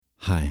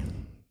Hi,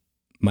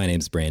 my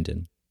name's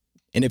Brandon.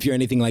 And if you're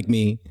anything like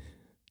me,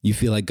 you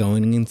feel like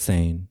going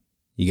insane.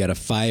 You got a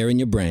fire in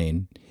your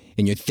brain,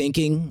 and you're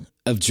thinking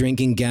of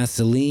drinking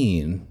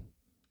gasoline.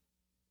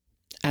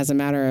 As a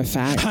matter of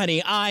fact,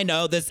 Honey, I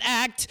know this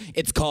act.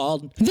 It's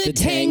called the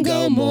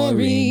Tango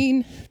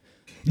Maureen.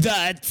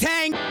 The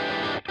Tango.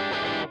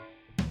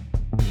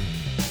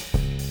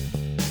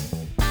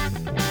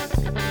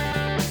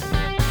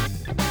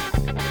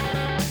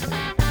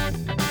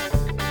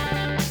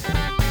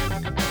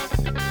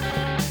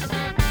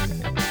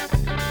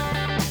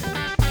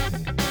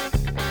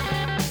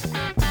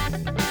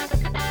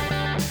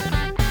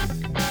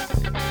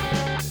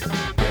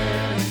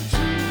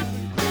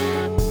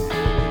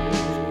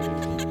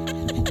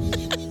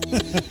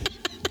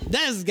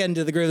 This is Getting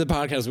to the Groove of the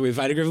podcast where we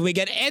find a groove and we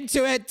get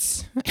into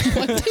it.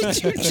 What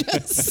did you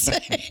just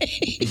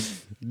say?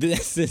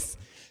 This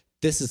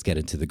is Get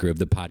Into the Groove,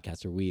 the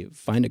podcast where we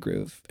find a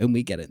groove and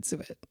we get into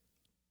it.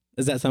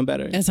 Does that sound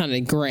better? That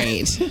sounded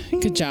great.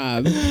 Good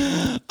job.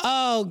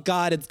 Oh,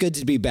 God, it's good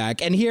to be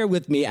back. And here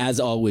with me, as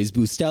always,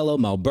 Bustelo,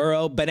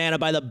 Marlboro, Banana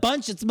by the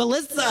Bunch, it's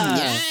Melissa.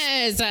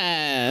 Yes.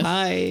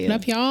 Hi. What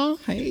up, y'all?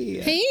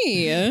 Hey.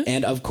 Hey.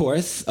 And, of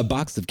course, a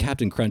box of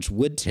Captain Crunch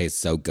would taste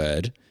so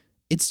good.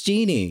 It's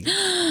Jeannie.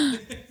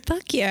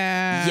 Fuck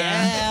yeah.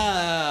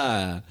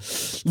 Yeah.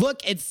 Look,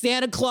 it's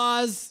Santa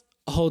Claus.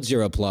 Hold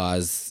your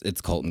applause.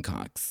 It's Colton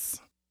Cox.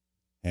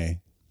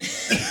 Hey.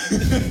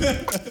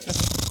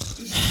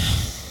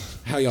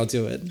 How y'all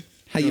doing?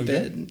 How you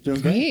been?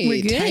 Doing Great.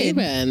 We're good. How you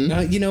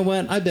been? You know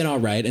what? I've been all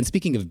right. And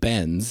speaking of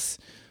Ben's,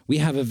 we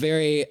have a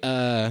very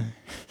Hate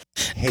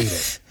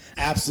it.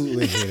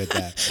 Absolutely hated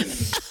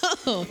that.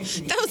 Oh,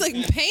 that was like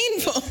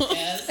painful.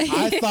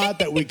 I thought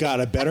that we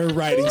got a better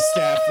writing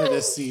staff for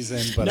this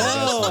season, but I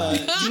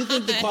guess not. Do you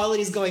think the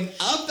quality's going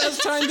up as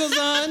time goes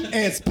on?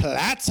 It's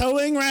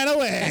plateauing right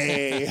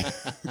away.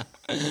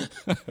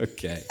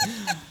 Okay.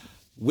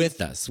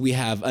 With us, we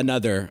have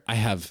I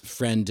have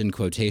friend in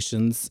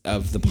quotations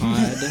of the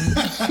pod.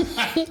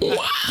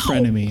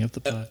 Frenemy of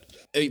the pod.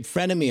 A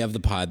frenemy of the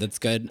pod, that's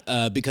good,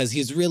 because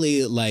he's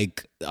really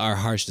like our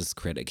harshest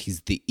critic. He's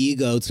the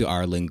ego to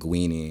our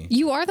linguini.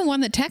 You are the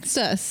one that texts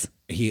us.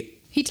 You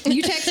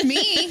text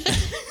me.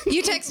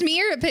 You text me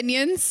your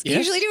opinions. Yes.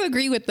 Usually do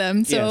agree with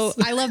them. So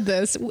Yes. I love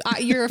this.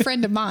 You're a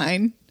friend of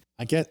mine.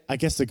 I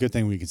guess the good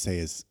thing we could say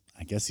is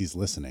I guess he's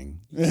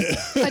listening.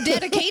 A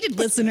dedicated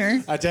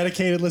listener. A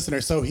dedicated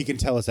listener, so he can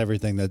tell us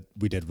everything that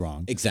we did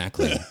wrong.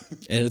 Exactly.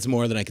 And it's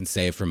more than I can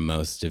say from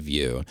most of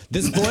you.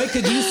 This boy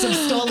could use some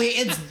Stoli.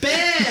 It's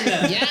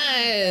Ben!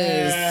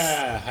 Yes.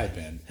 Yeah. Hi,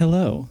 Ben.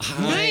 Hello.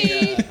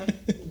 Hi.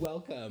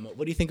 Welcome.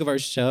 What do you think of our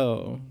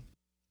show?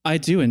 I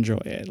do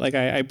enjoy it. Like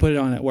I put it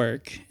on at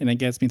work and it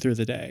gets me through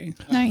the day.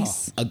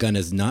 Nice. A gun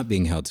is not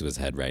being held to his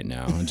head right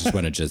now. I just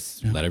want to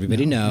let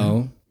everybody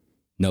know.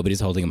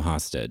 Nobody's holding him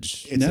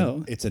hostage.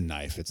 It's a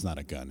knife. It's not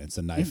a gun. It's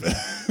a knife.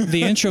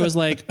 The intro is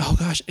like, oh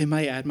gosh, am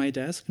I at my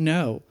desk?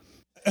 No.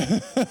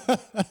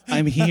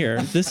 I'm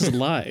here. This is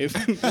live.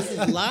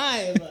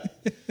 Live.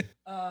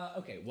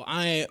 Okay, well,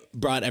 I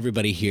brought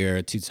everybody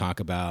here to talk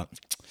about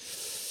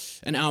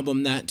an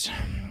album that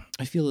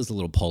I feel is a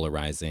little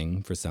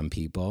polarizing for some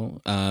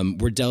people.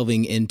 We're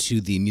delving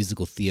into the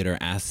musical theater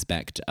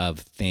aspect of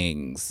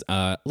things.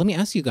 Let me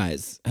ask you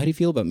guys, how do you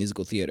feel about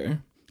musical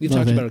theater? We've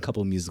Love talked it. about a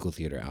couple of musical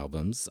theater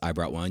albums. I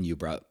brought one, you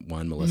brought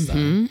one, Melissa.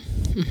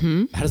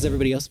 Mm-hmm. How does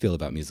everybody else feel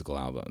about musical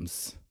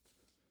albums?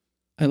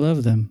 I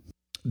love them.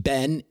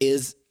 Ben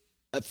is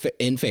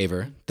in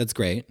favor. That's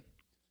great.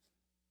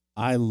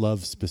 I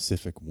love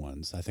specific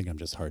ones. I think I'm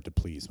just hard to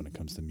please when it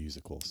comes to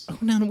musicals. Oh,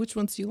 now which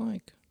ones do you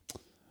like?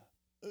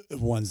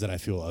 Ones that I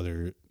feel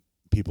other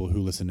people who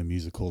listen to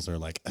musicals are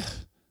like,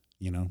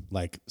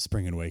 like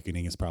Spring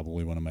Awakening is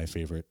probably one of my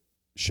favorite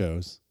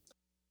shows.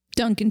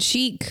 Duncan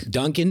Sheik.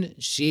 Duncan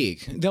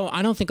Sheik. Though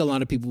I don't think a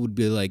lot of people would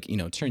be like,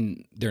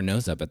 turn their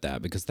nose up at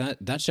that because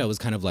that show was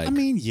kind of like. I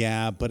mean,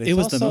 yeah, but It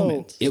was the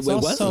moment.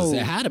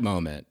 it had a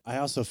moment. I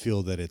also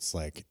feel that it's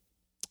like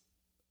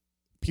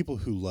people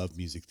who love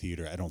music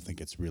theater. I don't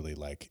think it's really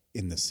like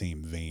in the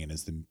same vein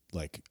as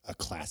a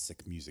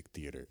classic music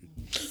theater.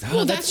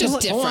 Well, that's just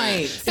the different.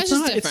 point. That's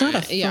just It's not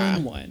different. a fun Yeah.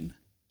 one.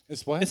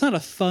 It's what? It's not a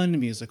fun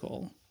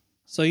musical.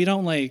 So you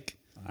don't like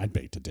I'd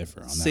beg to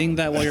differ on sing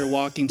that. that while you're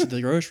walking to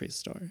the grocery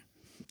store.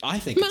 I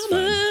think it's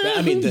Mama, fun.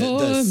 I mean, for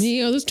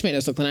me. Oh, those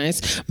tomatoes look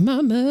nice.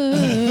 Mama,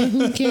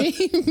 who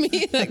gave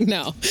me like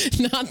no,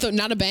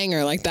 not a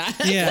banger like that.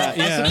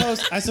 Yeah.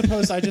 I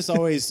suppose I just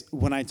always,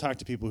 when I talk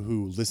to people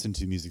who listen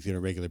to music theater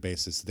on a regular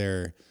basis,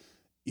 they're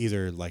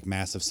either like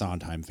massive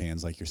Sondheim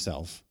fans like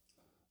yourself,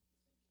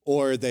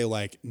 or they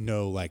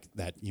know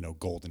that,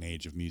 golden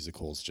age of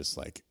musicals just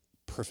like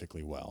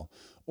perfectly well.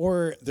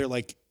 Or they're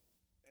like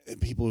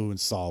people who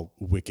saw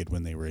Wicked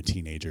when they were a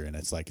teenager and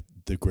it's like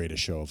the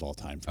greatest show of all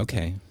time. For them.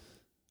 Okay.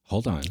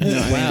 Hold on.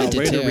 Wow,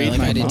 way to read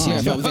my I did too. I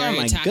mom. felt very Oh,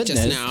 my attacked just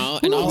goodness. now.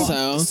 And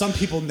also, Some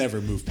people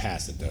never move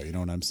past it though. You know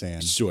what I'm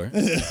saying? Sure.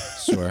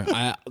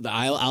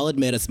 I'll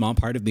admit a small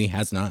part of me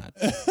has not.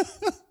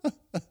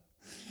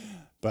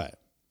 But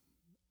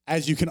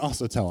As you can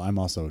also tell, I'm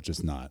also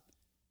just not.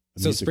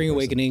 So Spring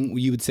Awakening,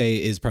 you would say,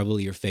 is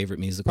probably your favorite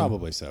musical?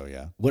 Probably so,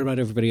 yeah. What about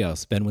everybody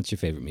else? Ben, what's your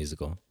favorite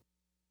musical?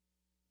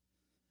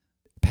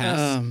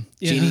 Pass.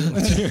 Yeah.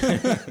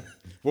 Jeannie?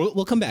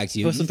 We'll come back to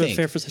you. Wasn't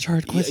fair for such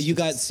hard questions. You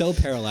got so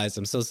paralyzed.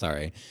 I'm so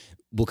sorry.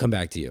 We'll come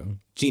back to you.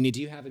 Jeannie, do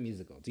you have a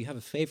musical? Do you have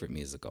a favorite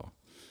musical?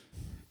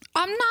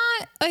 I'm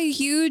not a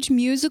huge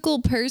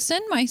musical person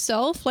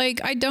myself.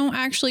 Like, I don't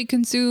actually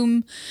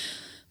consume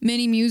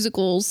many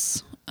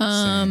musicals.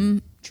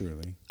 Same,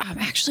 truly. I'm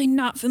actually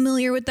not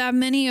familiar with that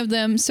many of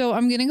them. So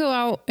I'm going to go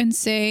out and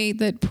say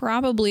that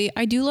probably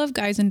I do love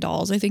Guys and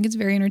Dolls. I think it's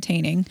very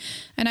entertaining.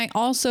 And I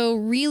also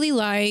really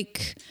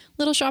like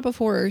Little Shop of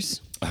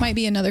Horrors. Might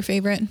be another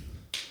favorite.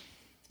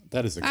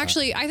 That is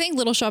Actually, I think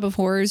Little Shop of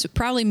Horrors,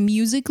 probably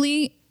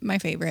musically, my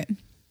favorite.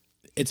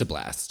 It's a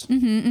blast.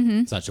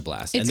 Such a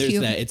blast. It's and there's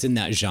cute. that. It's in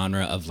that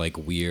genre of like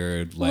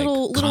weird, like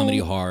Little- comedy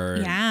horror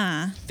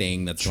Yeah.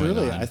 thing that's truly.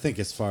 going on. I think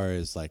as far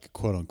as like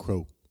quote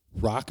unquote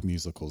rock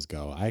musicals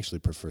go, I actually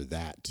prefer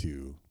that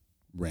to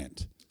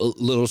Rent.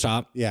 Little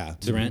Shop. Yeah,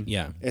 To Rent.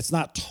 Yeah. It's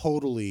not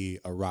totally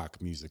a rock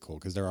musical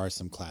because there are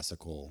some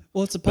classical.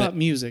 Well, it's a pop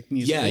music.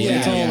 Yeah, Like, yeah,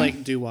 it's all yeah.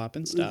 like doo-wop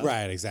and stuff.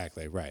 Right,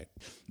 exactly, right.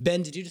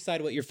 Ben, did you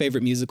decide what your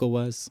favorite musical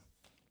was?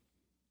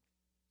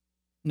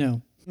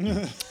 No, Do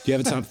you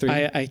have a top 3?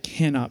 I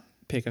cannot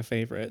pick a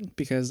favorite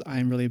because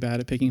I'm really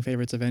bad at picking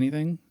favorites of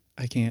anything.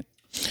 I can't.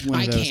 One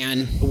I of those.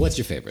 can. What's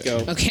your favorite? Go.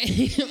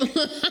 Okay.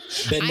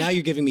 Ben, now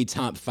you're giving me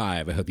top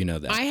 5. I hope you know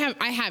that. I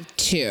have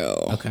 2.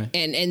 Okay.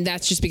 And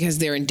that's just because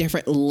they're in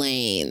different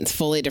lanes,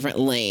 fully different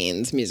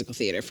lanes, musical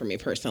theater for me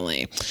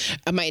personally.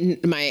 My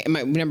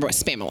number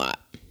was Spamalot.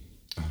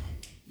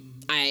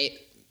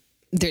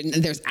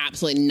 There's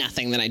absolutely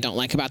nothing that I don't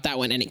like about that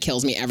one, and it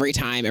kills me every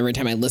time. Every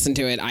time I listen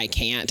to it, I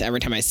can't. Every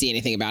time I see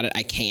anything about it,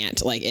 I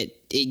can't. Like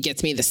it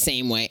gets me the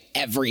same way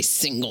every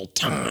single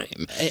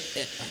time.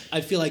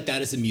 I feel like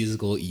that is a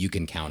musical you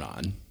can count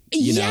on.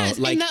 You Yes,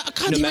 know, like and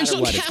the no matter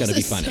original what, it's going to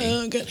be cast funny.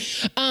 is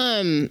so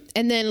good.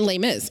 And then Les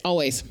Mis,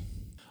 always.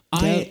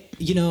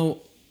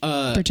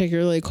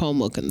 Particularly Cole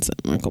Wilkinson.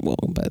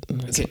 But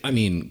Okay, I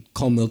mean,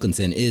 Cole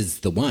Wilkinson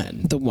is the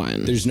one. the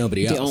one. There's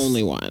nobody else. The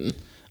only one.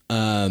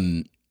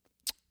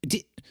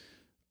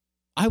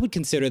 I would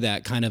consider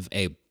that kind of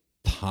a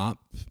pop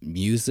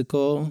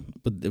musical,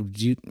 but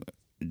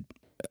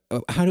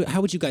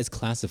how would you guys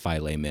classify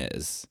Les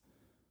Mis?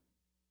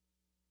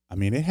 I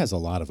mean, it has a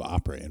lot of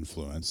opera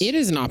influence. It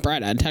is an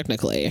operetta,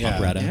 technically. Yeah.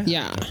 Operetta?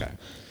 Yeah. Okay.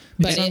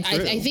 But It's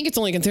untrue. I think it's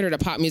only considered a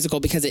pop musical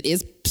because it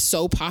is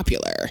so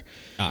popular.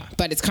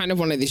 But it's kind of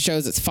one of these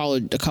shows that's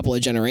followed a couple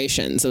of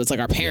generations. So it's like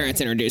our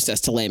parents introduced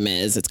us to Les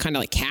Mis. It's kind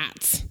of like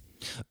Cats.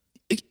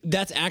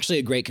 That's actually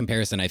a great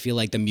comparison. I feel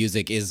like the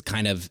music is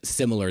kind of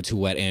similar to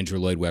what Andrew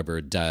Lloyd Webber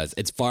does.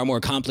 It's far more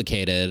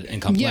complicated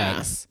and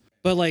complex.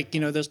 But like,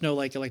 there's no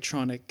like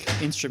electronic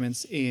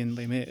instruments in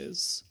Les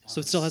Mis.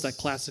 So it still has that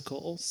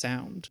classical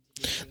sound.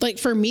 Like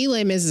for me,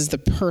 Les Mis is the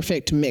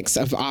perfect mix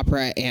of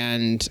opera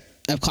and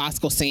of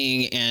classical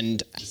singing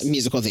and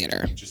musical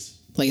theater.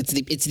 Like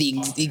it's the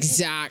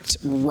exact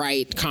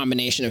right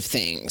combination of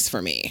things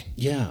for me.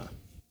 Yeah.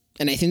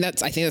 And I think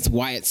that's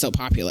why it's so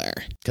popular.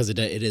 Because it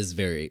is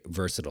very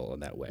versatile in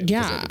that way.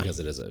 Yeah. Because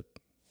it is a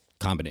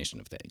combination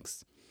of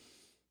things.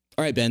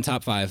 All right, Ben,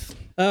 top 5.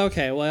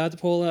 Okay, well, I have to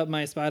pull up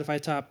my Spotify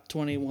top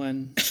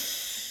 21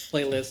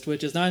 playlist,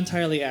 which is not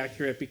entirely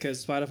accurate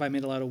because Spotify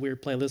made a lot of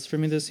weird playlists for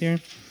me this year.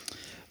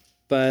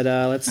 But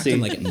let's see.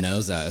 Like it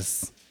knows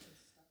us.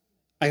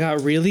 I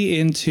got really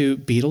into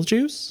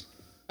Beetlejuice.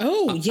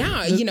 Oh,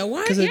 yeah. You know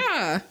what? 'Cause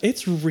Yeah.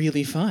 It's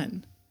really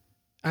fun.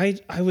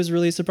 I was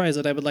really surprised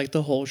that I would like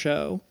the whole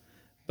show,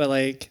 but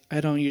like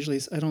I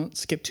don't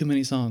skip too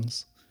many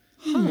songs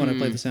when I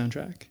play the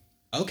soundtrack.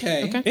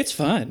 Okay. It's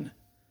fun.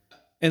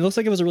 It looks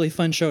like it was a really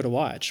fun show to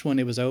watch when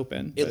it was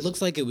open. It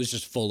looks like it was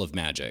just full of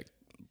magic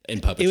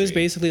and puppetry. It was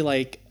basically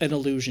like an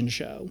illusion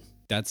show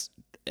That's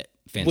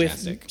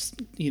fantastic.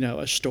 with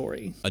a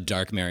story. A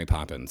dark Mary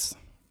Poppins.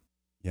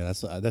 Yeah,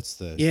 that's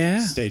the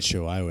Yeah. stage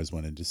show I always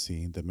wanted to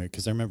see.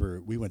 Because I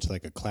remember we went to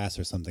like a class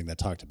or something that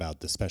talked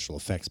about the special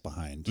effects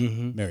behind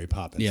Mary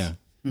Poppins. Yeah.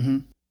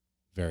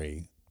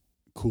 Very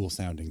cool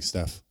sounding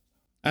stuff.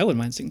 I wouldn't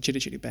mind seeing Chitty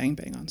Chitty Bang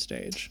Bang on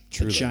stage.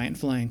 Truly. A giant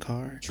flying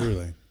car.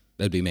 Truly.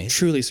 That'd be amazing.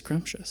 Truly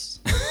scrumptious.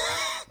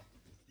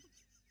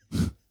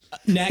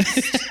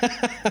 Next.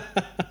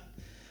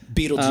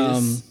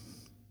 Beetlejuice.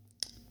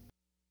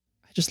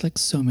 I just like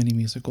so many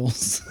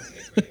musicals.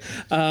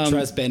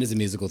 Trust Ben is a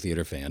musical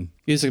theater fan.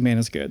 Music Man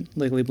is good.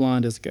 Legally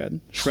Blonde is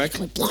good.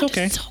 Shrek. Blonde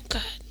Okay. is so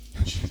good.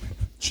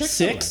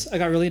 6. I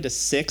got really into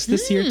 6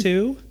 this year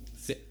too.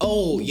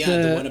 Oh, yeah,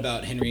 the The- one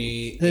about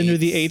Henry Henry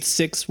the VIII's. 8's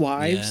 6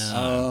 wives. Yeah.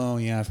 Oh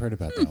yeah, I've heard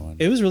about that one.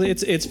 It was really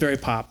it's very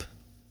pop.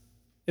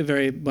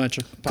 Very much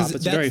a pop. 'Cause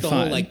It's that's very the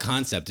fun. whole like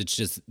concept. It's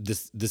just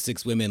the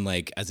 6 women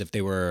like as if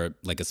they were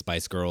like a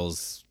Spice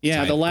Girls. yeah,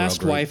 type the girl last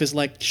group. wife is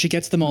like she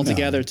gets them all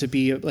together to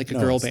be like a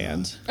girl it's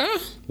band.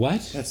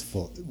 What? That's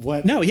full.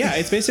 What? No, yeah,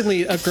 it's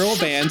basically a girl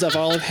band of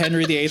all of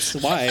Henry VIII's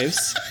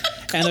wives,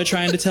 and they're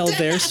trying to tell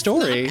their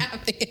story.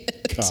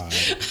 God.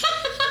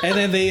 And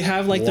then they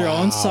have like their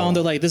own song.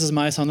 They're like, this is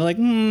my song. They're like,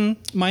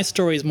 my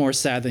story is more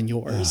sad than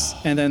yours.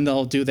 And then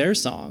they'll do their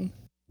song.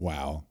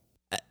 Wow.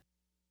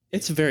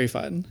 It's very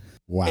fun.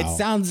 Wow. It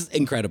sounds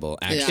incredible,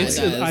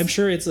 actually. I'm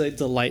sure it's a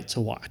delight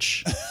to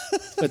watch.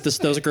 But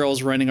those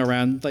girls running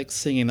around like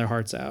singing their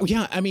hearts out.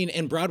 Yeah, I mean,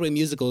 and Broadway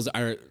musicals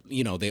are,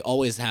 they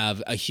always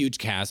have a huge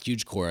cast,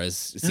 huge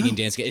chorus, singing,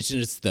 dancing. It's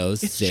just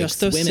those just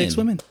those 6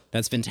 women.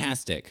 That's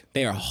fantastic.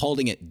 They are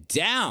holding it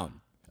down.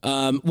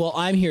 Well,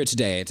 I'm here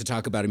today to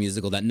talk about a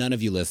musical that none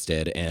of you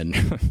listed,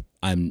 and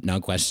I'm now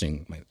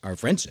questioning our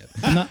friendship.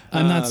 I'm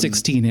not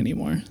 16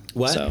 anymore.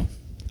 What? So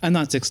I'm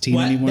not 16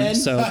 anymore. Ben?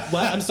 So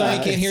What? I'm sorry,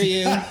 I can't hear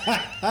you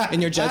in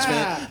your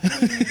judgment.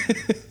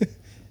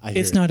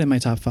 it's not in my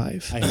top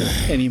 5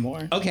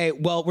 anymore. Okay,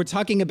 well, we're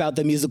talking about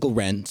the musical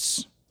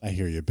Rent. I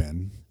hear you,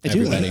 Ben. I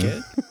do like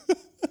it.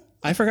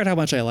 I forgot how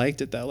much I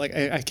liked it though. Like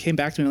I came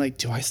back to me like,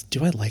 do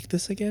I like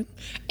this again?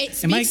 It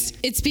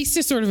speaks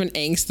to sort of an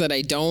angst that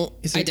I don't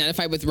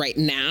identify with right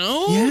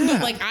now. Yeah.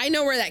 But like I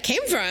know where that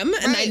came from,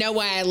 and I know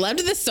why I loved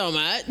this so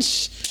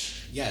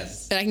much.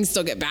 Yes. And I can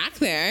still get back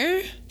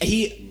there.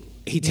 He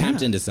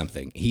tapped into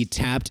something. He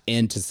tapped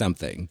into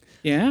something.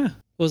 Yeah.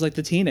 It was like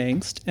the teen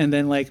angst, and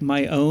then like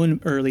my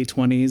own early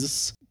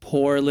 20s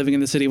poor, living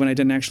in the city when I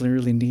didn't actually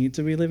really need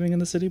to be living in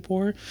the city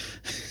poor.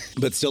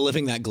 But still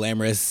living that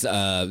glamorous,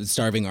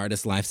 starving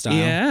artist lifestyle.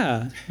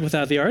 Yeah,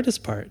 without the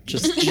artist part.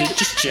 Just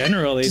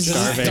generally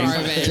starving.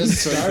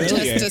 Just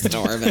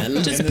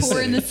starving. Just poor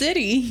in the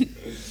city.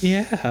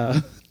 Yeah.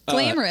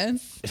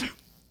 Glamorous.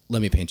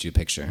 Let me paint you a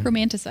picture.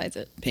 Romanticize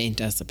it. Paint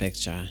us a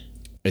picture.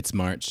 It's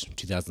March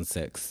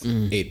 2006,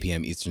 8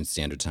 p.m. Eastern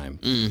Standard Time.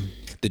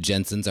 The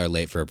Jensens are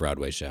late for a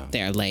Broadway show.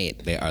 They are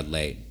late. They are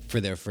late for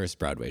their first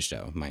Broadway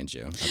show, mind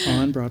you.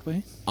 On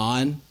Broadway?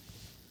 On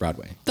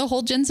Broadway. The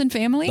whole Jensen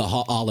family?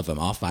 All of them,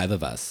 all 5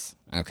 of us.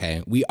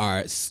 Okay. We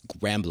are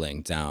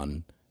scrambling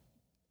down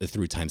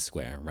through Times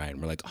Square, right?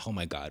 And we're like, oh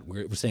my God,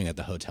 we're staying at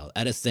the Hotel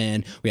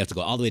Edison. We have to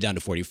go all the way down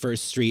to 41st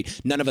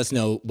Street. None of us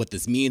know what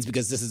this means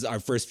because this is our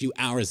first few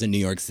hours in New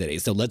York City.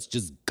 So let's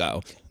just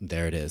go.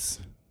 There it is.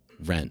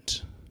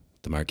 Rent,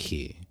 the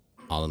marquee,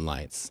 all in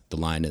lights. The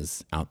line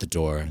is out the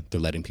door. They're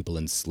letting people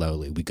in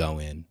slowly. We go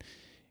in.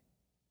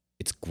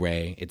 It's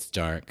gray. It's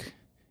dark.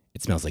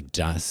 It smells like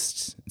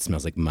dust. It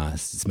smells like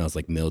must. It smells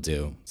like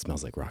mildew. It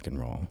smells like rock and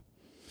roll.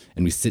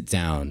 And we sit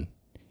down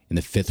in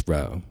the 5th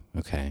row,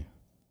 okay?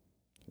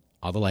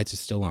 All the lights are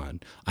still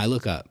on. I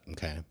look up,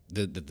 okay?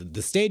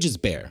 The stage is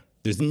bare.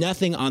 There's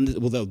nothing on the,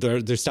 well,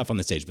 there's stuff on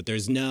the stage, but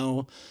there's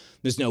no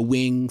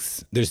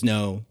wings. There's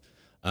no,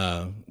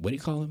 what do you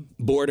call them?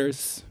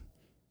 Borders.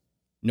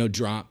 No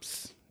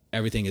drops.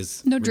 Everything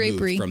is no removed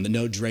drapery. From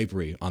no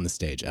drapery on the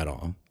stage at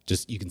all.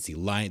 Just, you can see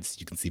lights,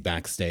 you can see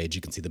backstage,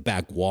 you can see the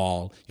back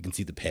wall, you can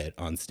see the pit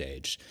on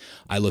stage.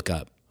 I look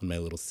up on my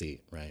little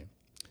seat, right?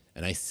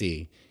 And I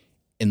see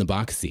in the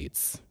box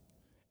seats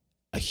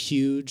a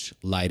huge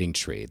lighting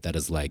tree that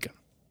is like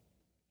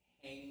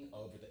hanging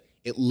over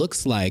it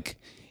looks like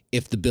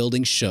if the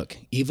building shook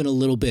even a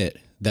little bit,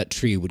 that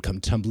tree would come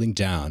tumbling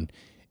down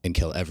and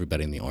kill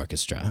everybody in the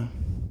orchestra.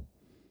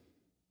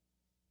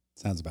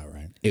 Sounds about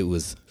right. It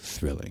was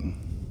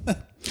thrilling.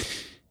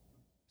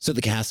 So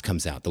the cast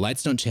comes out. The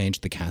lights don't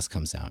change. The cast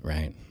comes out,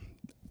 right?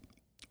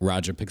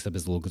 Roger picks up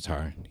his little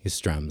guitar. He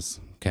strums,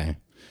 okay?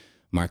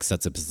 Mark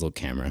sets up his little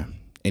camera,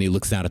 and he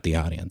looks out at the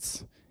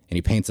audience, and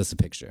he paints us a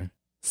picture.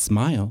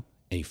 Smile,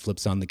 and he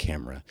flips on the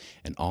camera,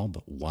 and all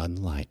but one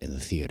light in the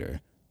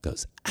theater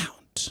goes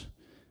out.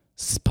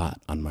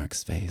 Spot on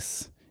Mark's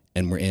face.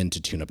 And we're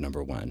into tune-up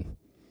number 1.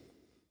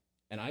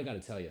 And I gotta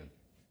tell you,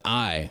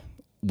 I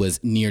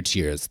was near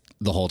tears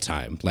the whole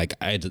time. Like,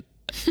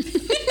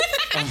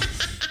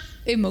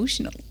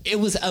 Emotional. It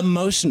was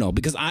emotional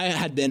because I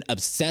had been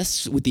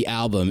obsessed with the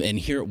album, and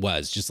here it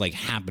was just like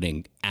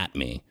happening at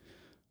me.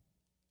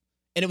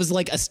 And it was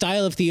like a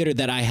style of theater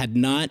that I had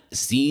not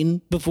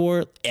seen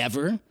before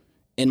ever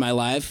in my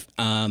life.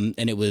 And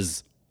it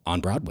was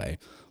on Broadway,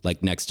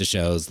 like next to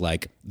shows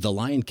like The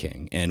Lion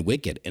King and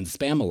Wicked and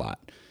Spamalot.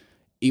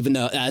 Even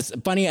though as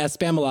funny as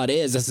Spamalot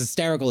is, as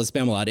hysterical as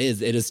Spamalot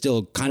is, it is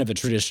still kind of a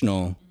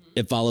traditional,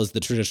 it follows the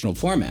traditional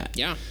format.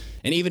 Yeah.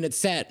 And even its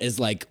set is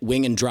like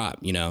wing and drop,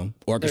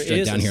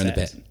 orchestra down here in the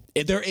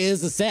pit. There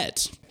is a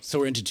set. So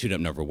we're into tune-up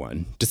number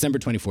 1, December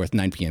 24th,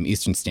 9 p.m.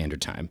 Eastern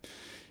Standard Time.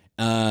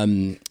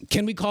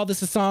 Can we call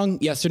this a song?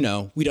 Yes or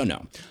no? We don't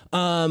know.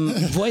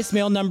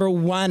 Voicemail number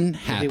 1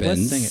 happens. He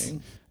was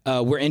singing.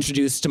 We're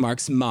introduced to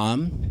Mark's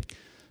mom.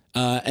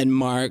 And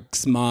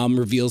Mark's mom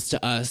reveals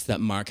to us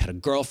that Mark had a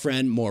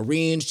girlfriend,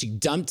 Maureen. She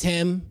dumped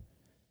him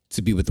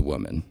to be with a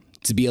woman,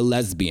 to be a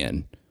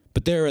lesbian.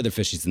 But there are other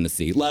fishies in the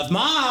sea. Love,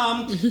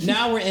 Mom!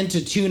 Now we're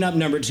into tune-up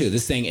number 2.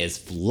 This thing is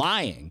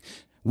flying.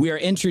 We are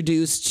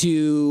introduced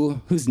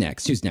to, who's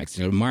next?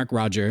 Mark,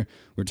 Roger.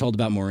 We're told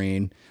about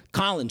Maureen.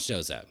 Collins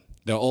shows up.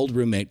 Their old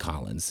roommate,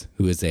 Collins,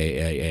 who is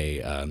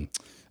a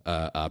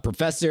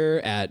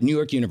professor at New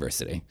York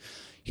University.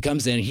 He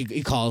comes in,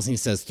 he calls, and he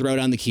says, throw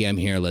down the key, I'm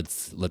here,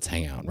 let's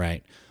hang out,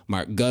 right?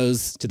 Mark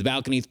goes to the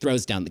balcony,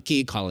 throws down the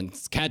key,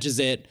 Collins catches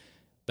it.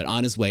 But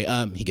on his way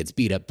up, he gets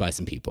beat up by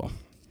some people.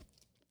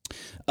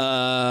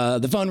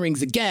 The phone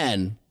rings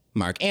again.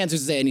 Mark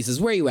answers it and he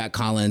says, "Where are you at,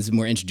 Collins?" And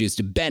we're introduced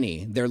to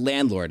Benny, their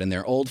landlord and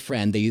their old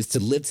friend. They used to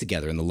live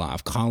together in the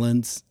loft.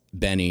 Collins,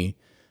 Benny,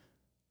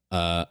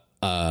 Maureen,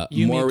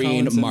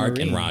 Collins, and Mark,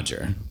 and Maureen.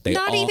 Roger. They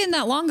Not all- even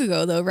that long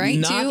ago, though, right?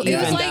 Not Too. It even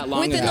was that like long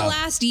within ago. the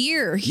last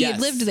year he had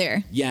Yes. lived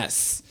there.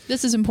 Yes.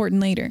 This is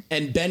important later.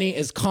 And Benny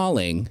is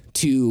calling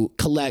to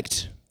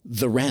collect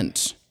the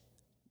rent.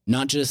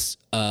 Not just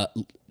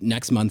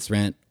next month's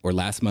rent or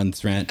last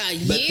month's rent,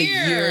 but the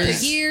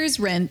year's Year's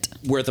rent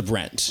worth of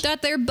rent.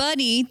 that their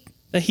buddy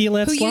That he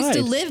let who slide used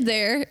to live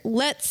there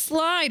let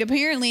slide,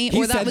 apparently, He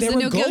or that said was they the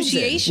were golden.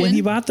 negotiation. when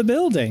he bought the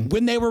building.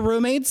 When they were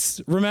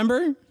roommates,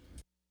 remember?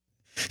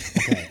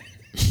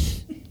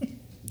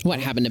 What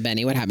happened to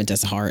Benny? What happened to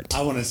his heart?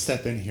 I want to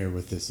step in here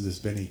with this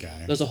Benny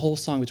guy. There's a whole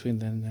song between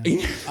them and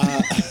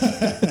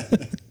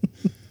them.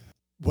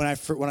 When I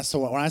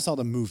saw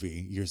the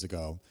movie years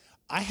ago,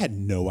 I had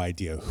no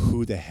idea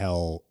who the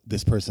hell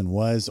this person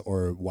was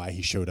or why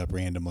he showed up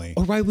randomly.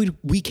 Or why would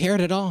we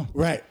cared at all?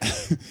 Right,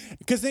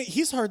 because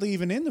he's hardly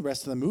even in the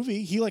rest of the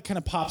movie. He like kind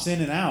of pops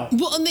in and out.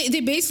 Well, and they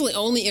basically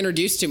only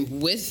introduced him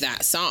with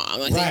that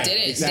song. Like Right, they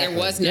didn't. exactly. There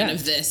was none Yeah.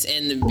 of this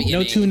in the beginning.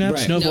 No tune-ups,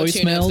 Right. no, No voicemails,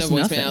 tune-ups, no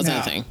nothing. voicemails. Now,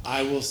 Nothing.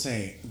 I will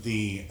say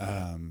the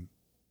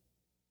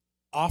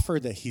offer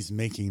that he's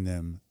making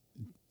them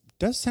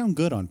does sound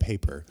good on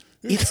paper.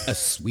 It's a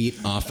sweet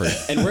offer.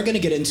 And we're going to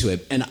get into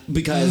it. And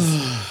because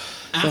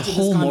The after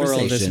whole moral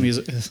of this conversation-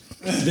 music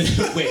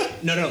is Wait,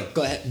 no,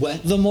 go ahead.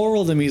 What? the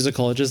moral of the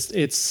musical. Just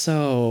it's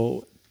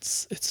so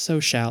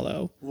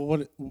shallow.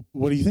 Well,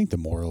 what do you think the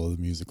moral of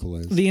the musical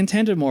is? The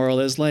intended moral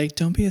is like,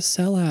 don't be a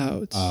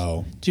sellout.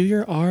 Oh. Do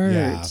your art,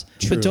 Yeah,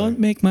 true. but don't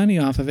make money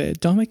off of it.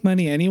 Don't make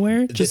money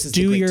anywhere. This Just is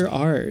the do great your thing.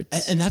 art.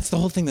 And that's the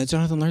whole thing that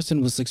Jonathan Larson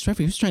was like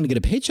striving. He was trying to get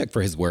a paycheck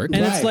for his work.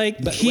 And Right. it's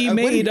like But he what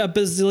made did- a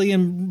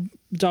bazillion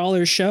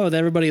dollar show that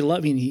everybody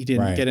loved. I mean, he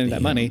didn't Right. get into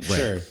that money,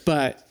 Sure.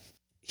 but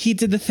he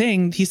did the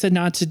thing he said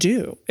not to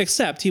do.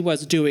 Except he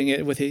was doing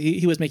it with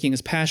he was making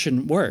his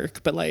passion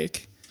work. But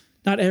like,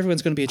 not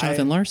everyone's going to be a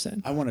Jonathan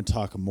Larson. I want to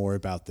talk more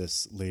about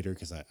this later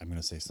because I'm going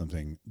to say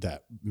something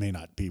that may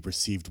not be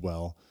received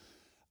well.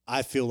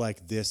 I feel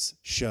like this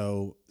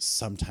show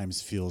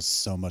sometimes feels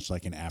so much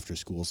like an after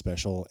school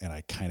special, and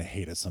I kind of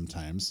hate it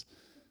sometimes.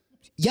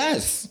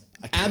 Yes,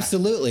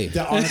 absolutely.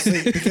 That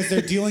honestly, because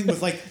they're dealing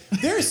with like,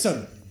 there's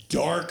some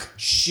dark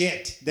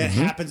shit that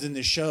happens in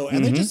this show,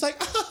 and they're just like,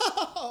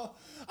 oh,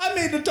 I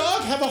made a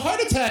dog have a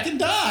heart attack and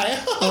die.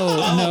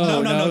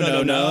 Oh,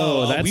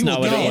 no. That's We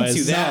not will what get it was.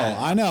 into that.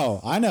 I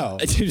know.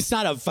 It's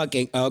not a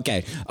fucking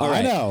okay. All I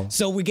right. know.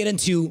 So we get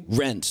into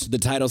Rent, the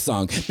title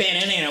song.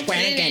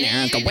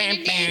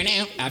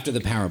 After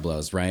the power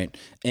blows, right?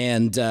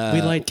 And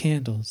We light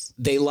candles.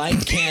 they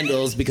light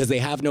candles because they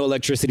have no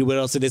electricity. What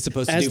else are they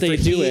supposed to As do? they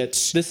for do heat?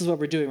 it, this is what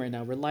we're doing right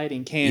now. We're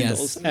lighting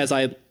candles Yes. as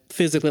I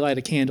physically light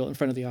a candle in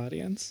front of the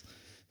audience.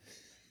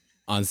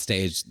 On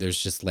stage,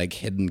 there's just like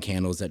hidden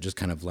candles that just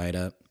kind of light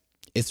up.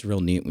 It's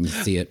real neat when you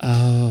see it.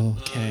 Oh,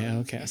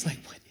 okay. I was like,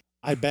 what?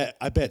 I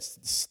bet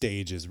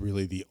stage is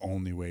really the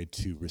only way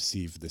to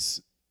receive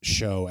this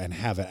show and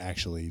have it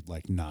actually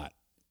like not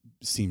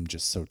seem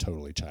just so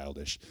totally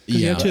childish.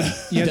 You have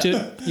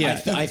to,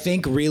 yeah. I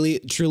think really,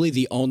 truly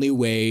the only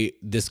way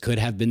this could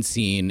have been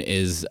seen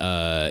is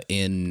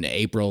in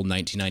April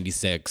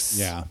 1996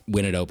 Yeah.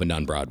 when it opened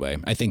on Broadway.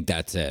 I think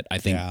that's it. I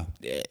think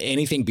Yeah.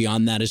 anything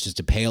beyond that is just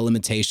a pale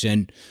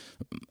imitation.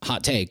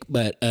 Hot take,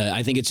 but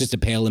I think it's just a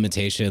pale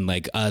imitation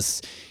like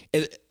us.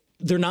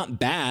 They're not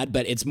bad,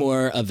 but it's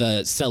more of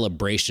a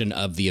celebration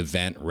of the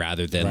event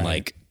rather than Right.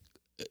 like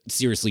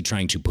seriously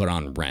trying to put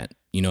on Rent.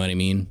 You know what I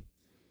mean?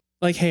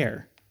 Like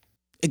Hair.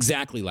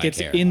 Exactly like It's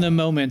Hair. in the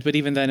moment, but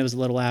even then it was a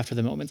little after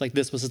the moment. Like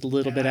this was a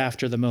little bit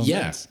after the moment.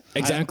 Yeah,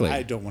 exactly.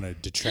 I don't want to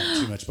detract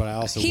too much, but I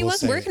also He will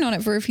was say, working on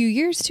it for a few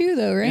years too,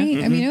 though, right?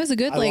 I mean, it was a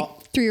good I like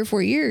will- 3 or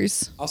 4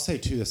 years. I'll say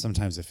too that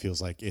sometimes it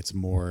feels like it's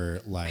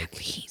more like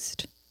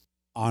Beast.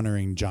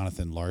 honoring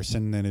Jonathan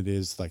Larson than it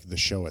is like the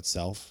show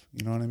itself.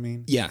 You know what I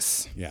mean?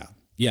 yes. Yeah.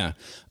 Yeah.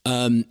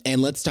 And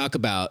let's talk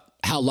about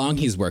how long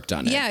he's worked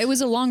on it. Yeah, it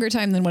was a longer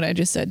time than what I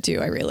just said too.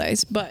 I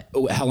realized, but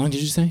Oh, how long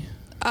did you say?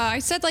 I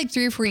said like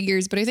 3 or 4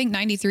 years, but I think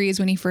 93 is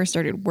when he first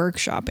started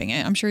workshopping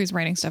it. I'm sure he's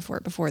writing stuff for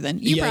it before then.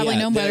 You probably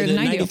know better than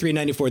I do. 93,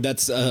 94,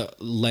 that's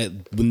like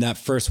when that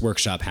first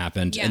workshop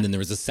happened. Yeah. And then there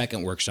was a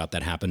second workshop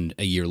that happened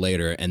a year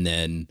later. And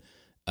then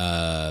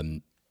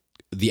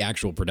the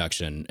actual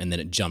production. And then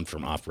it jumped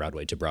from off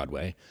Broadway to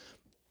Broadway.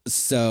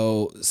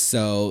 So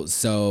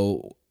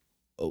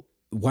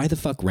why the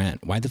fuck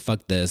Rent? Why the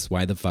fuck this?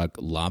 Why the fuck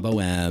La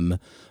Boheme?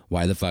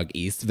 Why the fuck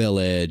East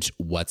Village?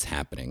 What's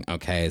happening?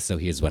 Okay, so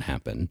here's what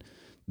happened.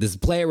 This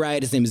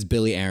playwright, his name is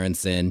Billy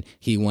Aronson.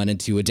 He wanted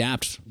to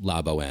adapt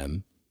La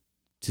Boheme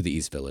to the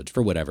East Village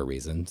for whatever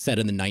reason. Set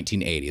in the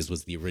 1980s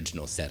was the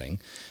original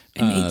setting.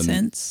 It made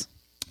sense.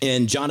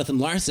 And Jonathan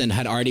Larson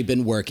had already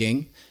been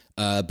working.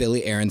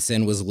 Billy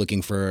Aronson was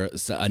looking for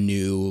a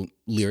new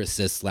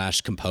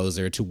lyricist /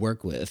 composer to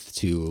work with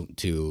to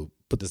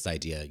put this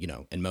idea,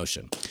 in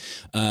motion.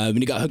 And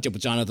he got hooked up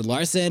with Jonathan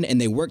Larson, and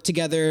they worked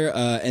together,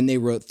 and they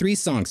wrote 3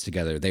 songs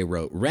together. They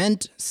wrote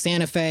Rent,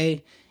 Santa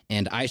Fe,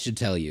 and I Should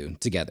Tell You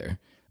together.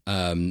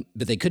 But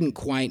they couldn't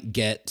quite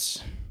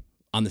get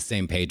on the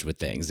same page with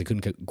things. They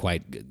couldn't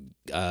quite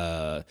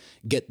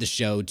get the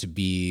show to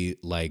be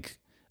like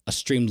a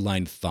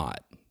streamlined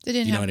thought. They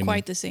didn't have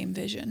quite the same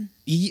vision.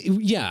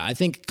 Yeah, I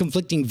think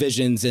conflicting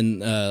visions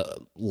and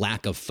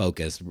lack of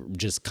focus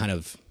just kind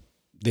of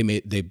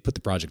they put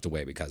the project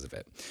away because of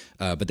it.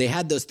 But they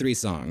had those 3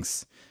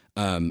 songs,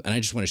 and I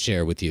just want to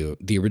share with you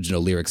the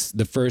original lyrics.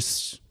 The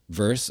first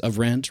verse of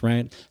Rent,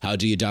 right? How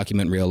do you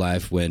document real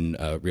life when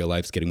real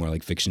life's getting more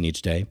like fiction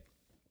each day?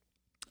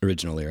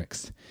 Original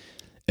lyrics.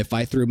 If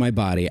I threw my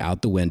body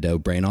out the window,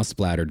 brain all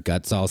splattered,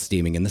 guts all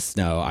steaming in the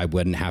snow, I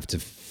wouldn't have to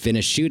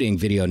finish shooting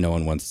video no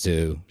one wants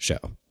to show.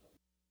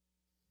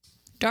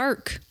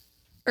 Dark.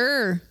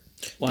 Wow.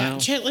 That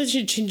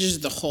changes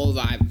the whole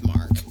vibe,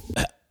 Mark.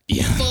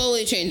 Yeah.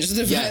 Fully changes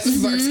the vibe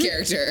of Mark's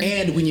character.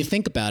 And when you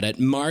think about it,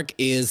 Mark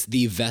is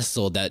the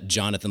vessel that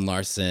Jonathan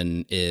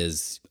Larson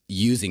is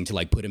using to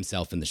like put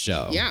himself in the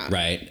show. Yeah.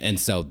 Right. And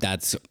so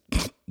that's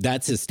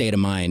his state of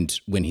mind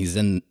when he's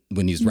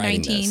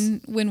writing this.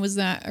 When was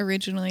that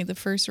originally? The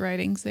first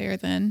writings there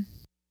then?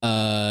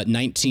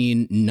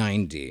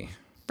 1990.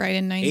 Right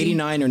in 90.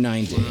 89 or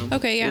 90.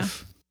 Okay, yeah.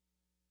 Oof.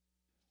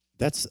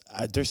 That's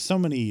there's so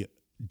many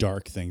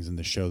dark things in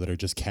the show that are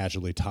just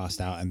casually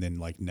tossed out and then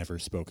like never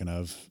spoken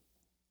of.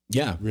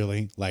 Yeah.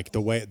 Really? Like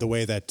the way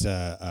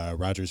that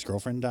Roger's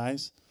girlfriend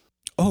dies.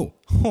 Oh,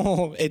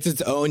 it's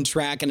its own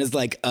track and it's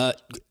like,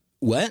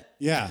 what?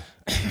 Yeah.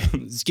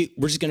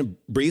 We're just going to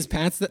breeze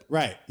past that?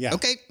 Right. Yeah.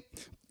 Okay.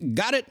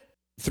 Got it.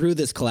 Through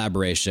this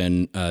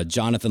collaboration,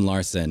 Jonathan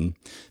Larson,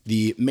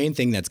 the main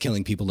thing that's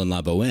killing people in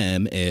La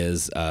Boheme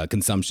is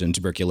consumption,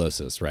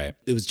 tuberculosis, right?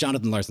 It was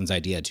Jonathan Larson's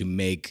idea to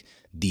make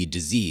the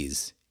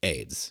disease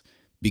AIDS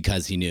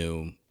because he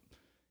knew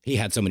he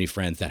had so many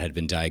friends that had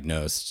been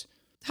diagnosed.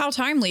 How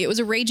timely. It was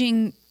a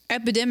raging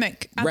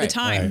epidemic at the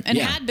time and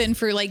had been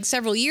for like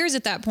several years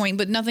at that point,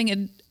 but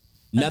nothing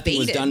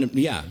was done.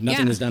 Yeah,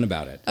 nothing was done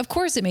about it. Of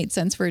course, it made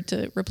sense for it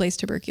to replace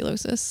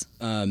tuberculosis.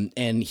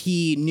 And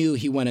he knew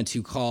he wanted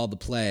to call the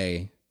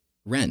play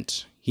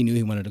Rent. He knew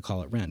he wanted to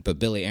call it Rent, but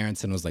Billy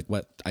Aronson was like,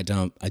 "What? I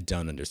don't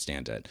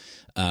understand it."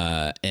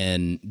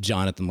 And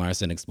Jonathan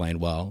Larson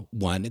explained, "Well,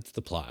 one, it's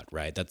the plot,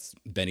 right? That's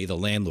Benny the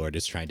landlord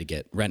is trying to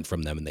get rent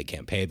from them, and they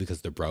can't pay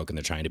because they're broke, and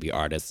they're trying to be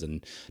artists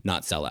and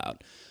not sell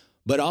out.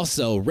 But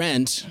also,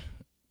 rent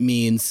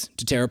means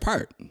to tear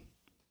apart."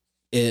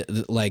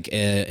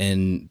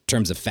 In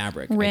terms of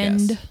fabric,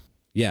 Rend. I guess.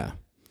 Yeah.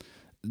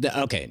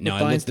 Okay. Now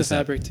What binds the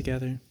fabric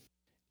together?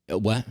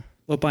 What?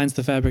 What binds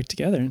the fabric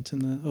together? It's in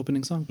the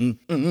opening song.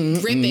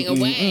 Ripping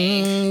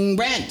away.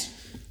 Rent.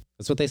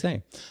 That's what they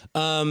say.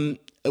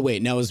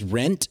 Wait. Now is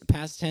rent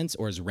past tense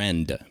or is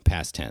rend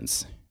past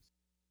tense?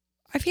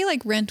 I feel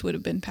like rent would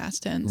have been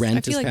past tense.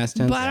 Rent is past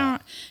tense? But I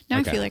don't. Now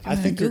Okay. I feel like I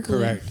think you're Google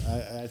correct.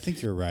 I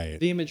think you're right.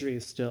 The imagery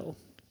is still.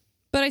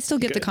 But I still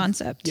get the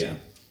concept. Yeah.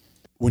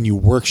 When you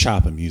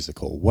workshop a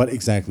musical, what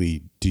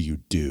exactly do you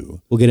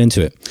do? We'll get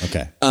into it.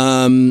 Okay.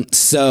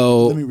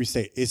 So Let me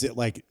restate. Is it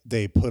like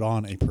they put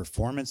on a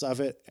performance of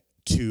it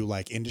to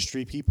like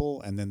industry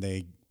people and then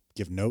they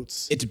give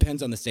notes? it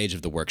depends on the stage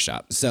of the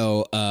workshop.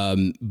 So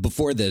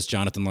before this,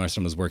 Jonathan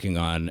Larson was working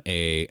on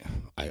I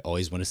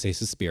always want to say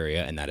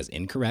Suspiria, and that is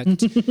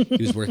incorrect. He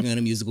was working on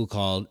a musical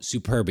called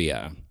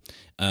Superbia.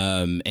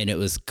 And it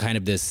was kind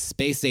of this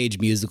space age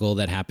musical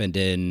that happened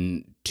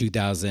in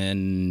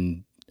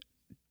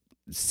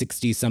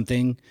 2060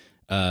 something.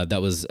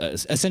 That was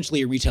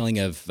essentially a retelling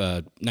of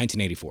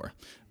 1984.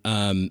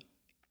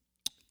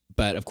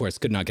 But of course,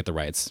 could not get the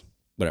rights.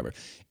 Whatever.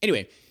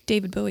 Anyway,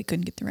 David Bowie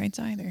couldn't get the rights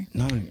either.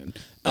 no,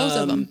 Both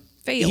of them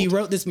failed. he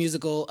wrote this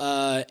musical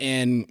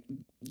and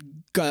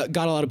got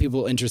a lot of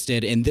people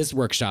interested. And this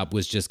workshop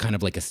was just kind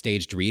of like a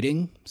staged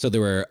reading. So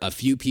there were a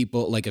few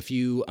people,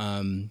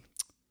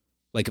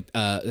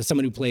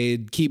 someone who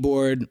played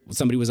keyboard,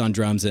 somebody was on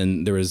drums,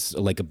 and there was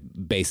like a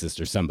bassist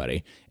or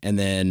somebody, and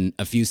then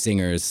a few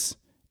singers,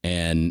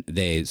 and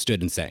they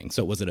stood and sang.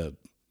 So it wasn't a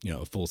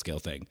full scale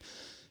thing.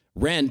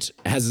 Rent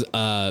has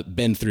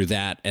been through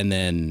that, and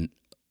then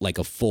like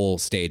a full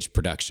stage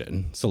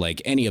production. So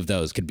like any of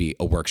those could be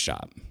a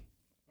workshop,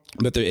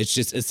 but it's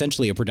just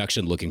essentially a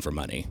production looking for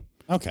money.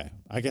 Okay.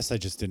 I guess I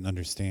just didn't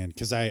understand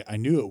because I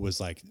knew it was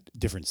like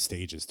different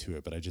stages to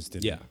it, but I just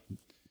didn't. Yeah.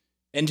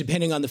 And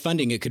depending on the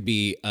funding, it could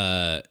be,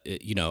 a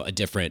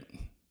different,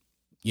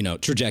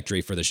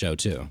 trajectory for the show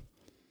too.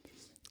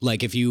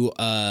 Like if you,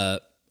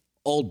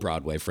 old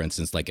Broadway, for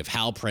instance, like if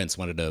Hal Prince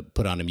wanted to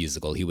put on a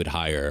musical, he would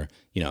hire,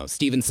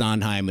 Stephen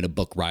Sondheim and a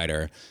book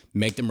writer,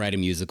 make them write a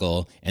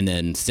musical, and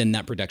then send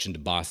that production to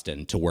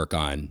Boston to work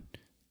on,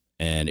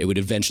 and it would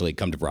eventually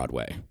come to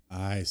Broadway.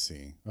 I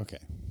see. Okay.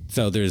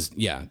 So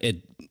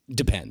it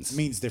depends. It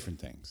means different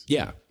things.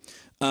 Yeah.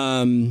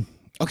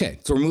 Okay,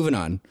 so we're moving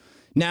on.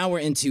 Now we're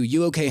into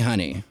You Okay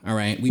Honey. All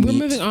right. We're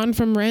moving on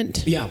from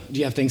Rent. Yeah. Do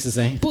you have things to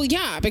say? Well,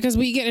 yeah, because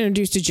we get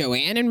introduced to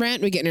Joanne in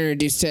Rent. We get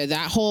introduced to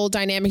that whole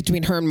dynamic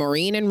between her and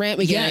Maureen in Rent.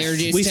 We get Yes.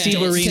 introduced We to see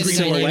Maureen's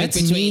the dynamic silhouette.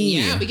 between.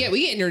 Yeah, we get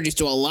introduced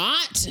to a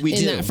lot in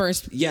do. that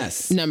first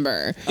Yes.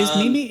 number. Is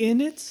Mimi in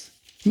it?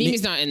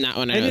 Mimi's not in that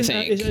one, I don't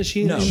think. Is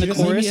she No, in the Mimi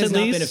chorus has at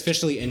not least? been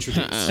officially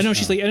introduced. I know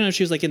she's like I don't know if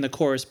she was like in the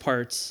chorus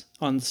parts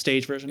on the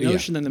stage version. No, Yeah.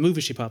 in the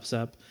movie she pops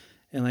up,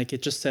 and like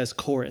it just says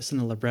chorus in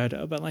the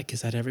libretto. But like,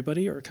 is that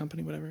everybody or a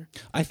company, whatever?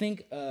 I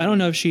think I don't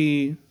know if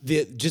she.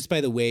 just by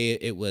the way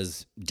it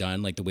was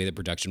done, like the way the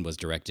production was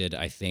directed,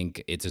 I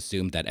think it's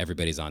assumed that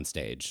everybody's on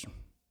stage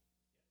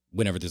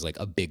whenever there's like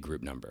a big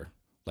group number.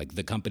 Like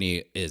the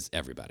company is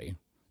everybody.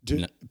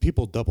 Do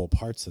people double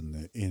parts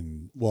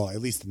well,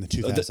 at least in the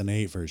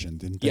 2008 version,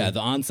 didn't they? Yeah,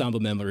 the ensemble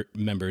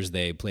members,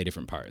 they play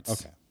different parts.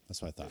 Okay,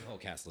 that's what I thought. Whole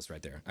cast list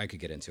right there. I could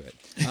get into it.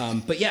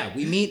 But yeah,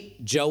 we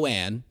meet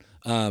Joanne,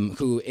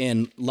 who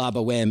in La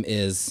Boheme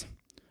is,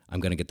 I'm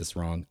going to get this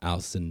wrong,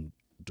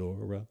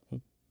 Alcindora?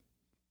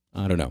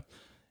 I don't know.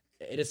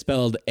 It is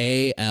spelled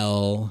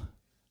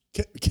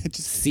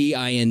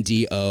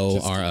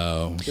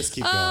A-L-C-I-N-D-O-R-O. Just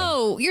keep going.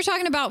 Oh, you're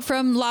talking about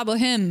from La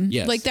Boheme.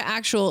 Yes. Like the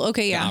actual,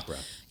 okay, yeah. opera.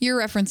 You're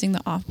referencing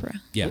the opera.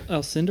 Yeah,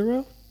 El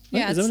Cindero?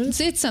 Yeah, Is that what it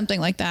is? it's something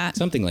like that.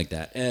 something like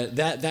that.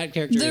 That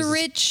character The is...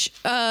 rich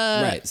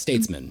right,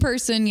 statesman.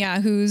 person, yeah,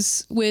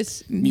 who's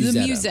with the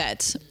Musetta.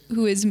 Musette,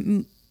 who is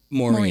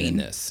Maureen in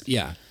this.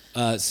 Yeah.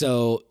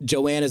 So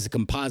Joanne is a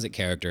composite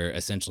character,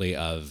 essentially,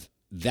 of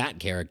that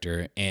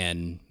character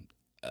and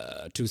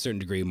to a certain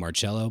degree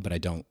Marcello, but I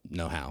don't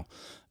know how.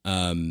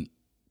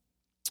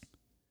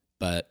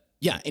 But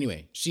yeah,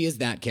 anyway, she is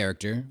that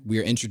character. We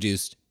are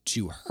introduced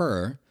to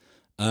her.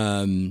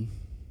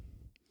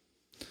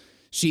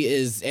 She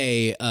is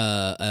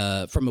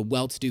from a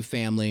well-to-do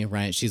family,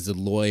 right? She's a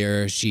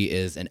lawyer. She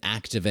is an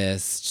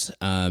activist.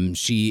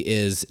 She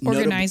is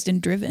organized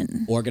and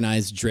driven.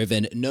 organized,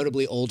 driven,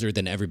 notably older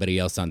than everybody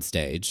else on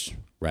stage,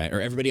 right? Or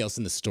everybody else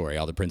in the story,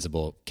 all the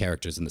principal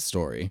characters in the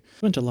story.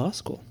 Went to law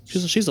school.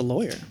 She's a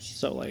lawyer.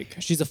 So like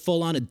She's a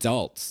full-on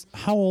adult,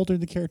 How old are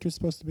the characters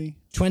supposed to be?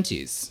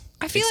 20s.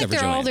 I feel except like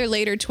for they're all Joanne. their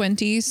later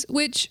 20s,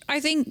 which I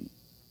think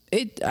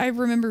I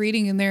remember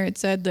reading in there, it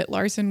said that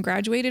Larson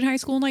graduated high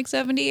school in like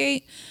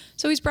 78.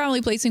 So he's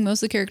probably placing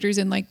most of the characters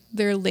in like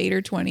their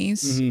later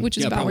 20s, which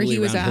is Yeah, about where probably he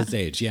was around at. his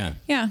age, yeah.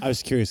 Yeah. I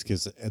was curious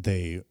because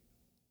they,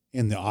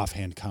 in the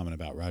offhand comment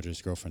about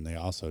Roger's girlfriend, they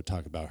also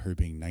talk about her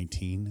being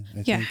 19.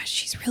 I Yeah, think.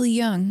 she's really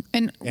young.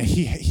 And And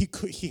he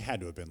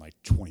had to have been like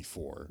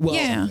 24. Well,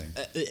 Yeah.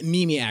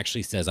 Mimi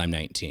actually says I'm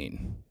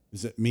 19.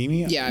 Is it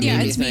Mimi? Yeah, yeah,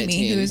 Mimi's it's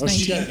Mimi who is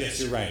 19. Yes,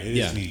 you're right. It is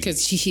Yeah. Mimi.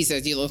 Because he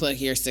says, you look like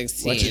you're Well, I did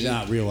 16.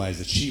 not realize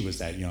that she was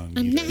that young.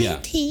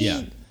 either.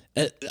 Yeah.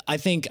 I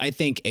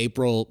think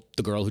April,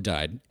 the girl who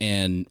died,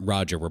 and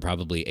Roger were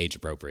probably age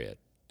appropriate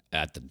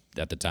at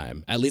the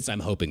time. At least I'm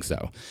hoping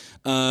so.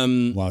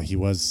 Well, he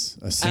was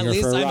a At singer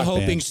least for a I'm rock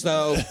hoping band.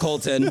 so,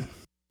 Colton.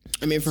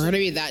 I mean, for her to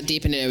be that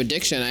deep into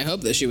addiction, I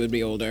hope that she would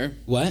be older.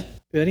 What?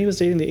 Benny was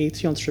dating the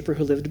 18-year-old stripper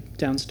who lived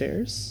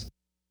downstairs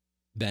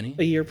Benny?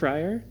 a year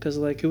prior. Because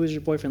like, who was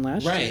your boyfriend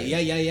last year? Right.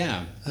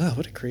 Yeah. Oh,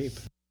 what a creep.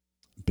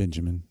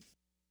 Benjamin.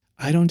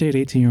 I don't date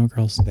 18-year-old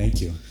girls.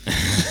 Thank you.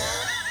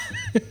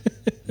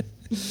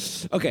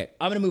 Okay,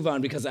 I'm going to move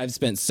on because I've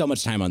spent so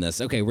much time on this.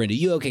 Okay, we're into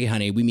You Okay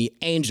Honey. We meet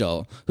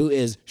Angel, who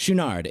is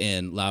Chouinard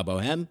in La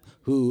Boheme,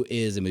 who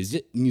is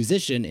a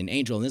musician in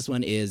Angel, and this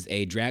one is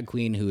a drag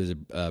queen who is a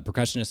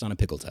percussionist on a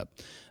pickle tub.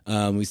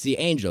 We see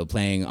Angel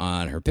playing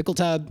on her pickle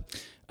tub.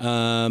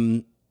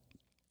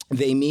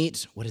 They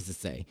meet, what does it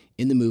say?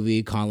 In the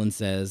movie, Collins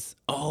says,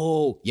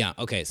 oh, yeah,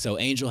 okay, so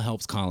Angel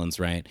helps Collins,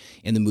 right?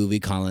 In the movie,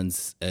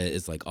 Collins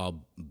is like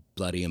all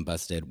bloody and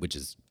busted, which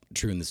is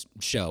true in this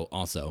show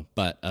also,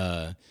 but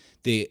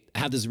they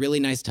have this really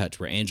nice touch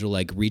where Angel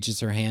like reaches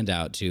her hand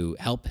out to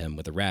help him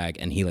with a rag,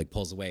 and he like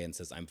pulls away and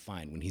says, I'm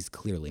fine, when he's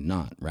clearly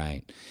not,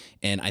 right?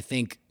 And I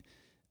think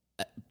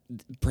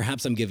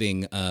perhaps I'm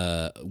giving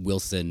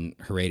Wilson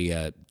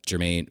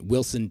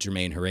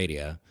Jermaine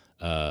Heredia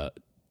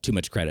too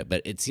much credit,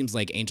 but it seems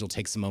like Angel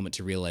takes a moment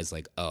to realize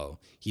like, oh,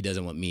 he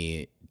doesn't want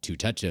me to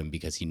touch him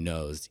because he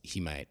knows he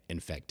might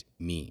infect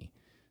me.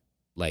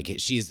 Like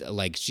she's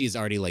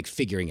already like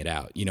figuring it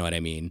out. You know what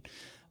I mean?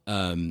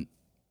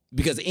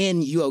 Because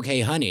in You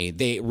Okay Honey,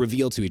 they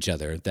reveal to each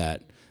other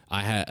that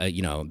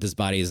this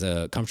body is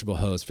a comfortable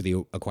host for the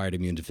acquired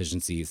immune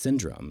deficiency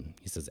syndrome.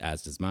 He says,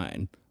 as does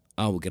mine.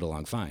 Oh, we'll get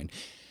along fine.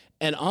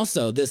 And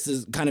also this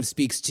is kind of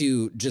speaks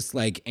to just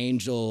like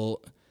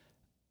Angel,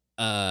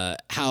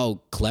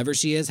 how clever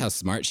she is, how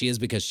smart she is,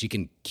 because she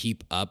can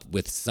keep up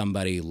with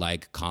somebody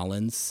like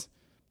Collins.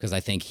 Because I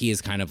think he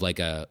is kind of like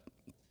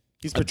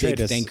He's a big portrayed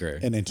as thinker.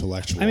 an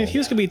intellectual. I mean, if he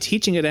was going to be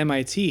teaching at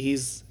MIT,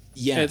 he's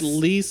Yes. at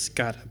least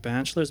got a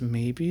bachelor's,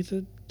 maybe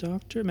the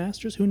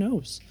master's. Who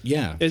knows?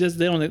 Yeah. It just,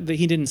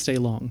 he didn't stay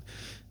long.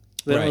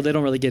 They Right.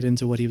 don't really get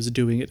into what he was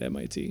doing at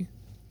MIT.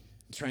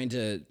 Trying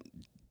to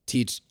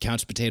teach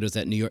couch potatoes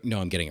at New York.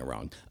 No, I'm getting it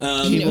wrong.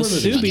 He will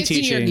soon be gets to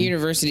New York teaching.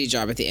 University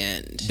job at the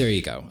end. There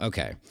you go.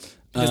 Okay.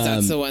 Because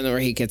that's the one where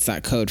he gets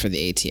that code for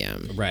the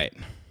ATM. Right.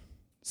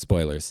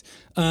 Spoilers.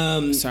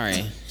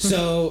 Sorry.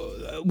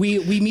 So we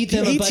meet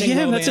them. A budding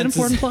ATM, that's an romance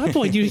important plot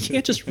point. You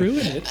can't just ruin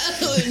it.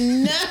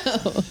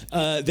 Oh,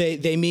 no.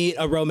 They meet.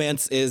 A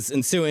romance is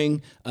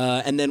ensuing,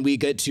 and then we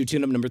get to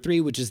tune-up number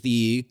 3, which is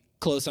the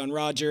close on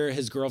Roger.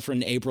 His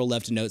girlfriend April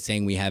left a note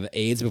saying we have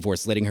AIDS before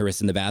slitting her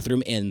wrist in the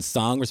bathroom. In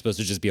song, we're supposed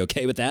to just be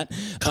okay with that.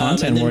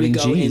 Content and then warning, we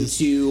go geez.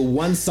 into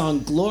One Song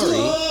Glory.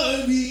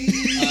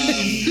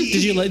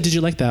 Did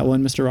you like that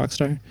one, Mr.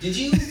 Rockstar? Did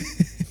you?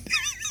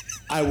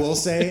 I will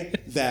say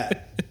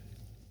that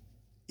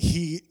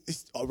he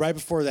right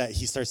before that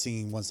he starts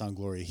singing One Song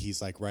Glory.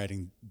 He's like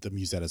writing the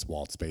Musetta's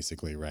waltz,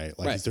 basically, right?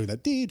 Like he's doing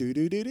that dee doo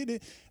doo doo doo doo.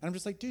 And I'm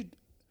just like, dude,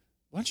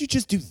 why don't you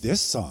just do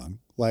this song?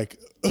 Like,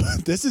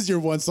 this is your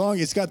one song.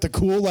 It's got the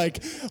cool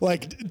like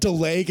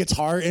delay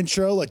guitar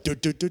intro, like do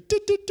do do do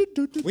do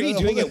do do. What are you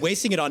doing it?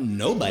 Wasting it on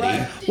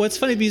nobody. What's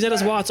funny,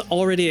 Musetta's Watts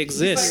already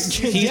exists.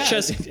 He's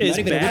just is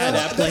even bad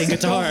at playing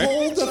guitar.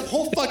 The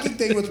whole fucking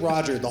thing with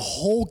Roger, the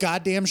whole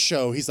goddamn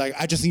show, he's like,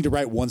 I just need to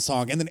write one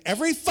song, and then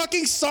every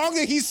fucking song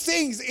that he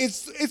sings,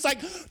 it's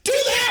like, do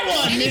that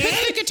one, And he man.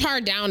 puts the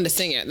guitar down to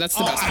sing it. That's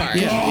the best part.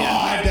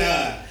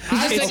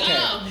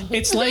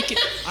 It's like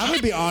I'm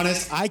gonna be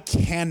honest, I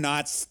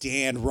cannot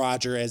stand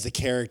Roger as a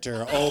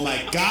character. Oh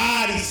my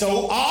god, he's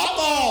so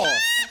awful.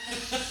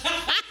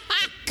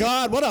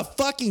 God, what a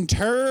fucking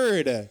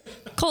turd.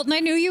 Colton, I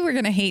knew you were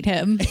going to hate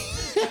him.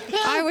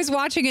 I was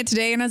watching it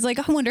today and I was like,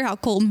 I wonder how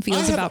Colton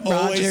feels I about have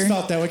always Roger.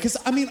 felt that way because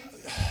I mean,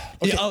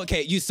 Okay.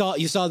 Okay, you saw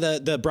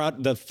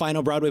the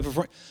final Broadway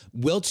performance.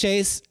 Will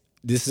Chase,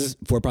 this is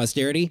for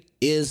posterity,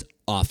 is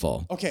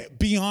awful. okay.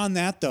 Beyond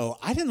that, though,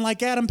 I didn't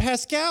like Adam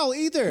Pascal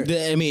either.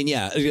 I mean,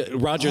 yeah,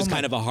 Roger's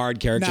kind of a hard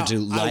character Now, to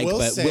I like, will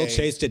but say- Will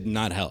Chase did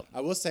not help.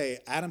 I will say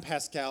Adam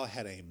Pascal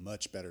had a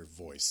much better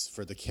voice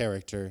for the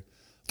character.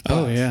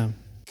 oh But, yeah.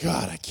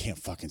 God, I can't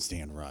fucking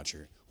stand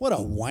Roger. What a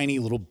whiny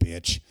little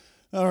bitch.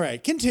 All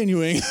right,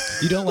 continuing.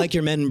 You don't like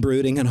your men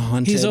brooding and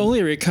haunted. He's only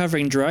a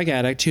recovering drug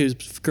addict whose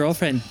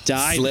girlfriend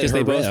died Slit because her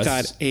they both wrist.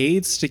 got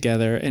AIDS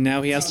together, and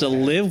now he has to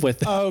live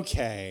with it.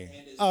 Okay.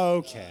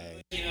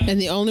 And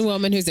the only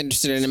woman who's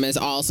interested in him is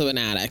also an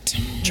addict.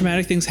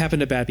 Traumatic things happen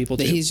to bad people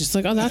too. He's just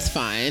like, oh, that's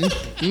fine.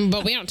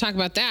 But we don't talk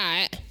about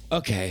that.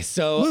 Okay,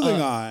 so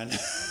Moving on.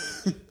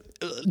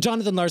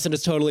 Jonathan Larson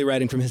is totally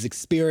writing from his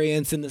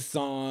experience in the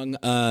song.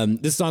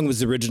 This song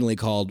was originally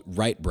called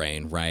Right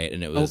Brain, right?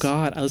 And it Oh was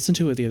God, I listened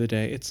to it the other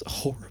day. It's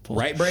horrible.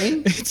 Right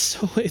Brain?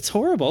 It's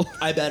horrible.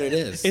 I bet it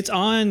is. It's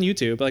on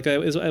YouTube. Like I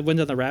went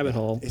down the rabbit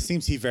hole. It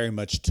seems he very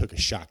much took a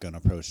shotgun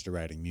approach to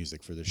writing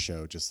music for the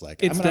show. Just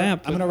like, It's I'm gonna,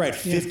 that, I'm gonna write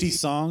 50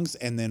 songs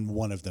and then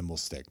one of them will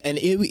stick. and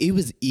it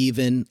was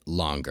even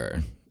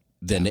longer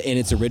than in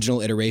its original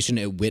iteration.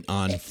 It went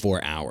on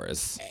 4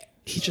 hours.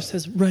 He just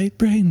says right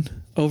brain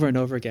over and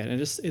over again,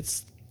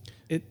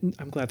 and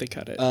I'm glad they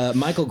cut it.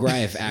 Michael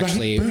Greif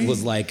actually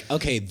was like,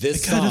 okay,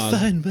 this song,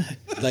 Find my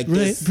like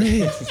right this,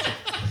 brain.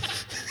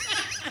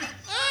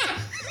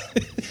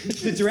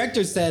 the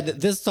director said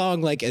this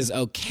song like is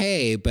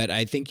okay, but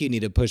I think you need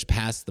to push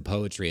past the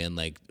poetry and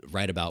like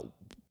write about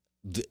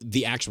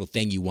the actual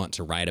thing you want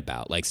to write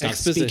about. Like stop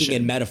speaking Exposition.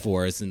 in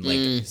metaphors and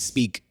like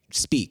speak.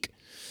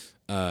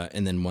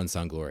 And then One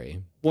Song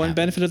Glory. One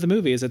benefit of the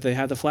movie is that they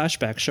have the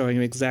flashback showing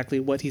you exactly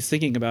what he's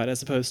thinking about,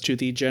 as opposed to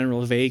the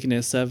general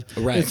vagueness of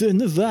Right. "And then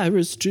the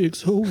virus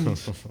takes hold." And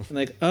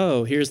like,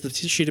 oh, here's the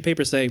sheet of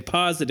paper saying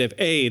positive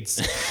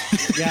AIDS.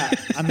 Yeah,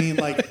 I mean,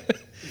 like,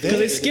 Because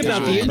they skip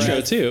out the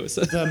intro too.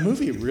 So. the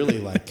movie really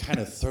like kind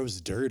of throws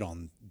dirt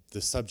on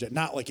the subject,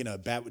 not like in a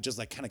bad, just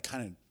like kind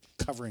of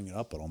covering it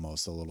up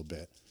almost a little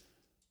bit.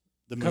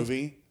 The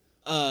movie,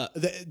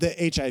 the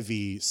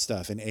HIV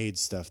stuff and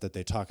AIDS stuff that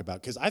they talk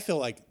about, because I feel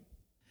like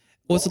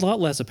Well, it's a lot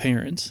less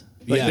apparent.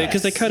 Because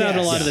Yes. they cut out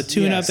a lot of the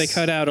tune-up. Yes. They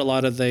cut out a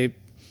lot of the.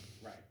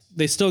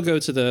 They still go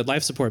to the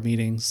life support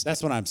meetings,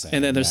 that's what I'm saying.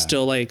 and then there's yeah.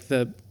 still like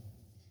the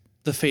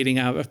fading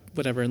out of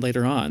whatever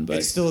later on. But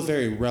It's still a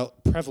very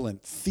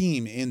prevalent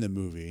theme in the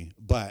movie,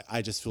 but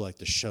I just feel like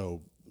the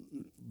show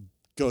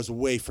goes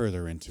way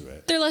further into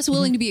it. They're less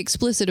willing to be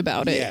explicit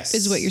about it,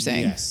 is what you're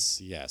saying.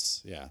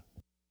 Yes, yeah.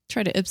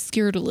 Try to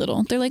obscure it a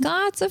little. They're like,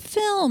 it's a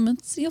film.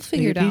 You'll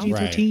figure it out.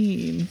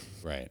 PG-13.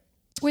 Right.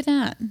 Or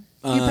that.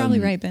 You're probably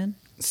right, Ben.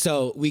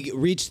 So we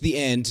reached the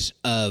end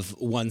of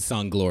One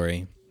Song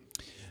Glory.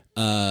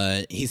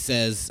 He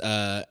says,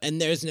 and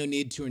there's no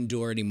need to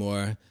endure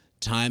anymore.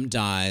 Time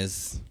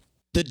dies.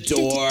 The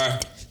door.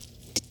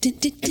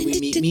 And we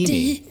meet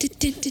Mimi.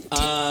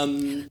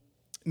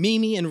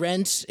 Mimi in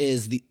Rent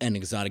is an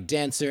exotic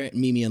dancer.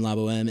 Mimi in La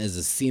Boheme is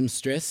a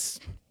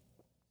seamstress.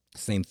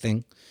 Same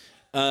thing.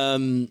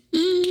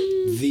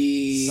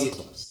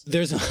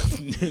 There's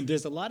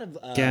a lot of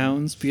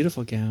Gowns,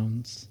 beautiful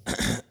gowns.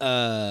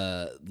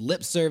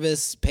 lip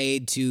service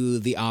paid to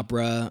the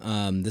opera.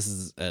 This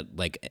is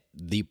like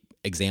the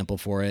example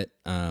for it.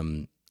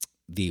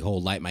 The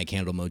whole "Light My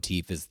Candle"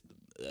 motif is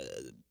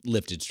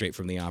lifted straight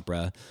from the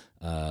opera.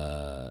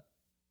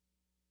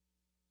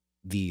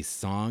 The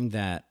song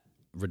that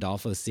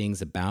Rodolfo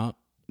sings about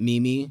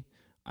Mimi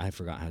I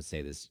forgot how to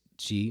say this.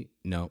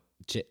 No,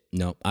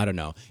 I don't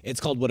know. It's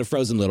called What a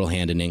Frozen Little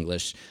Hand in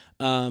English.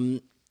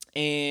 And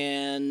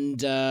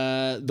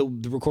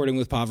the recording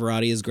with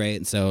Pavarotti is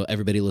great, so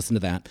everybody listen to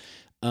that.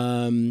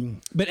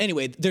 But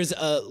anyway, there's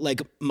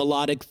like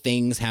melodic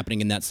things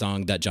happening in that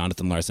song that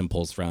Jonathan Larson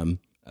pulls from.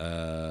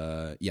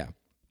 Yeah.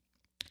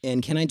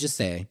 And can I just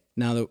say,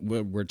 now that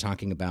we're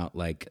talking about,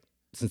 like,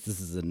 since this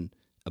is a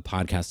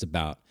podcast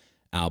about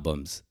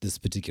albums, this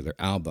particular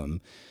album,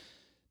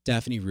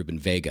 Daphne Rubin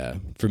Vega,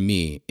 for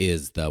me,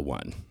 is the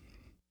one.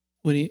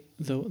 What do you,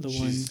 the one?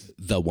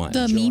 The one.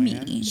 The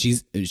Mimi.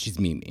 She's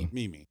Mimi.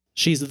 Mimi.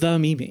 She's the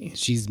Mimi.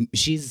 She's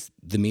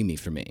the Mimi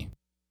for me.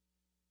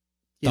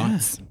 Yeah.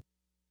 Thoughts?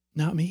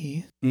 Not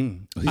me. Who's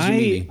your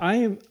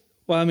Mimi?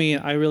 Well, I mean,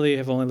 I really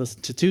have only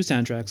listened to 2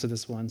 soundtracks of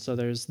this one. So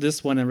there's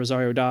this one and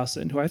Rosario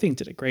Dawson, who I think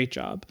did a great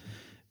job.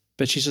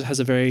 But she just has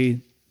a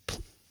very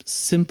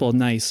simple,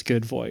 nice,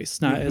 good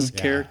voice. Not as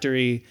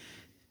charactery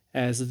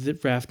as the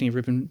Daphne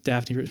Rubin.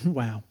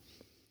 Wow.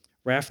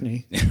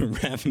 Rafney.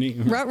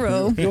 Rafney.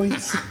 Ruh-roh.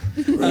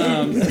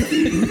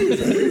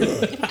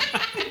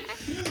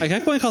 I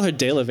kept going to call her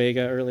De La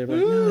Vega earlier, but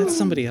no, that's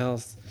somebody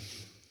else.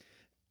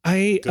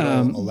 Good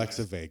old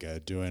Alexa Vega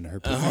doing her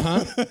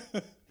performance.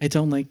 I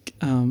don't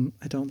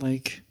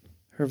like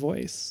her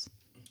voice,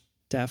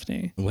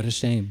 Daphne. What a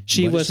shame.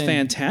 She What a was shame.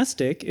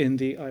 fantastic in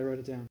the. I wrote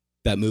it down.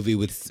 That movie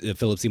with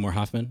Philip Seymour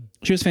Hoffman?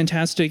 She was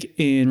fantastic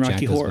in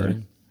Rocky Jack Horror.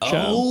 Osbourne.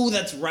 Show. Oh,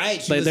 that's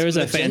right. She Like was there's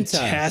a Magenta.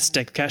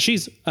 fantastic cast.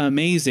 She's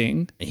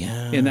amazing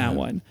in that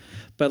one.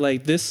 But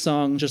like this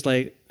song, just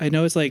like I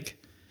know it's like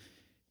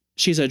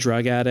she's a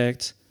drug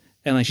addict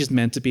and like she's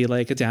meant to be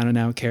like a down and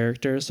out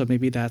character. So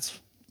maybe that's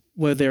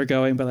where they're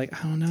going. But like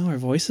I don't know, her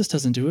voice just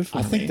doesn't do it for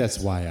me. I think that's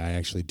why I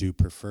actually do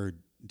prefer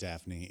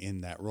Daphne in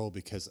that role,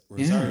 because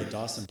Rosario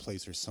Dawson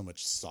plays her so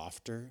much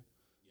softer,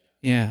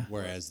 Yeah.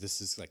 whereas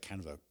this is like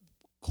kind of a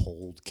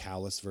cold,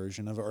 callous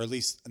version of it, or at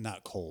least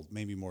not cold,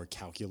 maybe more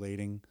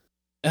calculating.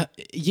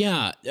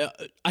 Yeah,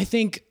 I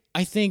think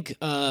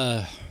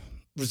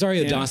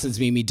Rosario Dawson's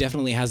Mimi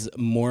definitely has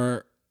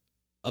more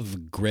of a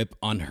grip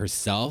on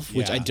herself,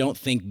 which I don't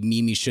think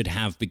Mimi should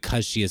have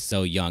because she is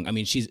so young. I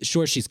mean,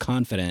 she's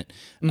confident,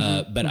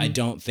 but I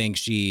don't think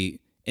she's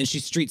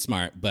street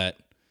smart, but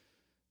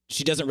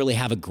she doesn't really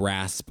have a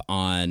grasp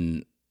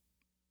on,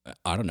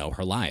 I don't know,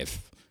 her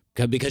life.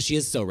 Because she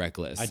is so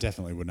reckless. I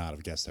definitely would not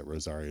have guessed that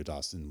Rosario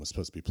Dawson was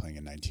supposed to be playing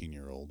a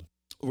 19-year-old.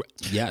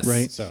 Yes.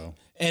 Right. So,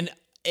 and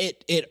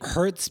it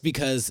hurts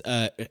because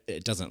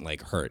it doesn't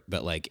like hurt,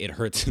 but like it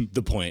hurts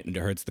the point and it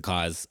hurts the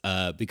cause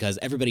because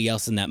everybody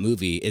else in that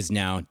movie is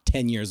now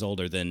 10 years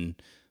older than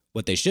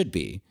what they should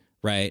be.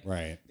 Right.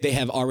 Right. They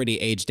have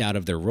already aged out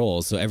of their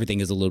roles. So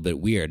everything is a little bit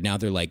weird. Now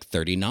they're like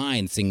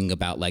 39 singing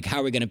about like, how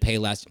are we going to pay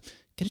less?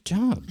 Get a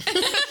job.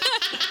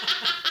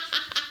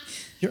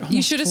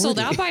 You should have sold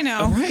out by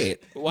now. All right.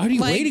 What are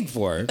you waiting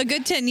for? A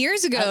good 10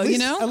 years ago, at least, you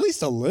know? at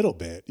least a little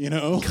bit, you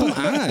know. Come on.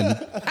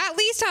 At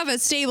least have a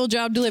stable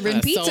job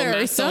delivering pizza sold my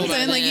or soul by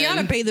something. Like, you then.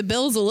 got to pay the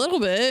bills a little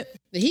bit.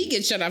 The heat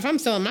gets shut off. I'm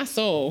selling my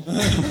soul.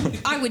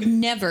 I would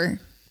never,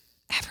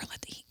 ever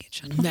let the heat get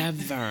shut off.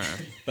 Never.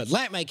 But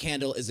Light My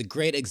Candle is a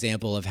great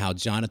example of how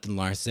Jonathan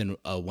Larson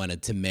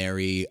wanted to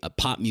marry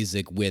pop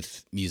music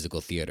with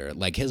musical theater.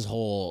 Like his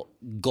whole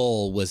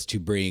goal was to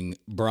bring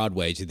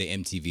Broadway to the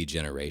MTV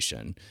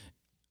generation,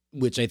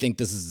 which I think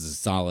this is a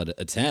solid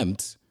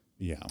attempt.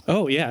 Yeah.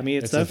 Oh yeah, I mean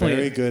it's It's a definitely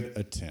very good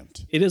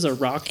attempt. It is a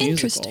rock musical.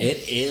 Interesting.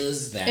 It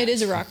is that. It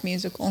is a rock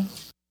musical.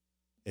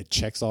 It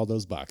checks all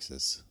those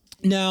boxes.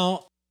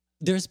 Now,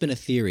 there's been a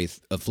theory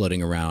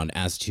floating around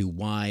as to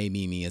why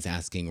Mimi is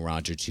asking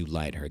Roger to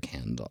light her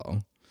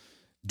candle.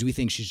 Do we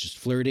think she's just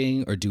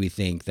flirting, or do we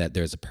think that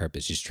there's a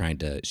purpose? She's trying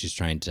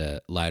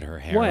to light her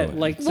heroin. What?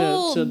 Like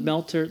Well, to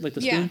melt her like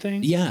the yeah. spoon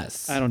thing?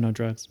 Yes. I don't know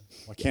drugs.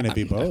 Why can't it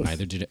be both?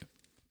 Neither did it.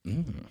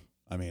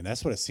 I mean,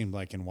 that's what it seemed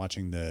like in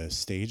watching the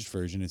staged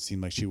version. It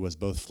seemed like she was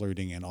both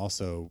flirting and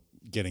also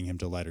getting him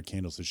to light her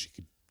candle so she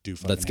could do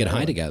fucking Let's get high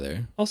heroin.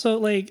 together. Also,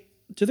 like,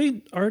 they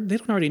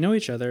don't already know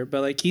each other, but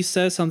like he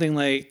says something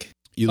like,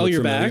 You "Oh, look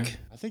you're familiar?" back."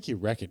 I think he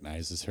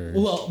recognizes her.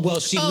 Well,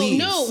 she Oh,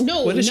 leaves.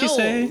 no. What did she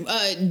say?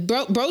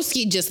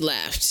 Broski just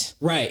left.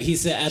 Right. He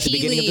said at the He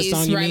beginning of the leaves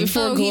song. You right mean?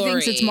 before Oh, Glory. he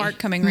thinks it's Mark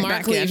coming right Mark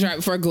back leaves in. right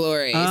before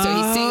Glory. So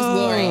he sings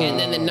Glory, and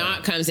then the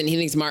knock comes, and he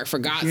thinks Mark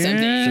forgot something.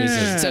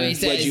 Yeah. So he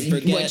says, What'd you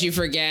forget? "What'd you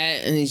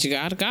forget?" And he's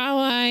got a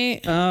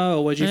light.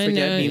 Oh, what'd you I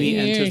forget? know Mimi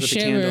you're enters with the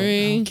candle.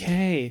 shivering.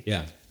 Okay.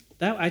 Yeah.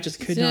 That I just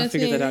could not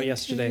figure that out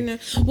yesterday. Well,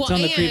 It's on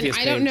the and previous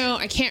I don't page. know.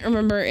 I can't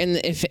remember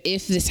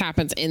if this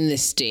happens in the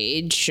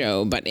stage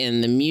show, but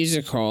in the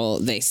musical,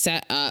 they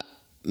set up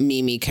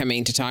Mimi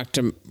coming to talk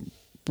to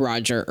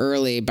Roger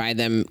early by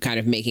them kind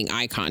of making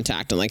eye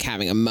contact and like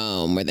having a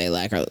moan where they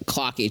like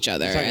clock each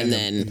other, and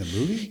then in the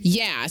movie.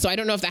 Yeah, so I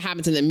don't know if that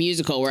happens in the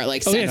musical where it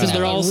like Oh yeah, because sets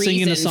they're up all a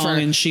singing a reason song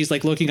for- and she's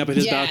like looking up at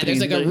his yeah, balcony.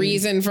 there's like a and-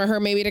 reason for her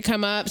maybe to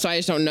come up. So I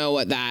just don't know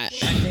what that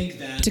I think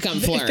that to come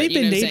flirt. If they've you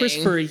know been what I'm neighbors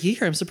saying? for a year,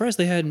 I'm surprised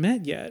they hadn't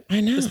met yet.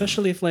 I know.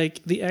 Especially if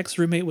like the ex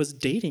roommate was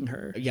dating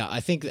her. yeah, I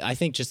think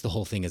just the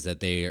whole thing is that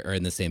they are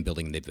in the same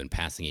building and they've been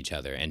passing each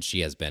other, and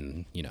she has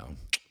been,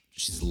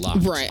 she's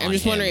locked. Right. I'm on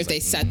just him. wondering if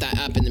It's they like, set that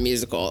up in the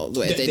musical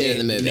the way they did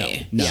in the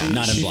movie. No,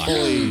 not in Block.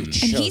 And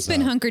he's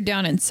been hunkered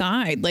down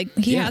inside. Like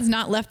he has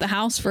not left the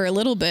house for a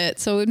little bit,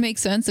 so it would make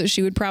sense that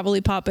she would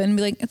probably pop in and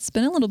be like, "It's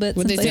been a little bit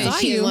Would they since I say saw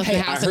she you." left the Hey,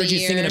 I house in heard you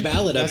singing year? a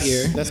ballad up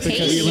here. That's because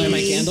Will you light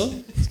my candle?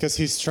 It's because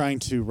he's trying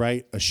to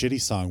write a shitty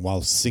song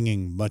while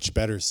singing much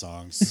better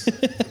songs.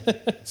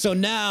 So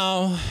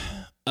now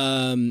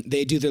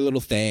they do their little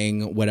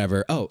thing,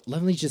 whatever. Oh,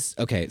 let me just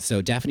okay.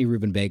 So Daphne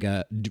Rubin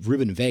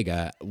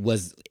Vega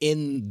was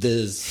in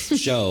this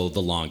show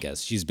the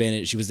longest. She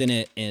was in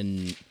it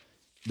in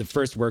the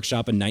first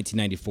workshop in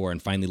 1994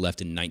 and finally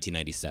left in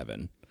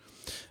 1997.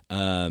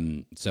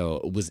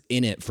 So was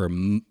in it for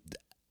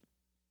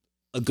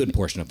a good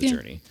portion of the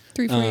journey.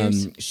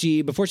 3-4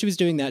 years. Before she was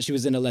doing that, she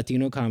was in a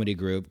Latino comedy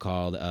group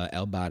called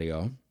El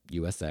Barrio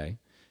USA.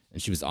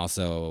 And she was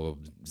also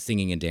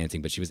singing and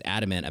dancing, but she was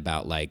adamant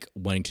about like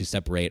wanting to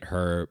separate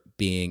her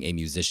being a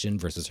musician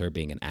versus her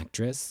being an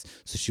actress.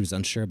 So she was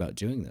unsure about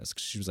doing this.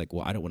 She was like,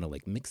 well, I don't want to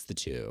like mix the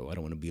two. I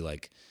don't want to be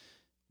like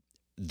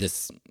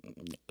this.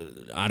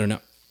 I don't know.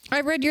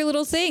 I read your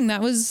little thing.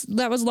 That was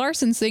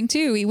Larson's thing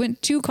too. He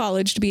went to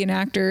college to be an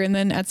actor, and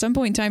then at some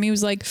point in time, he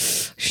was like,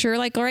 "Sure,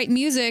 like I'll write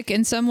music."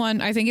 And someone,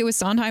 I think it was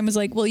Sondheim, was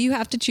like, "Well, you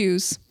have to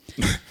choose."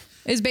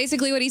 Is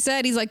basically what he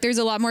said. He's like, "There's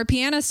a lot more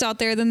pianists out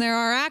there than there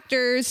are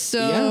actors,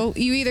 so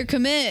you either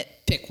commit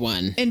Pick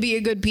one. and be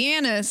a good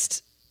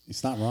pianist,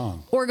 He's not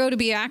wrong. or go to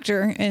be an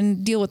actor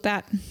and deal with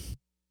that."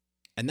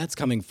 And that's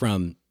coming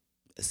from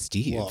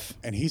Steve. Well,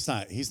 and he's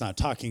not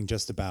talking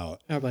just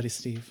about Our buddy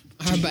Steve.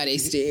 Our buddy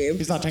Steve.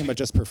 he's not talking about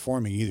just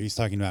performing either. He's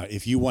talking about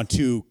if you want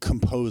to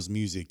compose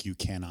music, you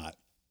cannot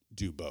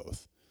do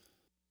both.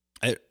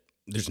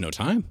 There's no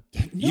time.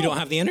 You don't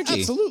have the energy.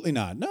 Absolutely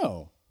not.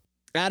 No.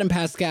 Adam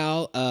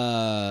Pascal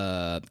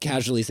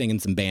casually singing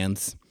some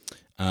bands.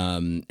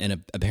 And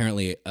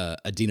apparently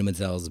Adina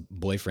Menzel's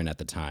boyfriend at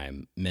the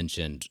time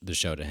mentioned the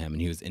show to him,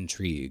 and he was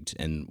intrigued.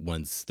 And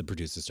once the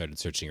producer started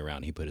searching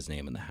around, he put his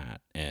name in the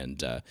hat.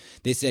 And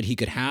they said he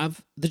could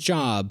have the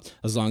job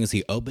as long as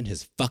he opened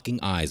his fucking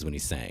eyes when he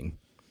sang.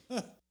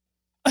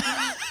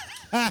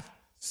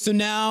 So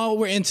now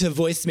we're into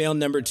voicemail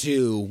number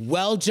 2.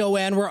 Well,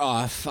 Joanne, we're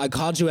off. I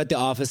called you at the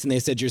office and they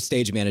said you're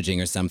stage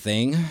managing or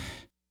something.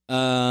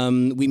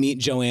 We meet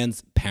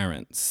Joanne's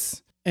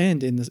parents.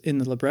 And in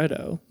the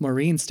libretto,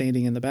 Maureen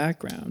standing in the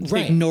background,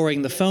 Right.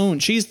 ignoring the phone.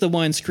 She's the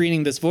one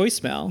screening this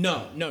voicemail.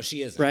 No,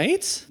 she isn't.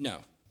 Right? No.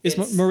 Is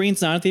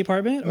Maureen's not at the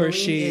apartment, or is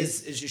she?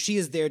 She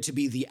is there to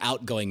be the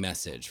outgoing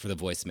message for the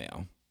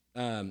voicemail.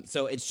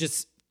 So it's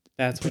just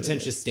That's what it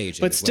pretentious is.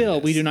 staging. But is what still,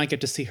 it we is. do not get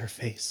to see her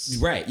face.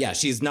 Right. Yeah.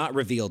 She's not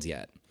revealed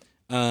yet.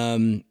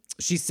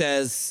 She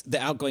says the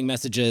outgoing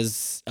message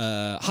is,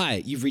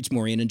 hi, you've reached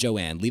Maureen and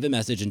Joanne. Leave a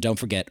message and don't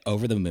forget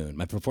Over the Moon,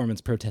 my performance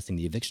protesting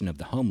the eviction of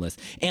the homeless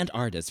and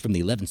artists from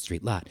the 11th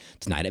Street lot.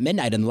 Tonight at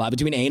midnight in the lot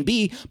between A and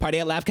B. Party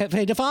at Laugh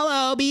Cafe to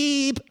follow.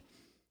 Beep.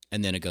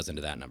 And then it goes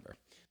into that number.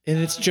 And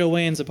it's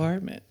Joanne's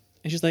apartment.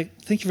 And she's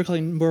like, thank you for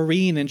calling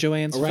Maureen and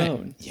Joanne's Right.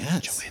 phone.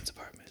 Yes. Joanne's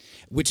apartment.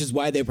 Which is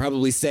why they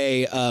probably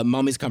say,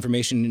 Mommy's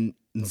confirmation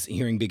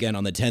hearing began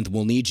on the 10th.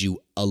 We'll need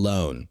you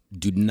alone.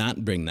 Do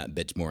not bring that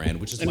bitch Moran.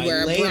 Which is And why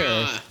wear a later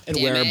bra. and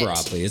Damn wear a it. bra,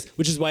 please.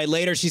 Which is why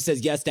later she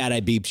says, "Yes, Dad,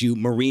 I beeped you.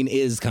 Maureen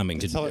is coming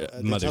to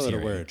They Mother's tell her to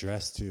hearing." wear a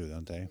dress too,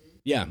 don't they?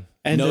 Yeah,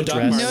 And no a Doc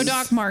dress. Martens. No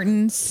Doc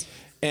Martens.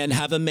 And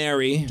have a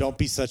Mary. Don't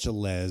be such a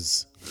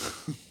les.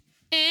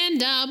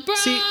 And a bra.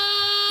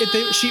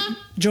 See,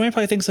 Joanne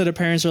probably thinks that her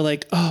parents are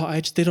like, oh,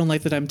 they don't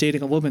like that I'm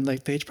dating a woman.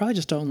 Like, they probably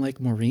just don't like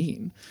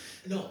Maureen.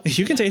 No,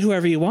 you can date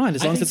whoever you want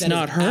as long as think it's that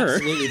not is her.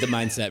 Absolutely the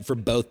mindset for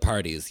both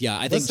parties. Yeah,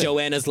 I think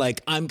Joanne is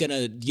like, I'm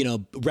gonna,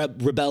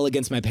 rebel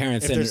against my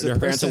parents, and there's a her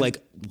parents are person- like,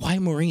 why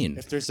Maureen?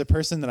 If there's a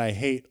person that I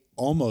hate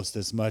almost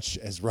as much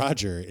as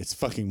Roger, it's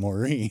fucking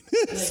Maureen.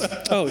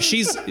 Oh,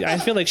 I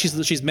feel like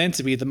she's meant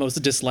to be the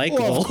most dislikable.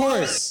 Well,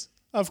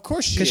 of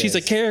course she Because she's a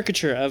is.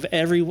 caricature of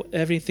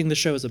everything the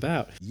show is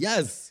about.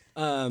 Yes.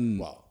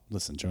 Well,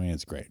 listen,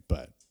 Joanne's great,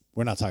 but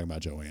we're not talking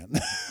about Joanne.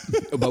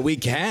 But we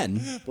can.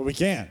 But we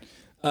can.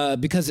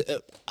 Because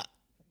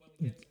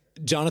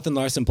Jonathan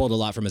Larson pulled a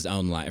lot from his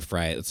own life,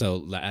 right?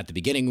 So at the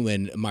beginning,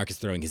 when Mark is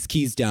throwing his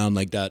keys down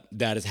like that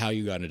is how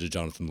you got into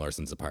Jonathan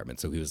Larson's apartment.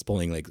 So he was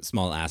pulling like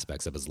small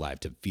aspects of his life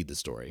to feed the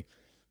story,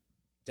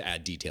 to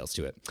add details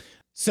to it.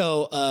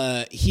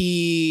 So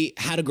he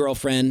had a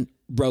girlfriend,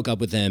 broke up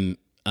with him,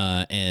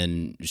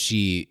 and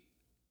she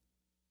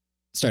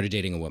started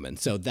dating a woman.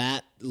 So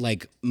that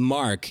like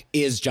Mark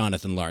is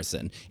Jonathan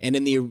Larson. And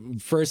in the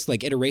first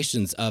like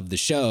iterations of the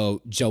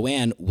show,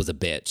 Joanne was a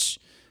bitch.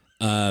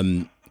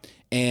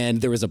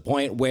 And there was a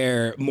point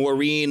where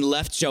Maureen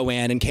left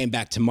Joanne and came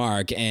back to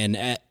Mark,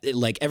 and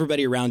like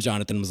everybody around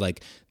Jonathan was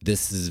like,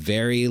 "This is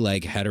very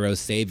like hetero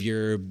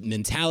savior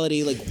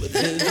mentality. Like,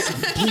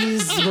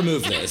 please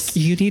remove this."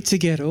 You need to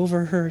get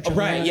over her. Joanne.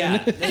 Right?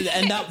 Yeah,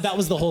 and that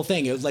was the whole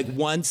thing. It was like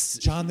once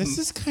John, this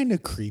is kind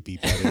of creepy,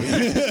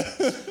 buddy.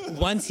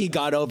 once he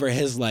got over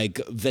his like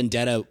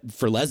vendetta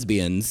for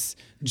lesbians,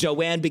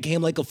 Joanne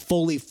became like a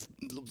fully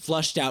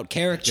flushed out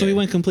character. So we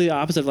went completely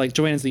opposite. Like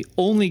Joanne's the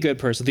only good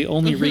person, the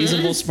only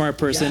reasonable, smart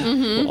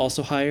person. We'll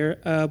also hire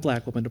a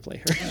black woman to play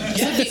her.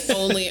 The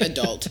only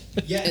adult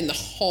in the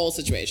whole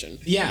situation.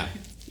 Yeah.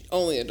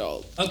 Only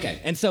adult. Okay,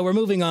 and so we're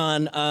moving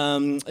on,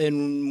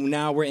 and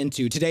now we're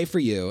into Today for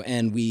You,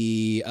 and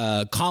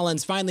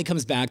Collins finally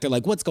comes back. They're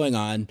like, "What's going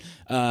on?"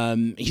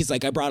 He's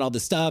like, "I brought all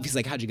this stuff." He's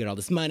like, "How'd you get all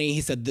this money?"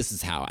 He said, "This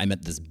is how I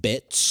met this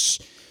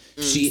bitch.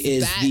 She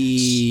is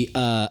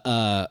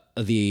a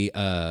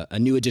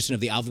new edition of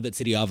the Alphabet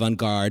City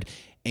Avant-Garde,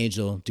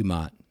 Angel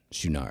Dumont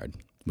Chouinard,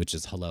 which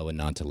is hello and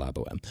not to La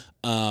Boheme.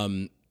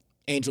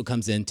 Angel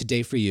comes in,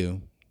 Today for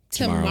You.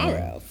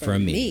 Tomorrow for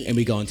me. And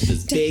we go into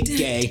this big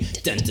gay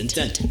dun dun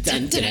dun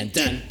dun dun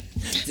dun.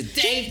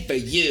 Today for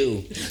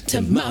you,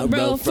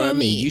 tomorrow for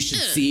me. You should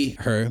see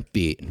her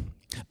beat.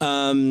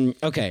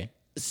 Okay,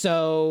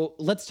 so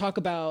let's talk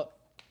about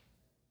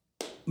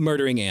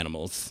murdering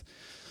animals.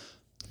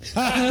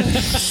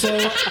 So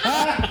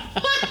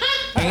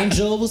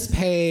Angel was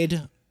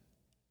paid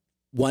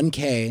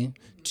 $1,000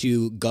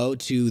 to go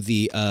to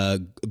the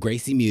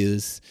Gracie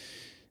Muse,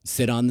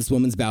 sit on this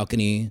woman's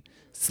balcony,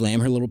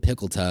 slam her little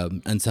pickle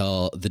tub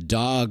until the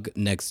dog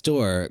next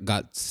door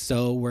got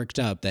so worked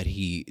up that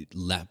he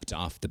leapt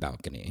off the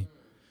balcony.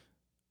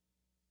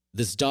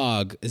 This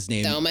dog is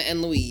named Thelma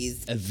and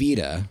Louise.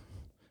 Evita.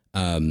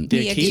 The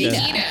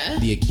Akita.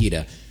 The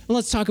Akita. Well,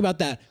 let's talk about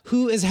that.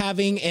 Who is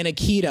having an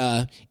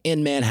Akita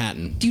in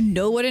Manhattan? Do you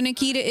know what an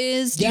Akita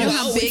is? Do you know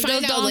how We big those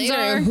find out dogs later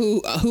are?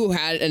 who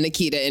had an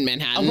Akita in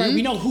Manhattan. Oh, right,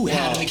 we know who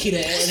had an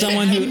Akita.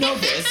 Someone who- you know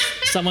this.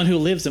 Someone who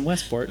lives in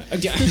Westport,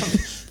 Yeah.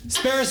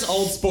 Spare us,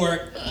 old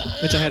sport.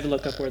 which I had to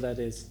look up where that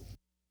is.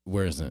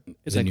 Where is it? It's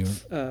Is it like New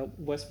York?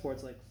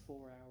 Westport's like 4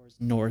 hours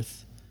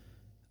north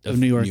of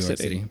New York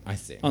City. I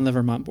see. on the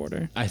Vermont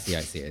border. I see.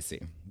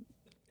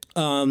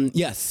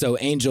 Yes. So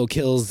Angel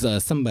kills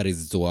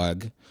somebody's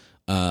dog,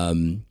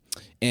 and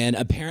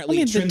apparently I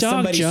mean, the trims dog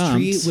somebody's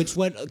tree. jumps. Which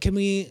what can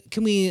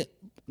we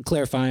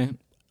clarify?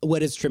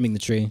 What is trimming the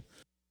tree?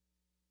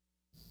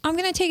 I'm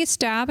gonna take a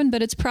stab,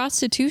 but it's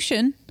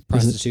prostitution.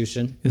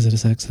 Prostitution. Is it a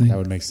sex thing? That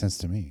would make sense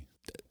to me.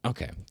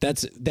 Okay,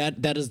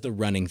 that is the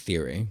running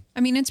theory.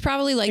 I mean, it's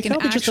probably like an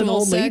felt like just an actual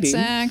old sex lady.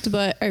 act,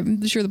 but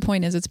I'm sure the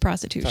point is it's Talking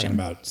prostitution.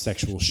 about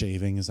sexual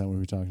shaving. Is that what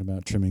we're talking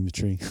about? Trimming the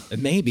tree.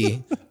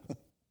 Maybe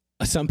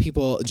some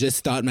people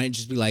just thought it might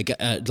just be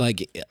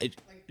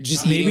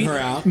just eating her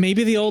out.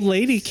 Maybe the old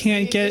lady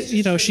can't get.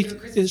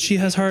 She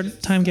has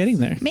hard time getting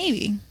there.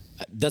 Maybe.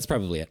 That's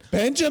probably it.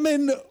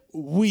 Benjamin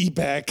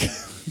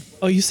Webeck.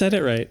 Oh, you said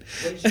it right.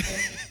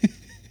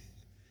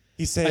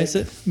 He said, I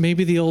said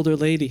maybe the older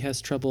lady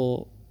has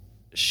trouble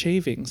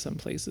shaving some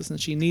places, and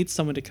she needs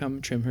someone to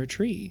come trim her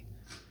tree.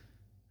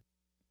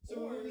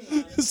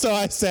 so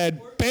I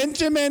said,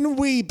 Benjamin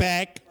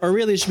Webeck. Or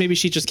really, maybe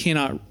she just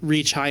cannot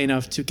reach high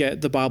enough to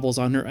get the baubles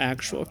on her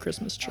actual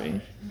Christmas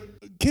tree.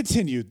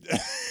 Continue.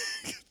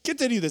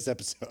 Continue this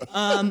episode.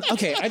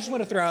 Okay, I just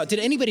want to throw out. Did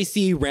anybody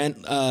see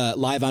Rent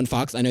live on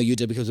Fox? I know you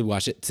did because we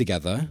watched it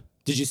together.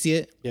 Did you see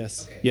it?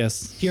 Yes.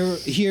 Yes.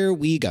 Here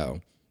we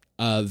go.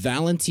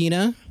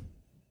 Valentina.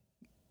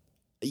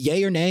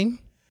 Yay or nay?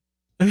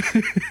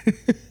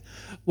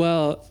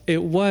 Well,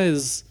 it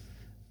was.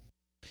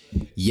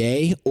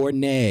 Yay or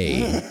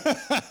nay?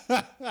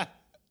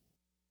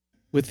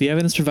 With the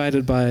evidence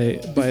provided by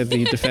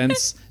the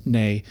defense,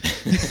 nay.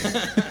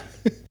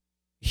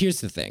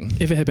 Here's the thing.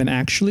 If it had been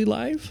actually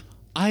live,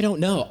 I don't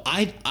know.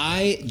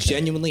 I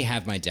genuinely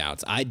have my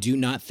doubts. I do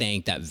not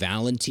think that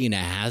Valentina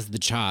has the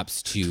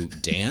chops to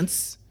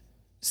dance,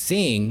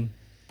 sing,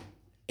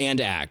 and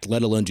act,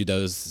 let alone do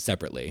those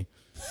separately.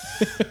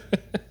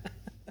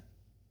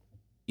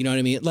 You know what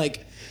I mean?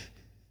 Like,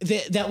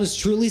 that was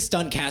truly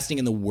stunt casting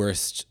in the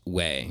worst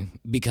way,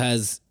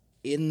 because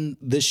in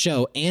the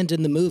show and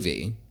in the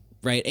movie,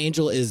 right,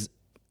 Angel is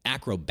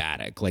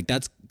acrobatic. Like,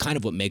 that's kind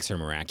of what makes her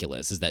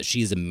miraculous, is that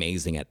she's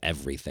amazing at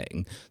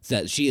everything. So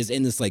that she is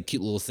in this like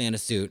cute little Santa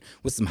suit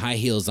with some high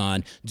heels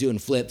on, doing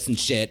flips and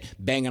shit,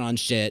 banging on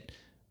shit,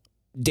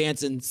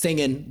 dancing,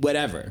 singing,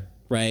 whatever,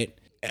 right?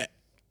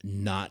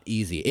 Not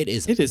easy. It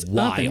is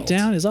wild. up and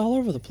down, is all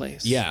over the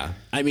place. Yeah.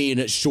 I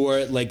mean,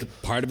 sure,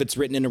 like part of it's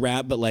written in a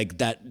rap, but like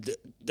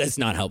that's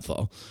not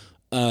helpful.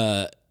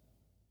 So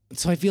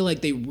I feel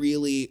like they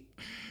really,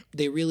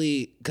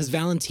 because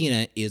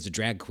Valentina is a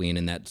drag queen,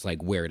 and that's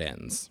like where it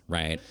ends,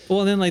 right?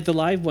 Well, then like the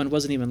live one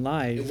wasn't even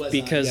live was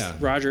because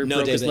not, yeah. Roger No,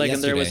 broke his David, leg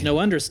and there was yesterday. no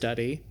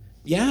understudy.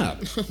 Yeah.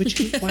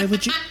 Why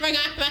would you? I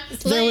forgot my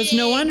There was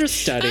no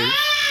understudy.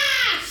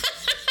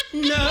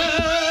 No.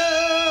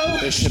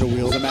 They should have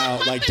wheeled him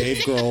out like Dave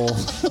Grohl.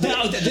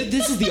 No,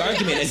 this is the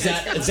argument: is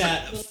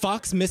that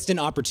Fox missed an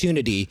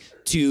opportunity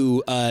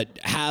to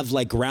have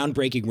like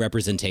groundbreaking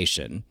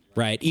representation,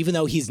 right? Even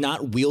though he's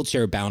not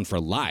wheelchair bound for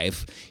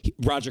life,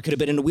 Roger could have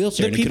been in a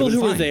wheelchair. The people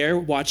who were there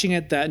watching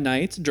it that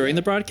night during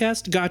the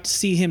broadcast got to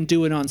see him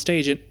do it on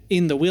stage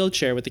in the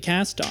wheelchair with the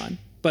cast on.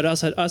 But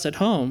us at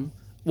home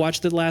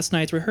watched the last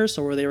night's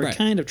rehearsal where they were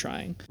kind of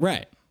trying.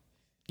 Right.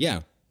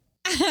 Yeah.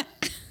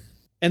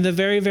 And the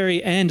very,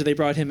 very end, they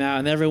brought him out,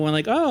 and everyone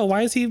like, oh,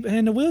 why is he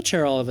in a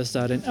wheelchair all of a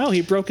sudden? Oh,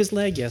 he broke his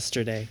leg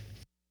yesterday.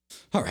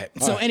 All right.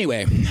 So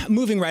anyway,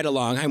 moving right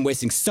along, I'm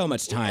wasting so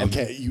much time.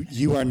 Okay,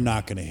 you are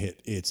not going to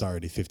hit. It's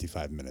already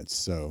 55 minutes,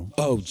 so.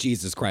 Oh,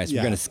 Jesus Christ.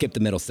 We're going to skip the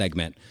middle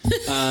segment.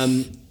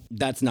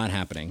 That's not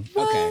happening.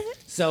 Okay.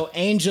 So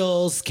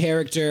Angel's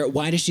character,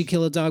 why does she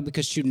kill a dog?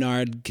 Because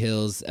Chouinard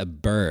kills a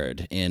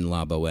bird in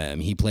La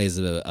Boheme. He plays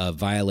a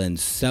violin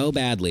so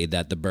badly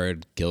that the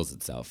bird kills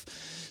itself.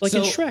 Like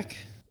in Shrek.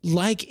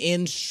 Like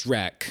in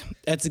Shrek.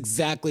 That's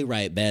exactly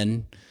right,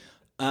 Ben.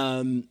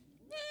 My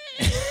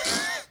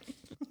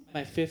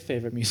fifth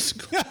favorite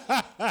musical.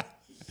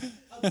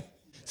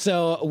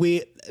 So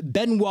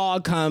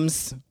Benoit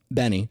comes,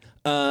 Benny.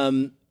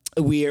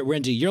 We're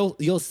into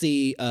you'll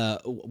see.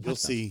 You'll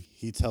see.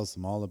 He tells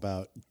them all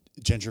about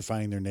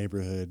gentrifying their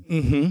neighborhood.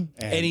 Mm-hmm.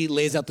 And he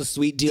lays out the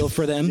sweet deal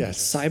for them. Yes.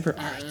 Cyber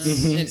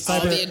arts. And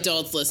all the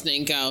adults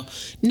listening go,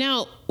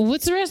 now,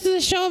 what's the rest of the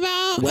show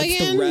about What's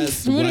again? the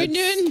rest? What are we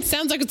doing?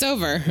 Sounds like it's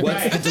over.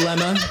 What's the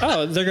dilemma?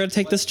 Oh, they're going to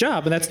take this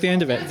job, and that's the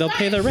end of it. They'll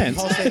pay their rent.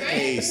 Calls it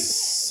a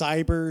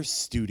cyber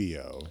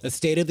studio. A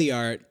state of the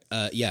art.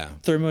 Yeah.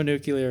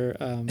 Thermonuclear,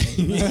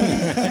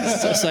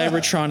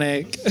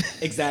 cybertronic.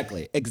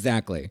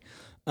 Exactly.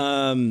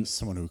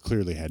 Someone who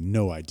clearly had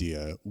no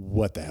idea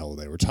what the hell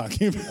they were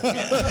talking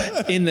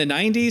about. In the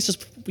 90s,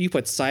 just you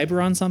put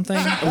cyber on something.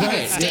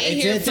 Right. Stay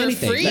here It's for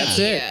anything. free. That's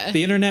it.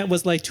 The internet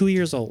was like 2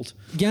 years old.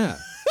 Yeah.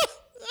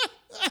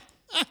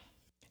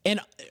 And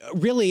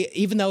really,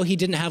 even though he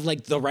didn't have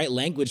like the right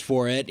language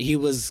for it, he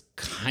was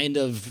kind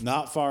of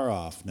Not far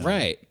off. No.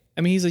 right.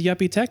 I mean, he's a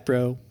yuppie tech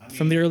bro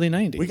from the early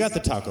 90s. We got the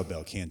Taco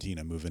Bell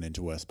cantina moving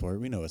into Westport.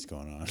 We know what's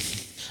going on.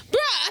 Bruh,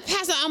 I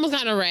passed out, almost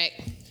got in a wreck.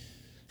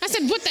 I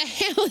said, what the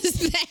hell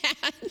is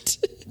that?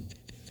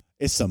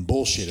 It's some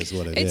bullshit is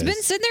what It's is.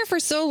 been sitting there for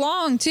so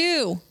long,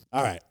 too.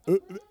 All right.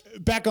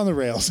 Back on the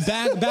rails.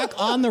 Back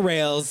on the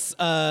rails.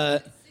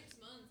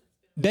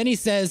 Benny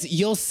says,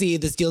 you'll see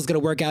this deal's going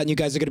to work out and you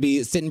guys are going to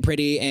be sitting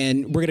pretty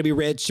and we're going to be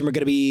rich and we're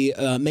going to be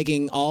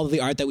making all of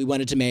the art that we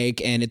wanted to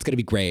make and it's going to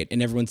be great.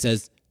 And everyone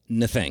says,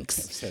 no thanks.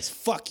 Says,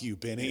 fuck you,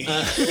 Benny.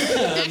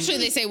 Actually,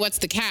 they say, what's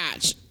the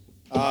catch?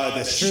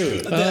 That's true.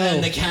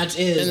 Then the catch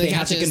is they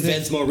have to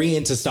convince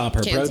Maureen to stop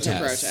her Cancel her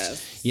protest.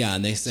 protest. Yeah,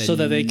 and they said so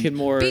that they could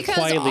more Because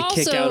quietly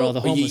kick also- out all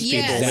the homeless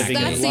Yes, people Yes, living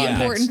that's in the lot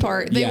next important door.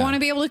 part. They Yeah. want to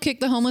be able to kick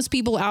the homeless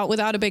people out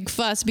without a big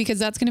fuss because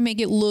that's going to make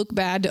it look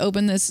bad to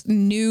open this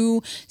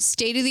new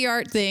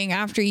state-of-the-art thing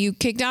after you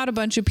kicked out a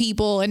bunch of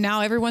people and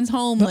now everyone's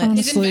homeless. But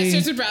His Honestly-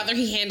 investors would rather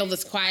he handle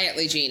this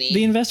quietly, Jeannie.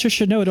 The investors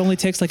should know it only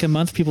takes like a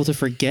month for people to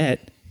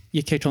forget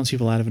you kicked homeless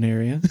people out of an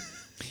area.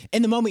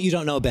 in the moment you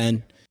don't know,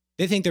 Ben.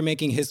 They think they're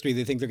making history.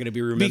 They think they're going to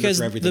be remembered Because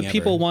for everything the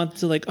people ever. want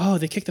to like, oh,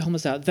 they kicked the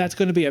homeless out. That's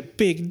going to be a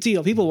big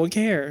deal. People will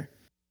care.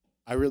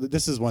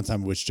 This is one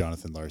time which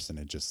Jonathan Larson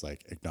had just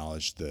like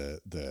acknowledged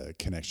the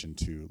connection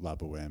to La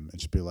Boheme and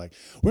just be like,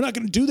 we're not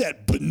going to do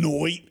that,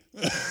 Benoit.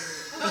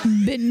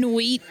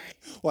 Benoit.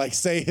 Like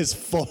say his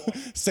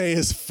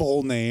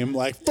full name.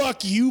 Like,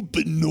 fuck you,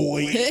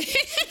 Benoit.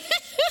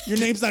 Your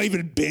name's not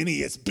even Benny,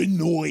 it's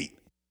Benoit.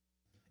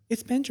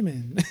 It's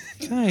Benjamin.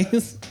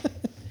 Guys.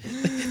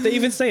 They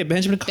even say it,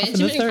 Benjamin Kaufman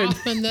Benjamin III.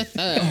 Kaufman the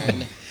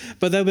third.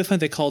 But that would be fun.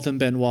 They called him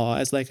Benoit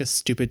as like a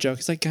stupid joke.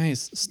 It's like,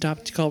 guys,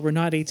 stop to call. We're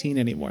not 18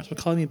 anymore. So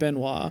calling me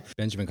Benoit.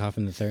 Benjamin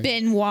Kaufman III.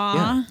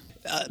 Benoit.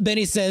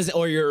 Benny says,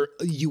 or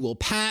you will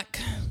pack.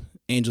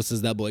 Angel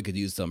says that boy could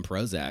use some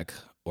Prozac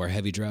or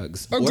heavy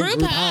drugs. Or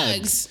group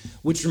hugs.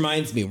 Which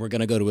reminds me, we're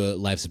going to go to a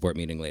life support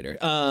meeting later.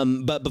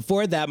 But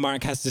before that,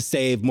 Mark has to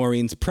save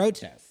Maureen's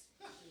protest.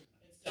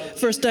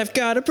 First, I've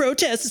got a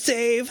protest to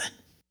save.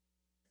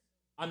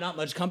 I'm not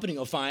much company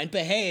you'll find.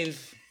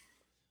 Behave.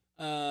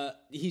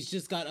 He's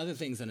just got other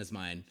things on his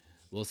mind.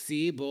 We'll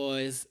see,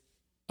 boys.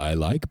 I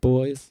like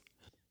boys.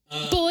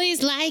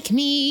 Boys like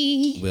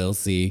me. We'll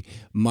see.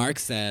 Mark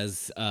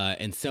says,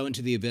 and so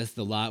into the abyss,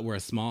 the lot where a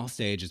small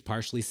stage is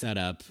partially set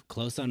up,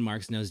 close on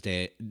Mark's nose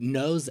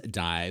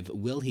dive.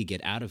 Will he get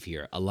out of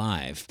here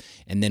alive?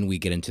 And then we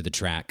get into the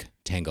track,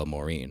 Tango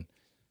Maureen.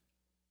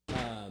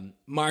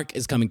 Mark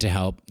is coming to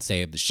help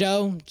save the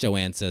show.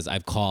 Joanne says,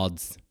 I've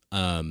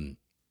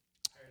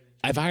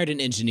hired an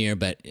engineer,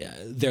 but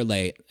they're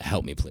late.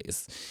 Help me,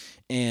 please.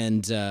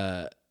 And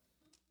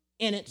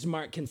in it,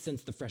 Mark can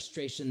sense the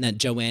frustration that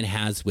Joanne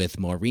has with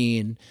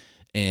Maureen.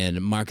 And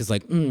Mark is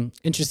like,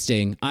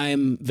 interesting.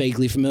 I'm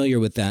vaguely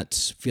familiar with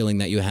that feeling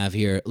that you have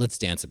here. Let's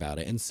dance about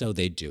it. And so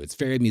they do. It's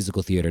very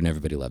musical theater and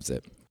everybody loves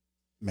it.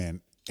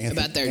 Man,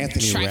 About their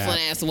Anthony trifling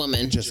Rapp ass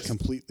woman. just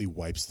completely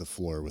wipes the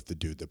floor with the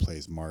dude that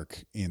plays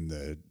Mark in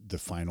the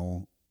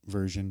final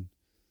version.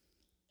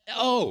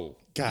 Oh,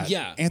 God,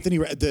 yeah. Anthony.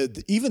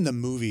 Even the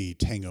movie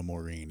Tango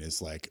Maureen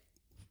is like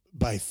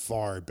by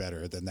far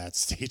better than that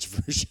stage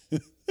version.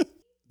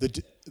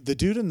 The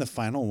dude in the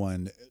final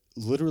one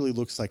literally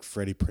looks like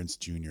Freddie Prinze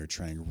Jr.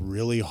 trying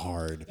really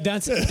hard.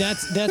 That's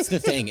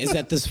the thing, is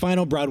that this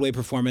final Broadway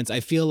performance,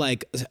 I feel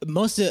like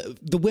most of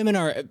the women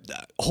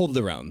hold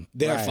their own.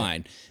 They're Right.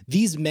 fine.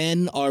 These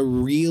men are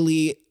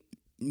really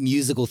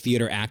musical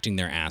theater acting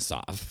their ass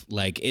off.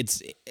 Like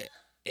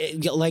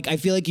like I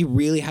feel like you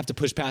really have to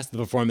push past the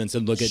performance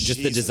and look at just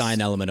the Jesus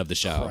design element of the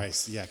show.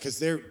 Christ, yeah, because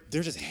they're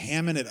just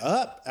hamming it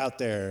up out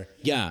there.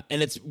 Yeah,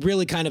 and it's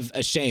really kind of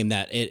a shame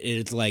that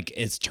it's like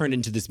it's turned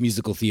into this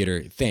musical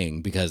theater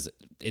thing because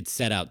it's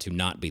set out to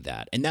not be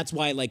that. And that's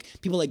why like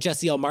people like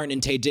Jesse L. Martin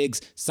and Taye Diggs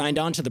signed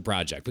on to the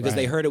project because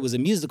they heard it was a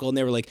musical and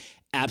they were like,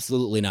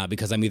 absolutely not,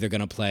 because I'm either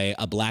going to play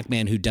a black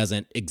man who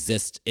doesn't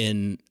exist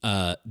in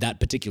that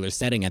particular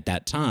setting at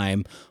that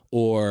time,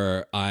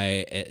 or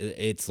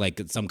it's like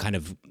some kind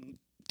of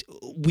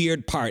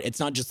weird part. It's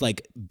not just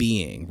like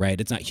being, right?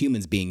 It's not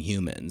humans being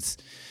humans.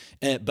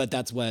 But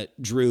that's what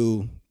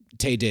drew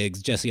Taye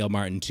Diggs, Jesse L.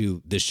 Martin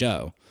to the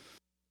show.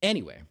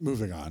 Anyway,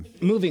 Moving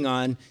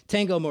on.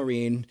 Tango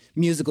Maureen,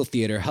 musical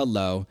theater,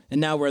 hello.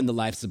 And now we're in the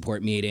life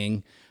support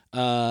meeting.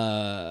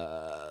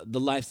 The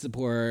life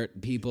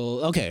support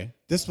people, okay.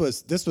 This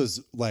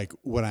was like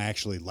when I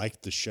actually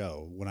liked the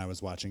show when I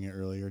was watching it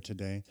earlier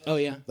today. Oh,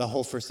 yeah. The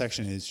whole first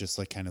section is just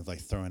like kind of like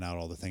throwing out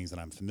all the things that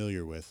I'm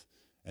familiar with.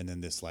 And then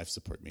this life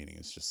support meeting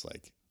is just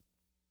like,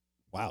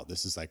 wow,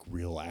 this is like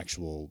real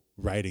actual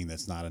writing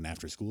that's not an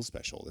after school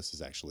special. This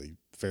is actually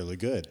fairly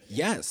good.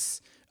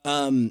 Yes.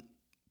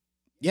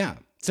 Yeah.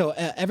 So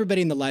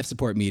everybody in the life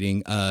support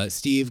meeting,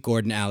 Steve,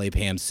 Gordon, Allie,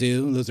 Pam,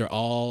 Sue, those are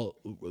all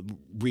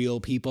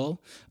real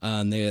people.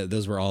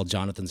 Those were all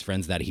Jonathan's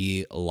friends that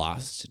he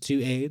lost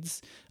to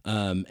AIDS.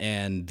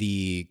 And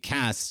the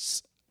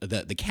cast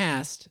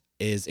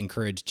is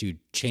encouraged to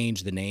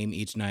change the name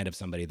each night of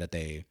somebody that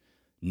they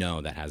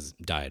know that has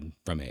died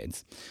from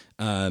AIDS.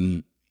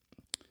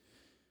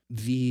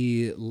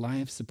 The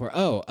life support.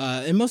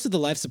 And most of the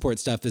life support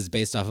stuff is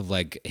based off of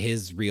like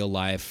his real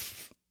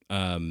life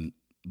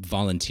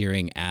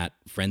volunteering at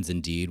Friends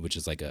Indeed, which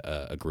is like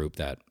a group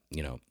that,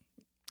 you know,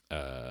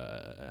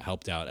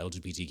 helped out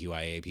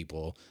LGBTQIA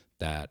people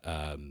that,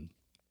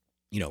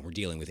 you know, were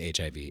dealing with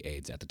HIV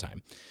AIDS at the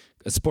time,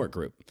 a support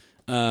group.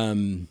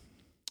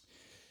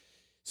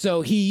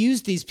 So he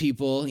used these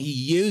people, he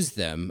used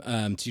them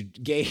to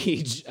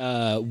gauge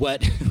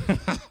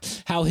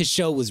how his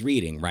show was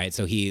reading, right?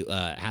 So he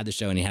had the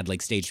show and he had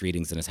like staged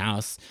readings in his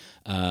house.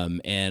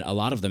 And a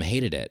lot of them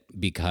hated it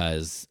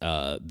because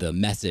the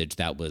message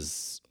that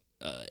was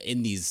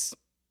in these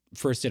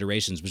first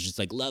iterations was just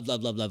like love,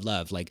 love, love, love,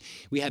 love. Like,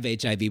 we have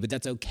HIV, but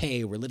that's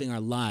okay. We're living our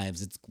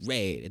lives. It's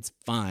great. It's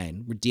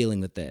fine. We're dealing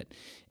with it.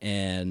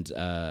 And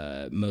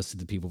most of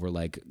the people were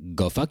like,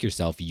 go fuck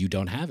yourself. You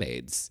don't have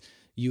AIDS.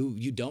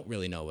 You don't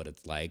really know what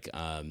it's like.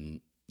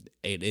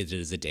 It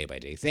is a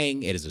day-by-day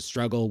thing. It is a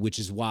struggle, which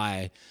is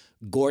why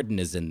Gordon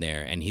is in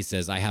there. And he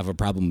says, I have a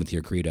problem with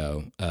your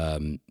credo.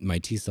 My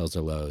T cells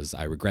are lows.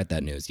 I regret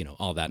that news. You know,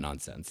 all that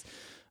nonsense.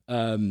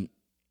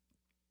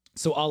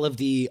 So all of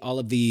the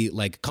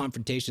like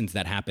confrontations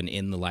that happen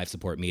in the life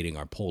support meeting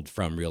are pulled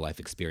from real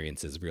life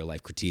experiences, real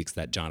life critiques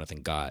that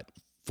Jonathan got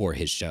for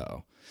his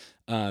show.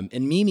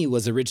 And Mimi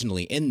was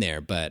originally in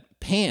there, but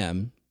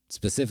Pam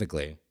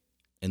specifically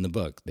in the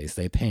book, they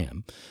say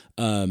Pam.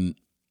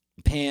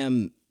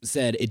 Pam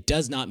said it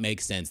does not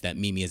make sense that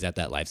Mimi is at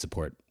that life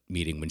support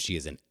meeting when she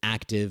is an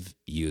active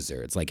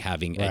user. It's like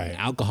having an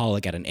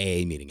alcoholic at an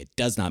AA meeting. It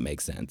does not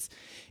make sense.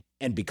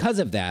 And because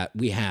of that,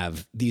 we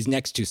have these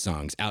next two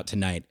songs, Out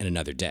Tonight and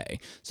Another Day.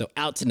 So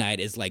Out Tonight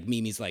is like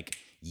Mimi's like,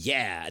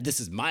 yeah, this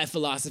is my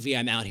philosophy.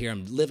 I'm out here.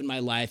 I'm living my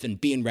life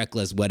and being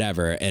reckless,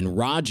 whatever. And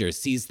Roger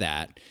sees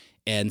that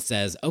and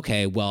says,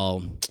 okay,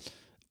 well,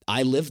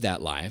 I lived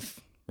that life,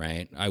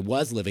 right? I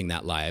was living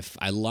that life.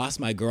 I lost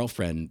my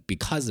girlfriend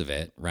because of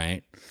it,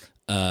 right?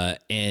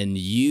 And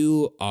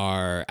you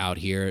are out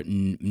here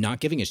not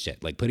giving a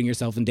shit, like putting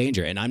yourself in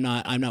danger. And I'm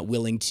not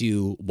willing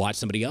to watch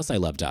somebody else I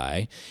love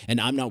die.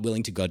 And I'm not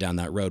willing to go down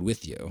that road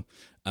with you.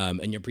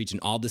 And you're preaching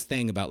all this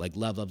thing about like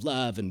love, love,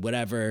 love and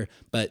whatever,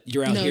 but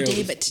you're out here. No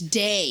day, but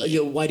today.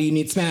 Why do you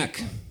need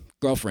smack?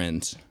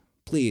 Girlfriend,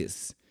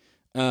 please.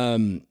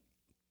 So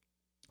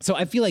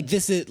I feel like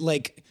this is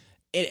like,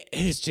 it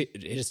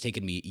has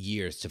taken me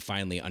years to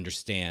finally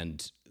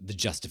understand the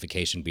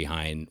justification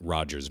behind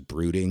Roger's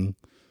brooding.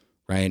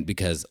 Right?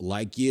 Because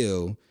like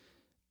you,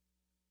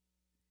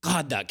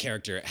 God, that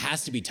character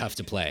has to be tough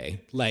to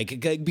play.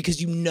 Like,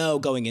 because you know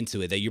going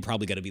into it that you're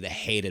probably going to be the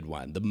hated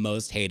one, the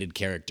most hated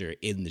character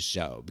in the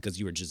show because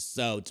you were just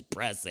so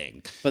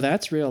depressing. But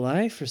that's real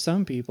life for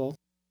some people.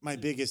 My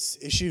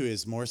biggest issue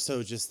is more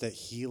so just that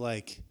he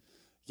like,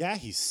 yeah,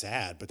 he's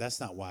sad, but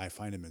that's not why I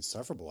find him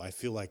insufferable. I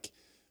feel like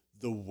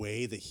the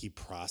way that he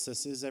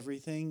processes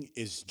everything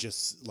is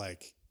just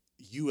like,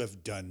 you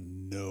have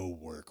done no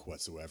work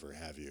whatsoever,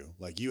 have you?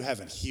 Like, you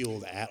haven't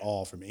healed at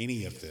all from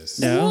any of this.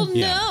 No. Well,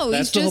 no,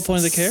 That's he's the whole just- point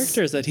of the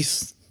character, is that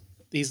he's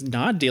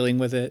not dealing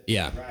with it.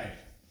 Yeah.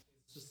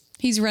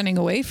 He's running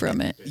away from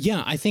it.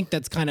 Yeah, I think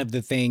that's kind of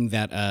the thing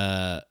that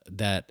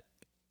that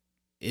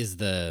is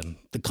the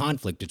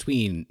conflict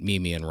between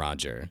Mimi and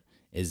Roger.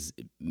 Is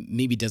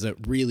Mimi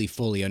doesn't really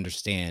fully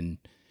understand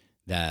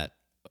that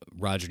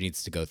Roger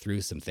needs to go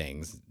through some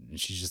things.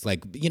 She's just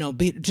like,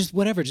 just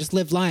whatever, just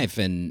live life.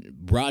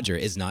 And Roger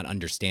is not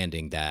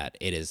understanding that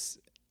it is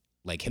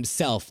like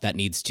himself that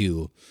needs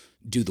to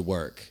do the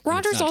work. And it's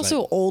Roger's not also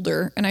like-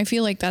 older, and I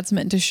feel like that's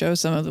meant to show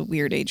some of the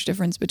weird age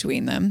difference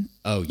between them.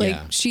 Oh, Like,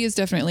 yeah. she is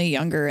definitely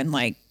younger and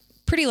like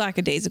pretty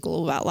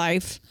lackadaisical about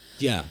life.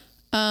 Yeah.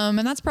 And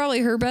that's probably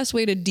her best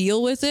way to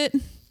deal with it,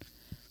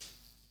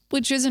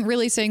 which isn't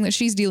really saying that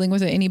she's dealing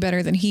with it any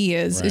better than he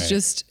is. It's Right.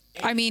 just,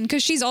 I mean,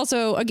 because she's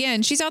also,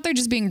 again, she's out there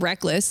just being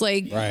reckless.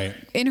 Like, Right.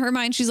 in her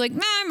mind, she's like,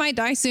 I might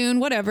die soon,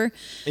 whatever.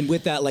 And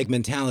with that like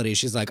mentality,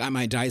 she's like, I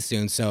might die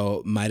soon,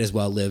 so might as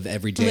well live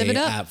every day Live it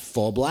up. at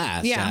full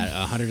blast Yeah. at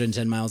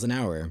 110 miles an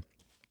hour.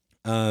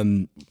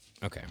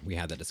 Okay, we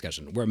had that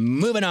discussion. We're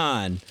moving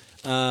on.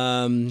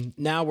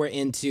 Now we're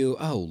into,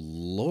 oh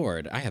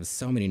Lord, I have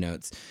so many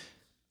notes.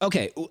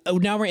 Okay,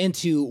 now we're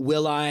into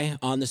Will I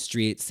on the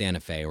Street, Santa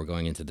Fe. We're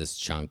going into this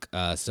chunk.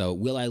 So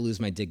Will I Lose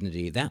My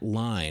Dignity? That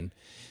line,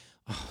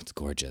 oh, it's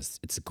gorgeous.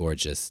 It's a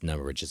gorgeous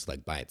number just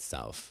like by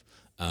itself.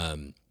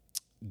 That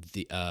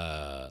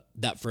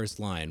first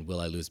line, "Will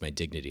I lose my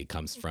dignity,"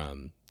 comes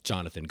from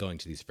Jonathan going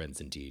to these Friends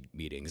Indeed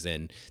meetings,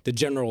 and the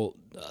general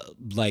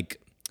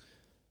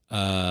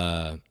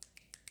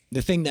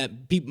the thing that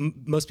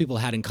most people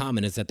had in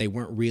common is that they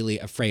weren't really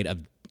afraid of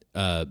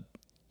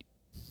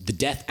the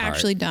death part,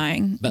 Actually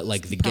dying. but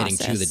like the getting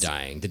to the process.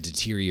 dying, the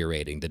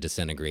deteriorating, the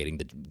disintegrating,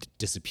 the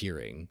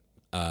disappearing.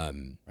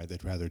 Right.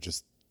 They'd rather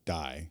just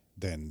die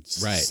than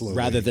Right, slowly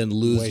rather than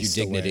lose your waste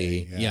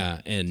dignity. away.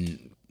 Yeah,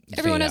 and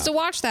Everyone fade has to out.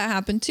 watch that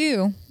happen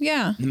too.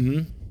 Yeah.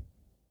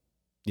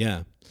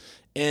 Yeah.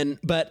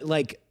 But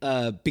like,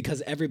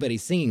 because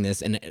everybody's singing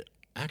this, and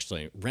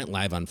actually Rent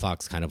Live on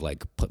Fox kind of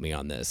like put me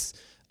on this.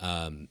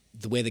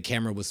 The way the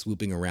camera was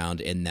swooping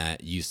around, in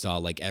that you saw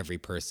like every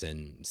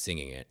person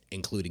singing it,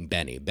 including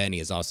Benny. Benny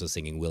is also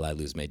singing "Will I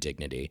Lose My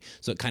Dignity?"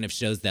 So it kind of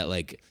shows that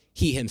like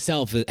he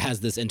himself has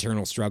this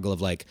internal struggle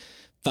of like,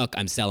 fuck,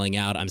 I'm selling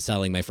out. I'm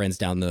selling my friends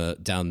down.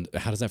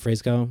 How does that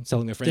phrase go?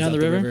 Selling my friends Down out the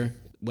the river? river.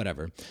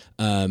 Whatever.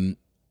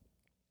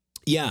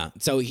 Yeah,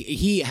 so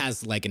he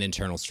has like an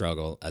internal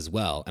struggle as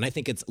well, and I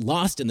think it's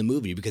lost in the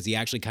movie because he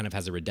actually kind of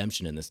has a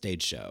redemption in the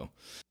stage show.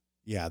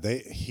 Yeah,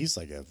 he's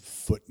like a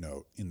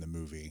footnote in the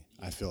movie.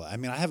 I feel. I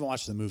mean, I haven't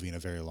watched the movie in a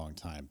very long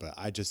time, but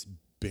I just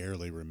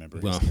barely remember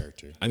Well, his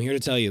character. I'm here to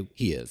tell you,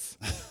 he is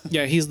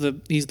Yeah, he's the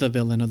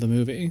villain of the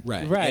movie.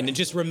 right, Right. and it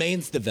just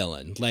remains the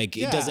villain. Like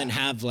it Yeah. doesn't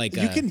have like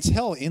You can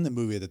tell in the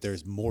movie that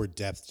there's more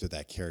depth to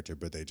that character,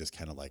 but they just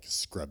kind of like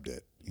scrubbed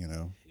it. You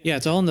know? Yeah,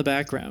 it's all in the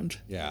background.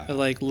 Yeah.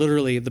 Like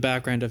literally the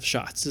background of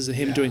shots is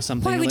him doing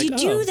something. Why You're would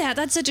like, you do oh. that?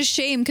 That's such a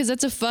shame because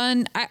that's a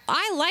fun.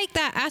 I like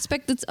that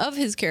aspect that's of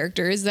his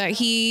character is that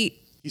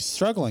He's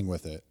struggling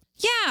with it.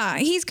 yeah,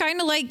 he's kind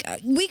of like,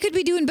 we could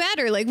be doing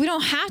better. Like, we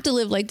don't have to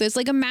live like this.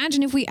 Like,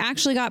 imagine if we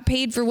actually got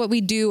paid for what we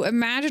do.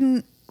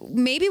 Imagine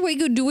maybe what you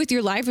could do with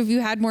your life if you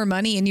had more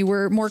money and you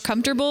were more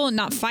comfortable and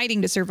not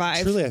fighting to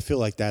survive. Truly, I feel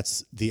like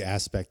that's the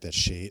aspect that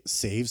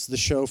saves the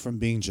show from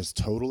being just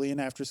totally an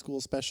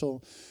after-school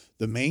special.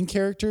 The main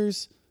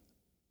characters,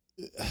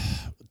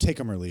 take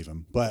them or leave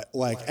them. But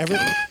like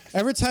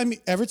every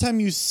time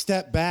you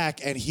step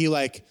back and he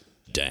like.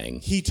 dang.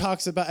 He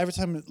talks about every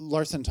time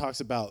Larson talks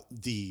about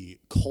the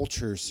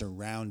culture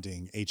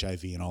surrounding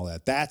HIV and all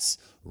that. That's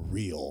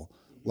real.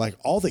 Like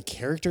all the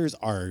characters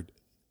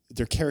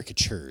they're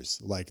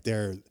caricatures. Like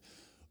they're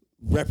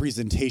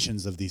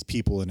representations of these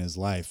people in his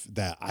life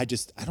that I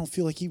don't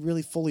feel like he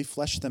really fully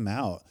fleshed them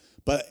out.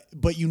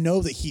 But you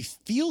know that he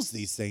feels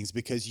these things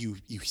because you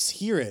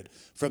hear it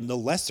from the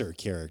lesser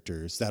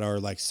characters that are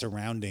like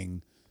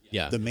surrounding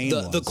Yeah, the main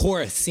the ones.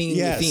 chorus singing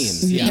Yes. the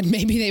themes. Yeah, And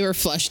maybe they were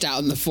flushed out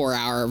in the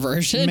 4-hour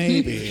version.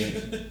 Maybe.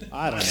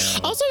 I don't know.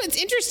 Also, it's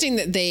interesting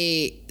that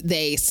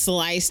they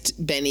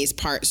sliced Benny's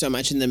part so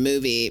much in the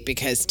movie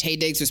because Taye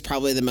Diggs was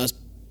probably the most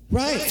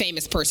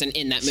famous person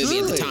in that movie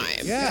at the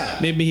time. Yeah.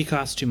 Maybe he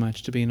cost too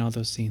much to be in all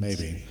those scenes.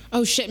 Maybe.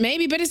 Oh shit,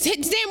 maybe, but his damn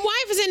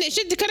wife was in it.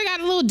 Shit, could have got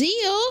a little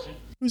deal.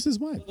 Who's his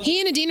wife? He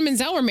and Idina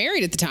Menzel were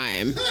married at the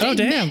time. Oh,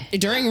 They damn. met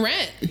during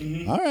Rent.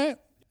 All right.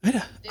 I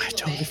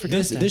totally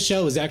forgot that. this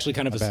show is actually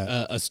kind of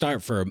a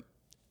start for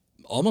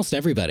almost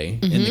everybody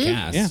in the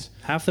cast. Yeah,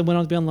 half them went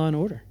on to be on Law and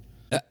Order,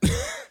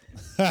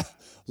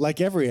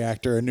 Like every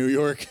actor in New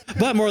York.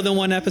 but more than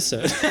one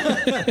episode.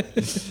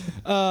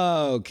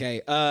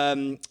 Okay.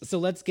 So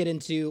let's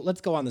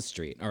go on the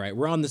street. All right.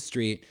 We're on the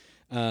street.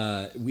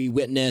 We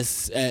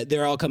witness,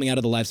 they're all coming out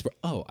of the live sport.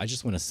 Oh, I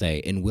just want to say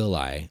in Will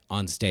I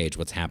on stage,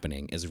 what's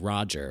happening is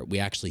Roger, we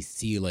actually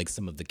see like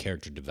some of the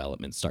character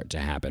development start to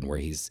happen where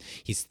he's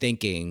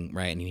thinking,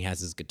 right. And he has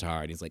his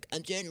guitar and he's like,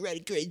 I'm trying to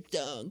write a great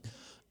song.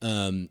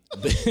 Then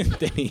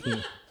he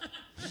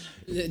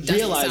It doesn't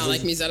realizes- sound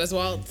like Musetta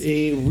Waltz.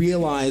 he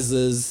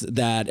realizes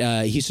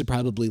that he should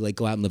probably like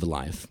go out and live a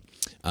life,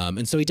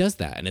 and so he does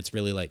that, and it's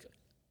really like,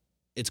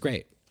 it's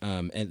great.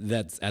 And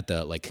that's at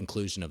the like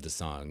conclusion of the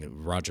song.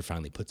 Roger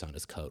finally puts on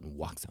his coat and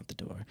walks out the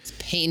door.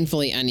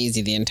 Painfully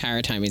uneasy the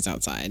entire time he's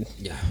outside.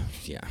 Yeah.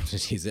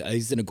 He's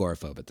an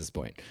agoraphobe at this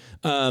point.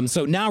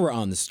 So now we're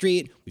on the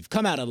street. We've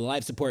come out of the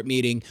life support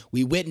meeting.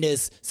 We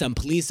witness some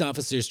police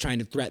officers trying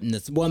to threaten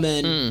this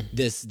woman,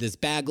 this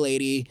bag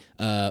lady.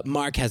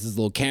 Mark has his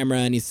little camera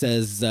and he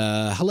says,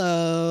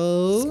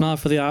 "Hello, Smile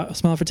for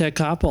Ted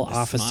Koppel,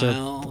 Officer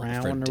smile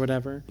Brown for or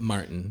whatever.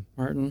 Martin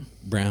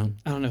Brown.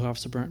 I don't know who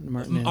Officer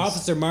Martin is.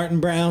 Officer Martin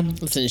Brown."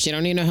 Listen, she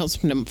don't need no help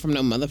from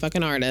no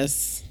motherfucking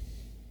artists.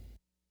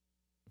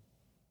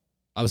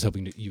 I was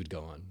hoping you would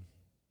go on.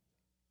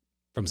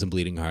 From some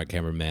bleeding heart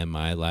cameraman,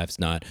 my life's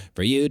not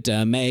for you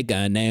to make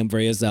a name for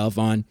yourself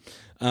on.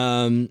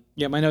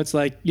 Yeah, my note's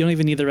like, you don't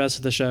even need the rest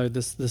of the show.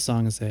 This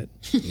song is it.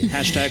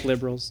 Hashtag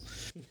liberals.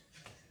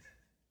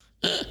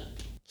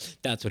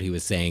 That's what he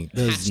was saying.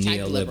 Those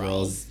Hashtag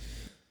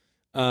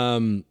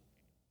neoliberals.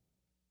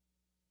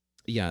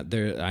 Yeah,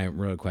 I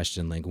wrote a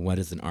question like, what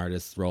is an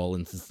artist's role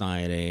in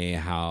society?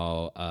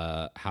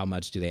 How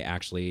much do they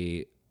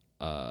actually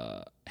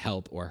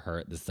help or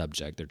hurt the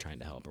subject they're trying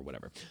to help or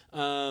whatever?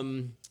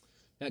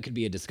 That could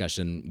be a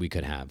discussion we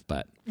could have,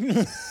 but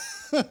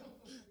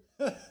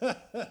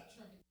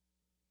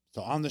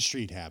So On the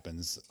Street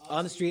happens.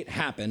 on the street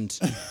happened.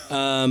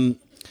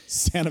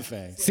 Santa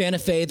Fe. Santa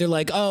Fe, they're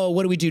like, oh,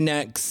 what do we do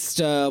next?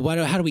 How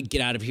do we get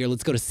out of here?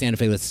 Let's go to Santa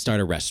Fe. Let's start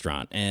a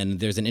restaurant. And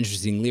there's an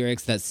interesting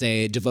lyrics that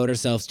say, devote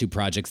ourselves to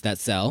projects that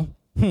sell.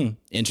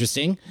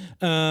 Interesting.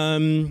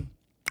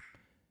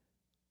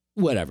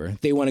 Whatever.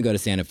 They want to go to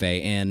Santa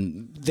Fe,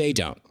 and they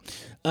don't.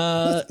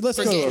 Let's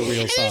go to a real And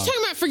they're song.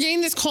 talking about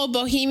forgetting this cold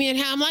bohemian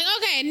hell. I'm like,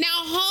 okay, now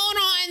hold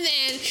on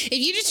then. If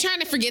you're just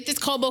trying to forget this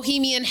cold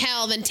bohemian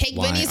hell, then take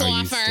Why Benny's are you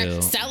offer,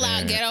 still sell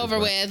out, there? get over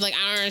with. Like,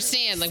 I don't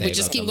understand. Like, we Save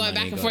just up keep the going money,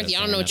 back and go forth. to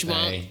Y'all don't know what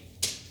Santa you want.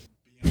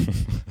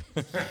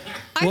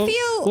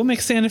 We'll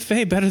make Santa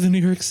Fe better than New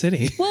York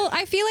City. Well,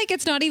 I feel like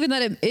it's not even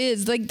that it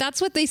is. Like,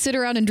 that's what they sit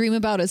around and dream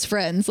about as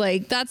friends.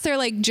 Like, that's their,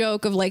 like,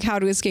 joke of, like, how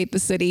to escape the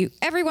city.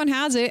 Everyone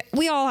has it.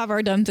 We all have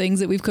our dumb things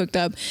that we've cooked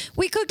up.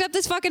 We cooked up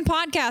this fucking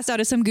podcast out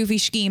of some goofy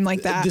scheme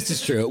like that. This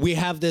is true. We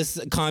have this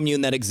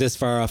commune that exists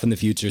far off in the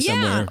future yeah,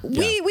 somewhere.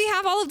 we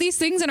have all of these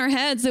things in our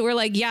heads that we're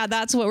like, yeah,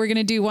 that's what we're going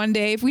to do one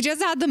day. If we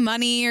just had the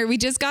money or we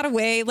just got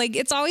away, like,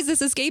 it's always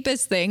this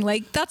escapist thing.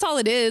 Like, that's all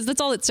it is. That's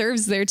all it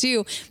serves there,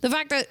 too. The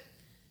fact that,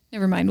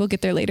 never mind, we'll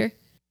get there later.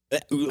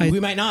 We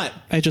might not.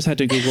 I just had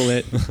to Google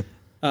it.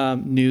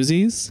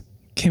 Newsies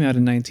came out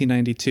in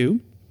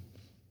 1992.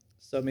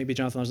 So maybe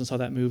Jonathan Larson saw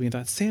that movie and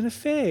thought, Santa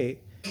Fe.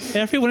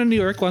 Everyone in New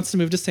York wants to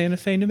move to Santa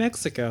Fe, New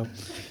Mexico.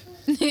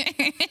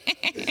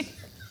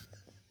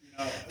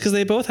 Because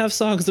they both have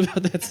songs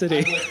about that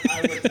city.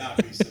 I would not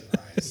be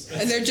surprised.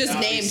 And they're just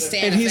named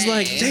Santa And he's Fe.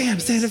 like, damn,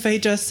 Santa Fe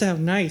does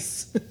sound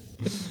nice.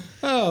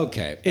 Oh,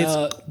 okay.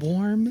 It's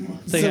warm.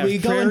 They so have we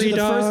go into prairie the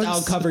dogs. first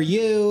I'll Cover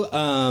You.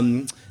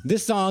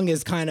 This song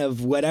is kind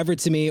of whatever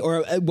to me,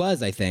 or it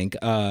was, I think.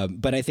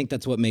 But I think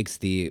that's what makes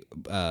the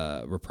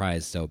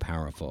reprise so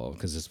powerful,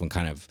 because this one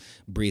kind of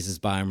breezes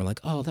by and we're like,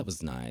 oh, that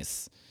was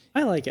nice.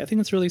 I like it. I think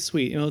it's really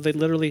sweet. You know, they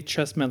literally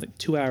just met like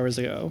 2 hours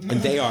ago.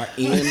 And they are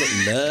in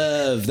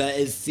love. That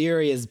is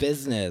serious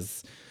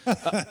business.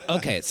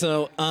 Okay,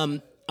 so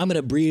I'm going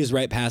to breeze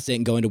right past it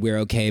and go into We're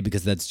Okay,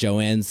 because that's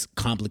Joanne's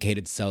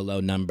complicated solo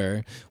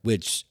number,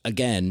 which,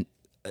 again,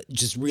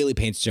 just really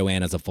paints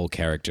Joanne as a full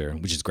character,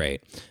 which is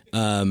great.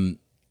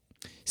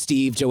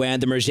 Steve,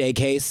 Joanne, the Murger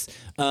case.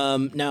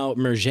 Now,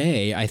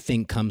 Murger, I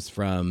think, comes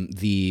from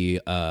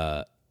the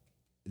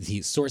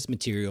source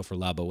material for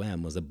La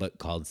Boheme was a book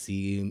called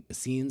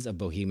Scenes of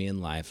Bohemian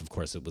Life. Of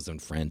course, it was in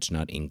French,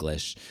 not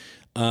English.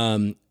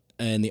 And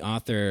the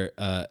author,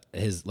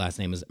 his last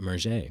name is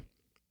Murger.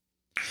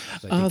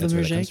 So I think The that's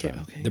where that Murger comes case. from.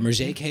 Okay. The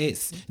Murger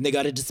case. And they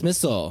got a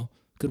dismissal.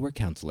 Good work,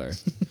 counselor.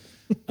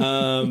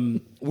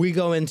 We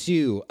go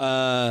into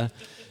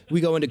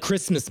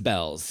Christmas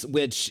Bells,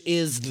 which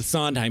is the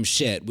Sondheim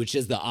shit, which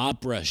is the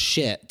opera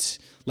shit.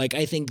 Like,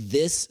 I think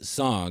this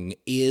song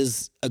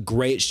is a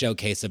great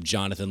showcase of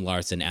Jonathan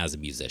Larson as a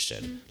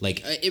musician.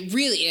 Like, It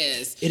really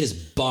is. it is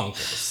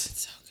bonkers.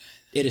 It's so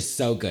good. It is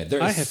so good.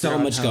 There I is have so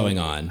forgotten much going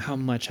on. How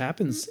much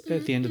happens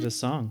at the end of the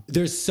song?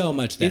 There's so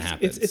much that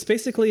happens. It's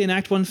basically an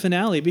Act 1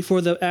 finale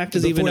before the act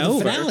is even Before the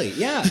over. finale,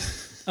 yeah.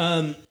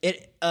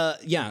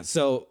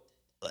 So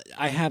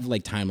I have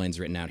like timelines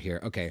written out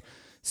here. Okay.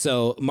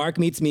 So Mark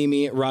meets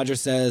Mimi. Roger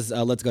says,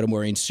 let's go to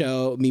Maureen's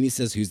show. Mimi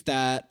says, who's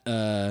that?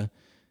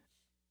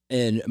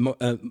 And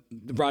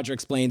Roger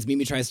explains.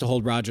 Mimi tries to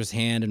hold Roger's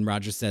hand, and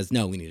Roger says,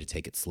 no, we need to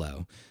take it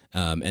slow.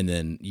 And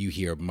then you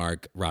hear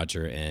Mark,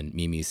 Roger, and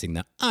Mimi sing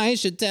the I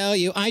should tell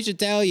you, I should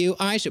tell you,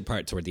 I should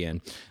part toward the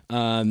end.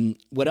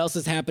 What else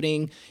is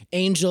happening?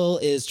 Angel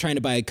is trying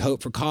to buy a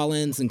coat for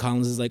Collins, and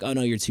Collins is like, oh,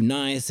 no, you're too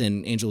nice.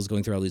 And Angel is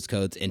going through all these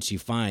coats, and she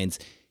finds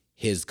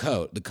his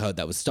coat, the coat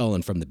that was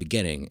stolen from the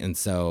beginning. And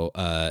so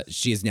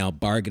she is now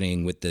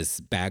bargaining with this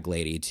bag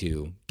lady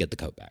to get the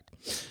coat back.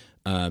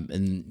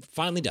 And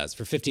finally does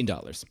for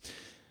 $15.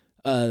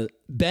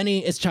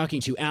 Benny is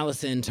talking to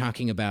Allison,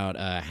 talking about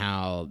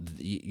how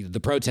the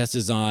protest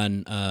is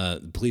on.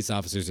 Police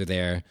officers are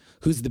there.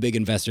 Who's the big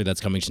investor that's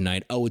coming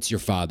tonight? Oh, it's your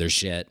father.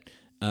 Shit.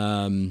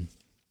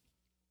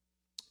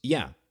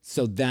 Yeah.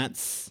 So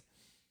that's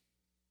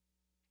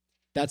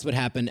what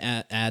happened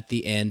at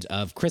the end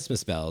of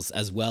Christmas Bells,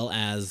 as well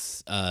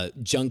as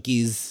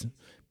junkies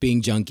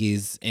being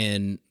junkies.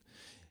 And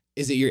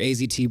is it your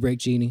AZT break,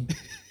 Jeannie?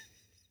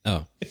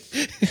 Oh.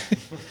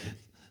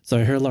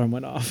 Sorry, her alarm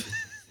went off.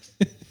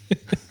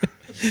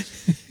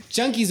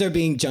 Junkies are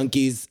being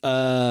junkies,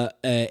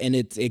 and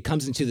it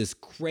comes into this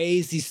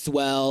crazy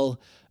swell,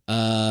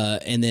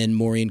 and then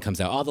Maureen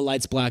comes out. All the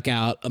lights black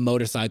out. A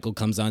motorcycle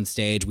comes on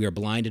stage. We are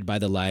blinded by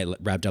the light,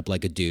 wrapped up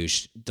like a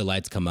douche. The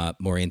lights come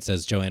up. Maureen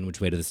says, "Joanne, which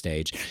way to the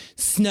stage?"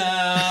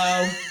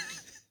 Snow.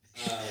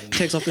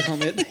 Takes off the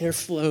helmet. Hair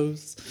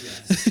flows.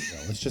 No,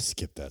 let's just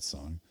skip that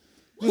song.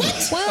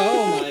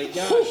 Oh my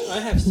gosh! I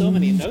have so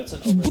many notes on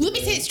over. Let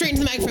me say it straight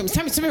into the microphone.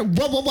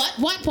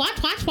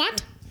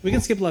 What? We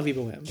can skip La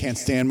Viva Wham. Can't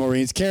stand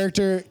Maureen's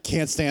character.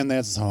 Can't stand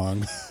that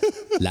song.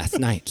 Last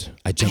night,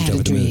 I jumped had a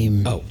over the moon.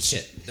 dream. Oh,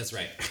 shit. That's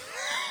right.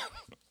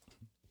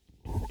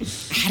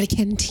 I had a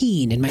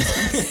canteen in my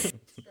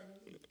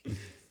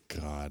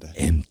God.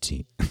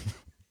 Empty. Out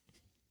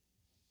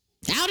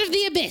of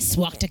the abyss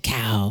walked a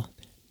cow,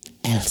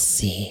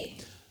 Elsie.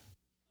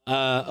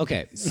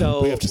 Okay,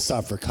 so We have to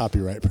stop for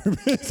copyright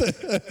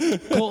purposes.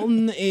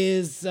 Colton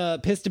is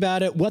pissed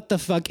about it. What the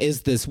fuck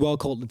is this? Well,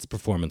 Colton's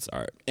performance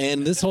art,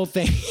 and this whole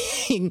thing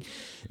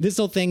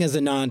is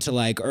a nod to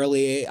like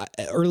early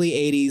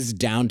 '80s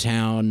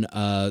downtown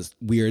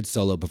weird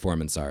solo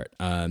performance art.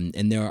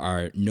 And there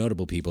are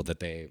notable people that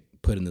they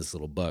put in this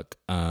little book.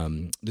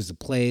 There's a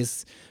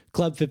place,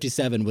 Club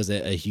 57 was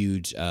a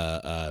huge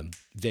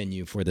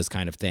venue for this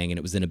kind of thing, and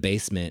it was in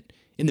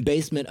the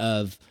basement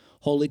of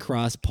Holy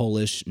Cross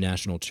Polish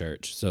National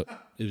Church. So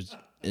it was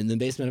in the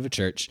basement of a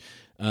church.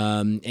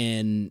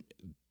 And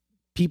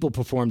people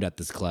performed at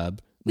this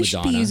club. We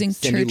should be Madonna, using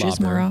Cyndi churches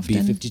Lauper, more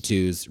often.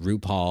 B-52s,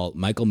 RuPaul,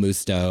 Michael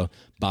Musto,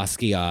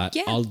 Basquiat.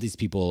 Yeah. All of these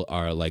people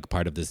are like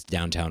part of this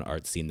downtown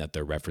art scene that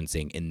they're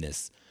referencing in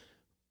this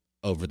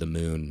Over the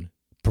Moon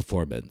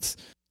performance.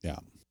 Yeah.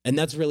 And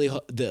that's really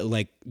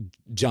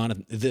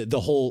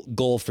the whole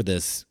goal for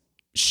this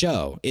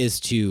show is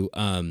to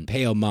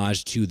pay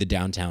homage to the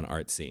downtown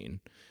art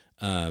scene.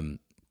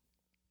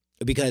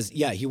 Because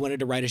he wanted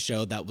to write a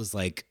show that was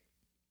like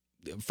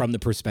from the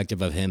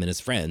perspective of him and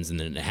his friends, and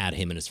then it had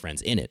him and his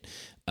friends in it.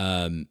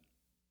 So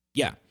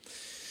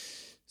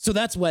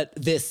that's what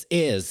this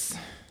is.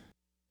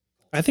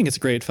 I think it's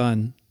great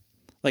fun.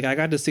 Like I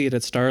got to see it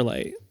at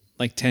Starlight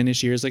like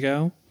 10-ish years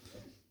ago.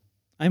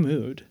 I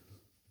mooed.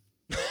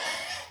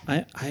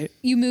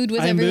 You mood with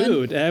I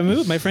everyone? I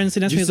moved. My friend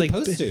sitting next to me You're was like,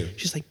 supposed to.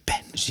 she's like,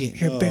 Ben,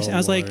 you're embarrassing. I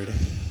was like, Lord.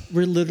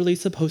 we're literally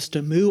supposed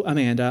to moo,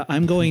 Amanda.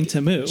 I'm going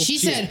to moo. She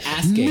She's said,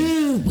 asking.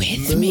 "Move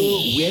with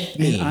me." With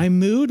me. And I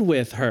mooed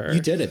with her.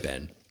 You did it,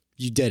 Ben.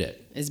 You did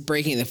it. It's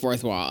breaking the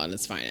fourth wall at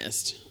its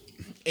finest.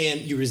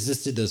 And you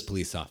resisted those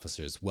police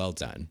officers. Well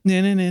done.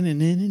 Na, na, na, na,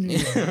 na, na.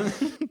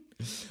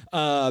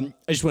 I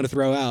just want to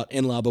throw out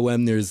in La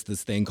Boheme, there's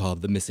this thing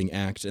called the missing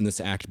act, and this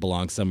act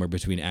belongs somewhere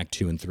between Act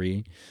 2 and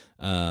 3.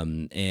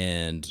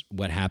 And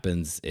what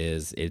happens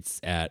is it's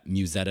at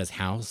Musetta's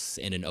house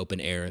in an open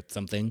air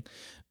something.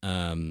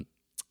 And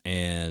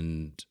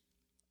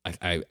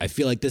I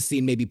feel like this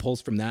scene maybe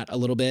pulls from that a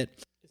little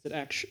bit.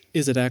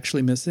 Is it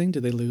actually missing?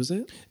 Did they lose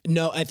it?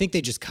 No, I think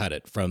they just cut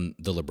it from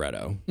the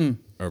libretto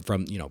or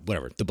from,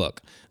 whatever, the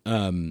book.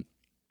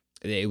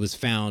 It was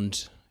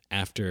found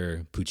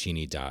after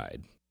Puccini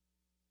died.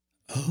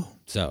 Oh.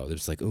 So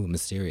there's like, ooh,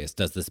 mysterious.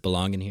 Does this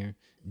belong in here?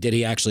 Did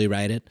he actually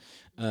write it?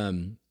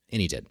 And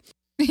he did.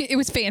 It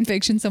was fan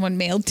fiction someone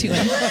mailed to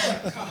him.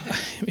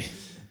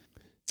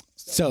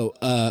 So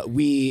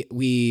we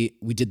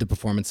did the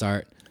performance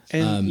art.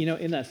 And,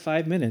 in that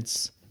 5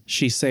 minutes,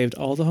 she saved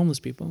all the homeless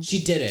people.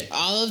 She did it.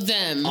 All of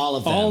them. All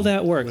of them. All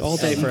that work, all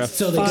day for a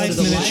So they go to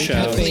the 5-minute wine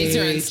show. Police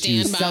are on cafe to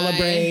standby.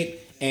 celebrate.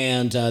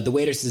 And the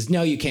waiter says,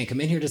 "No, you can't come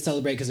in here to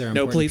celebrate because there are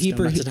No, important please,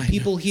 no, not tonight.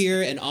 people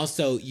here, and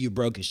also you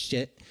broke as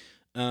shit."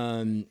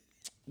 The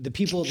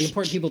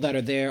important people that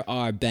are there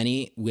are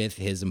Benny with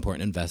his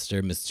important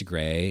investor, Mr.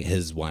 Gray,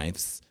 his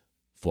wife's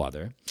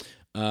father.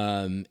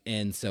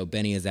 And so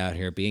Benny is out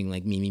here being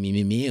like,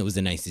 me. It was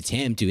a nice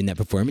attempt doing that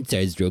performance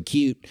art. It's real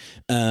cute.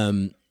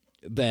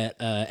 But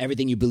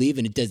everything you believe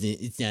in,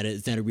 it's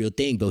not a real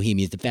thing.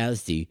 Bohemia is a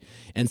fallacy.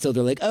 And so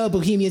they're like, oh,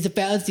 Bohemia is a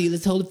fallacy.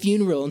 Let's hold a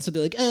funeral. And so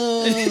they're like,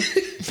 oh.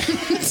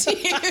 This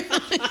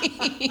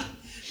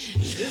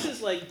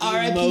is like the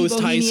R.I.P. most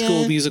high Bohemia.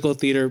 school musical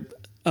theater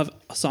of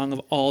a song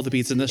of all the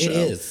beats in the show.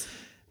 It is.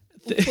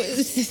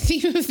 Is the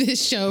theme of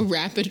this show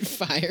rapid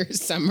fire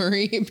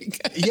summary?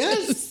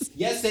 Because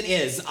Yes, it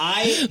is.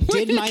 I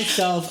did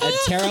myself a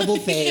terrible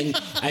thing.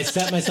 I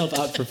set myself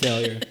up for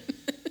failure.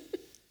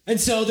 And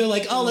so they're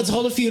like, oh, let's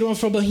hold a funeral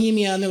for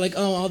Bohemia. And they're like,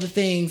 oh, all the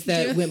things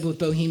that went with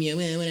Bohemia,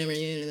 whatever.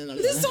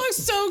 This song's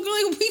so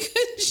good. Like, we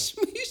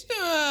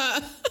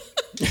could.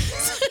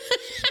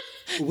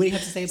 What do you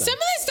have to say about Some of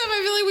this stuff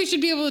I feel like we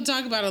should be able to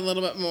talk about a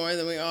little bit more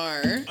than we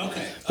are.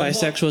 Okay.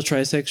 Bisexuals,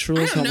 trisexuals,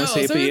 I don't know. Homo Some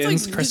of it's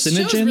sapiens, like, this show's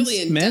carcinogens,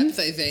 really in men. depth,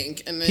 I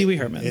think. And Pee Wee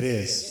Herman. It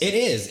is. It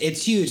is.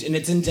 It's huge and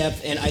it's in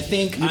depth. And I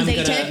think I'm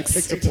going to.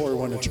 Picked a poor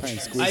one to try and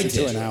squeeze I it to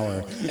did. an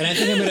hour. And I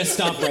think I'm going to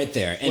stop right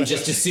there and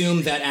just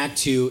assume that Act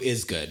 2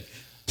 is good.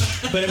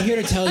 But I'm here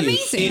to tell you,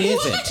 Amazing. it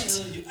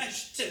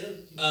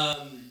isn't.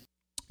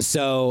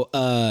 So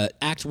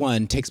Act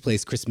 1 takes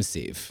place Christmas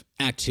Eve.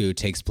 Act 2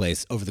 takes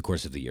place over the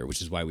course of the year,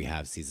 which is why we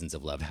have Seasons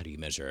of Love. How do you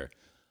measure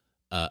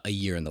a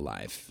year in the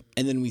life?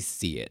 And then we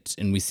see it,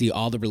 and we see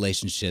all the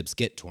relationships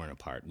get torn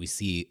apart. We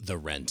see the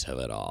rent of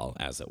it all,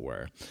 as it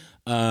were.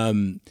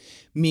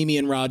 Mimi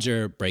and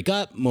Roger break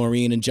up.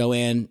 Maureen and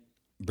Joanne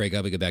break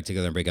up and get back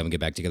together and break up and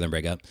get back together and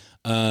break up.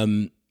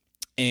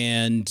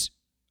 And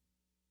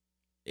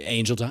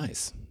Angel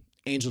dies.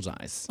 Angel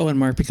dies. Oh, and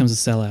Mark becomes a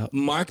sellout.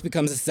 Mark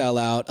becomes a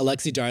sellout.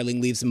 Alexi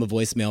Darling leaves him a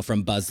voicemail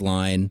from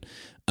Buzzline.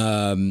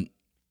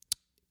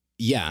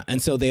 Yeah,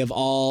 and so they have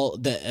all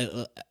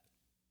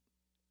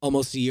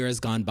almost a year has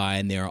gone by,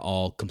 and they are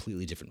all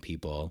completely different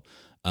people.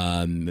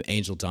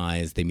 Angel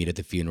dies. They meet at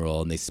the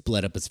funeral, and they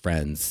split up as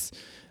friends.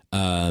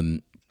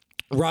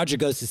 Roger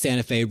goes to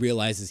Santa Fe,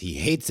 realizes he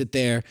hates it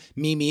there.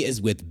 Mimi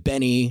is with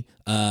Benny,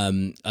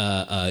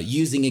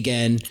 using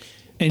again.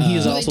 And he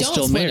is they also don't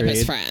still split up as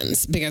married.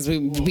 friends because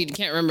we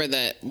can't remember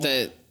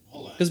the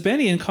Because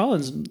Benny and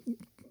Collins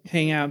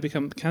hang out,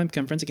 become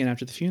friends again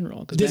after the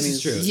funeral. Because This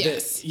is true.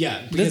 Yes.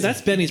 Yeah.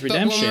 That's Benny's But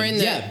redemption. when we're in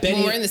the Benny-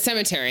 when we're in the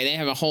cemetery, they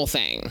have a whole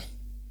thing.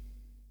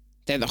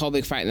 They have the whole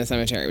big fight in the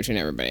cemetery between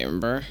everybody.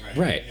 Remember?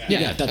 Right.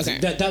 Yeah. That's, Okay.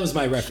 that was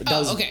my reference. That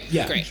was, Okay.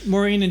 Yeah. Great.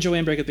 Maureen and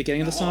Joanne break at the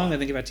beginning of the song, and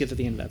then get back together at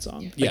the end of that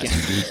song.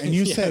 Yes. And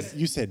you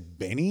said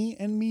Benny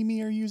and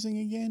Mimi are using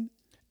again?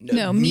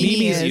 No, Mimi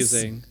Mimi is is.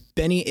 using.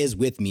 Benny is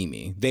with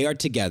Mimi. They are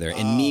together,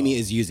 and Mimi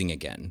is using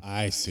again.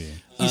 I see.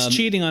 He's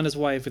cheating on his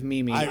wife with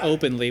Mimi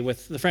openly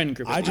with the friend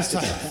group. I at just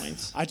that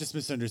point. I just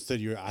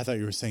misunderstood you. I thought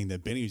you were saying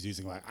that Benny was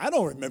using I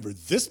don't remember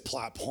this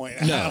plot point.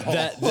 No,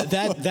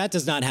 that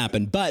does not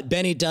happen. But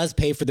Benny does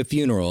pay for the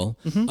funeral,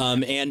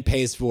 and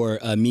pays for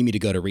Mimi to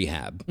go to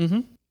rehab.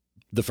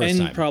 The first And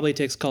time. probably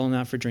takes Collins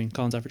out for drinks.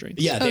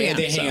 Yeah, yeah.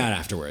 they hang out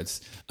afterwards.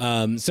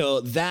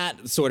 So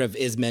that sort of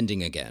is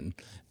mending again.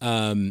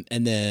 And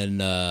then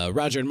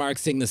Roger and Mark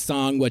sing the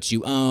song "What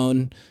You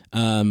Own,"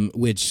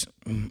 which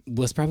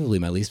was probably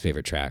my least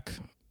favorite track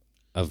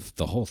of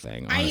the whole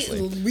thing. Honestly,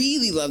 I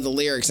really love the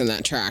lyrics in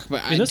that track,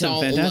 but I there's some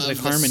don't fantastic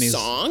love the harmonies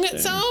song there.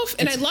 itself.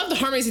 And I love the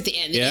harmonies at the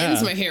end. The Yeah.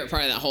 end's my favorite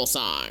part of that whole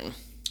song.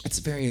 it's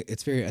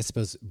very, I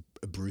suppose,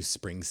 Bruce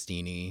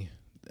Springsteen-y.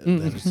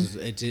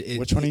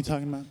 Which one are you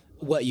talking about?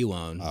 What You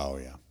Own. Oh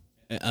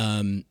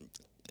yeah.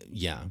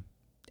 Yeah.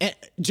 And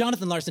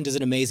Jonathan Larson does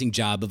an amazing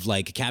job of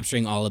like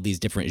capturing all of these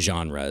different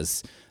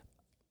genres.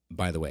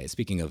 By the way,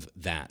 speaking of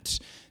that,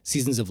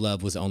 Seasons of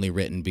Love was only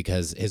written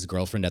because his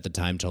girlfriend at the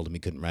time told him he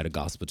couldn't write a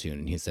gospel tune.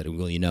 And he said,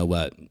 well, you know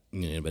what?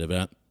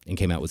 And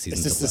came out with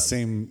Seasons Is this of the Love.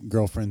 same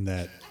girlfriend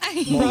that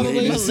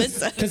Probably.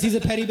 Melissa. Because he's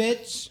a petty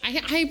bitch.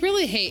 I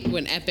really hate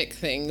when epic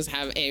things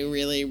have a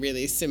really,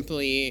 really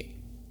simply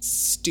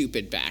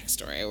stupid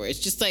backstory where it's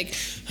just like,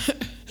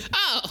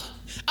 oh,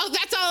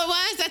 that's all it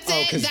was? That's Oh,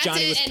 it? 'cause That's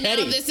Johnny it? was And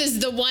petty. now this is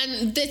the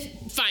one,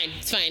 fine.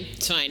 It's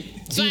fine.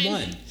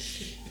 D1.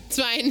 It's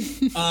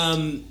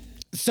fine.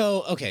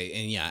 So, okay,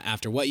 and yeah,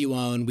 after What You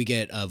Own, we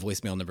get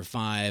voicemail number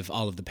 5.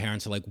 All of the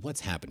parents are like, what's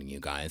happening, you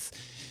guys?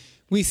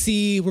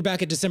 We're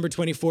back at December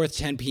 24th,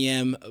 10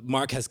 p.m.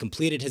 Mark has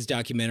completed his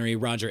documentary.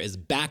 Roger is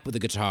back with a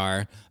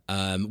guitar.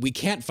 We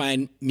can't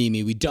find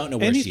Mimi. We don't know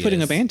where And she he's putting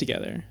is. a band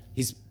together.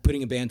 He's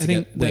putting a band I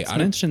together. think that's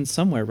mentioned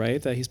somewhere,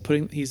 right? That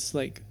he's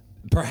like.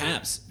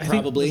 Perhaps. I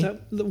think- Probably. was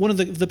that one of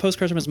the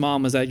postcards from his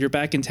mom was that you're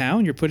back in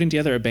town, you're putting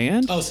together a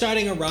band. Oh,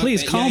 starting a rock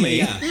Please band. call me.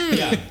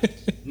 Yeah.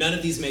 None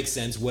of these make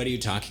sense. What are you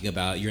talking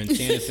about? You're in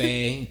Santa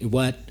Fe.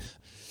 What?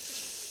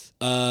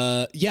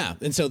 Yeah.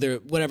 And so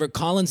whatever.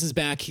 Collins is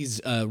back.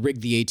 He's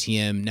rigged the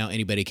ATM. Now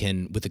anybody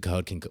with the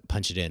code can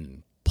punch it in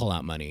and pull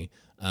out money.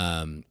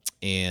 And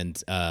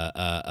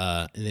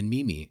then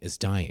Mimi is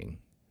dying.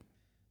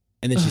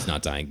 And then she's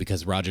not dying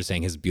because Roger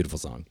sang his beautiful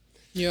song.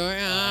 Your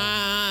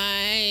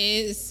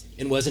eyes,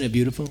 And wasn't it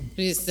beautiful?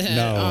 we said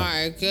No.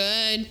 our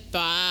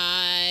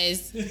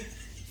goodbyes.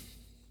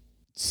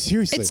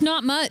 seriously? It's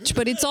not much,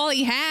 but it's all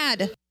he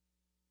had.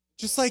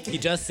 just like He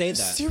does say that.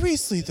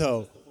 Seriously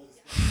though,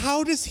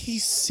 how does he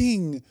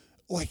sing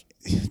like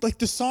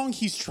the song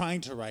he's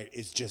trying to write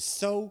is just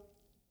so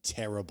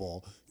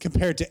terrible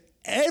compared to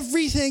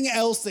everything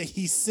else that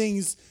he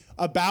sings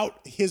about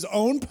his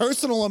own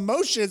personal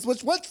emotions,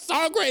 which what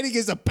songwriting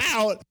is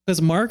about.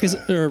 Because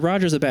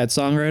Roger's a bad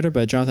songwriter,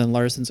 but Jonathan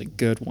Larson's a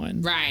good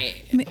one.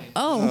 Right.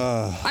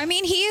 I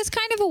mean, he is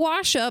kind of a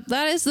wash up.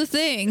 That is the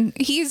thing.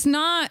 He's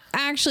not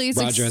actually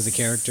Roger as a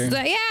character?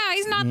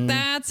 He's not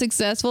that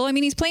successful. I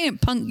mean, he's playing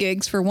at punk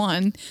gigs for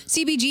one.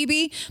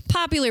 CBGB,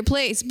 popular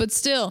place, but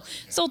still,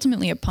 it's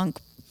ultimately a punk.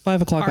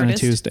 5 o'clock on a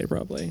Artist. Tuesday,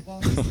 probably.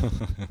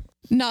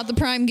 Not the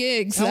prime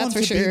gigs, Tell that's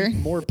him for to be sure.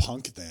 more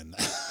punk then.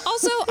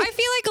 Also, I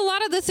feel like a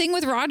lot of the thing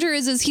with Roger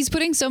is he's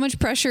putting so much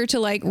pressure to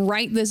like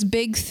write this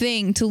big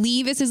thing to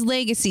leave as his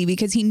legacy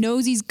because he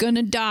knows he's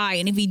gonna die,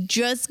 and if he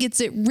just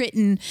gets it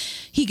written,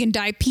 he can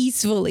die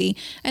peacefully.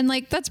 And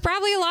like that's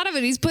probably a lot of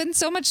it. He's putting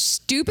so much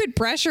stupid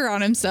pressure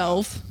on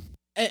himself.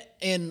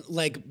 And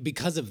like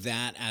because of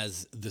that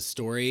as the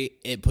story,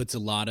 it puts a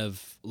lot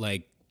of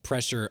like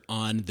pressure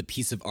on the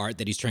piece of art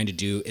that he's trying to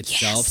do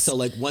itself. Yes. So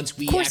like once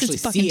we course actually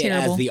it's fucking see it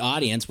terrible. as the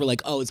audience, we're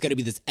like, oh, it's gonna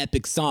be this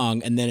epic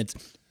song, and then it's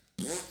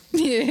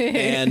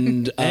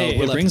and Hey,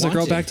 we're it left brings the girl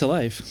wanting. back to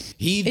life.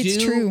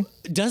 It's true.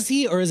 Does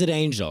he, or is it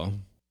Angel?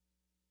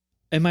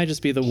 It might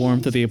just be the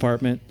warmth of the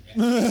apartment.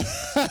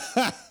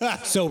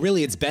 So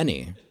really, it's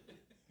Benny.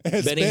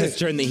 Benny Benny. has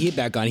turned the heat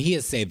back on. He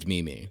has saved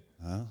Mimi.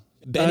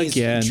 Benny's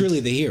Again.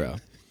 truly the hero.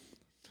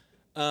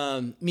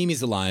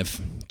 Mimi's alive.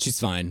 She's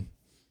fine.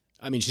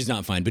 I mean, she's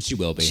not fine, but she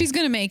will be. She's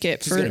gonna make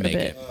it for gonna a make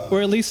bit, it.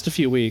 Or at least a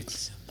few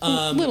weeks.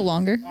 a little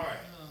longer.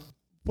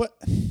 What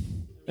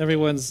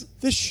Everyone's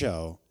this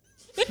show?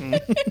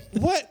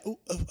 What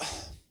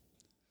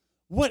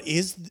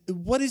is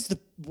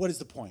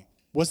the point?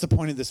 What's the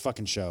point of this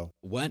fucking show?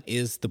 What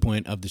is the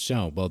point of the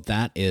show? Well,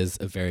 that is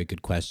a very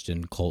good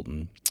question,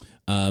 Colton.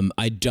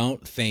 I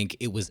don't think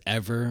it was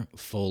ever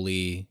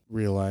fully.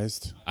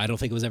 Realized. I don't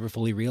think it was ever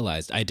fully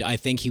realized. I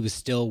think he was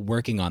still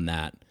working on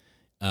that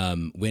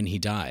when he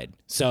died.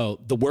 So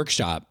the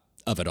workshop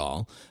of it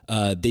all,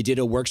 they did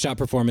a workshop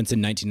performance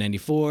in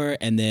 1994,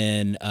 and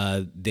then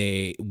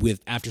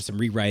after some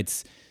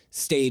rewrites,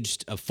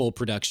 staged a full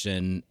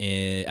production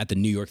at the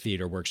New York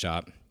Theater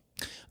Workshop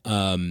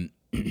in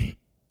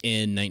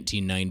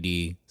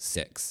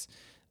 1996.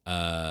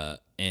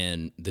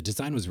 And the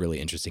design was really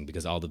interesting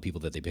because all the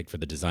people that they picked for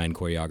the design,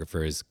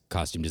 choreographers,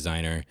 costume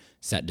designer,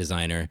 set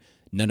designer,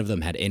 none of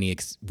them had any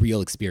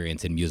real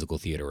experience in musical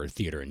theater or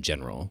theater in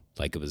general.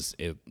 Like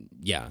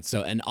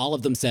So, and all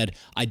of them said,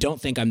 I don't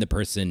think I'm the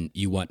person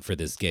you want for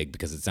this gig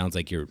because it sounds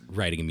like you're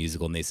writing a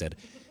musical. And they said,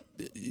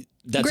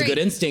 that's Great. a good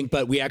instinct,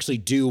 but we actually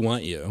do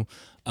want you.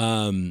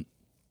 So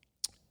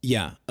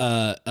yeah,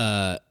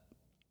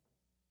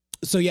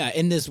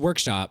 in this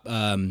workshop,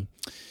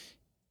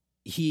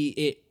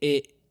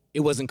 it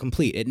wasn't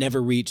complete. It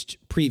never reached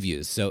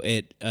previews. So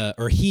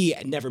he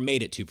never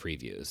made it to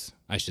previews,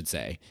 I should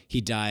say. He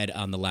died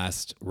on the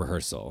last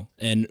rehearsal.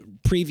 And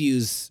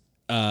previews,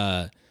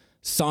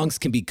 songs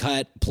can be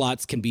cut,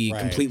 plots can be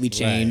completely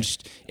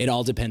changed. It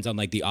all depends on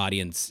like the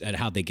audience and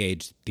how they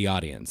gauge the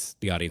audience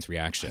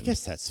reaction. I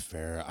guess that's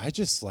fair. I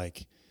just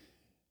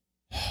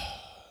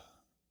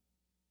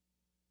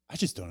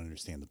don't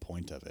understand the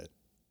point of it.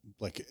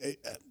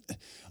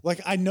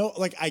 I know,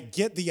 I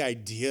get the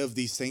idea of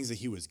these things that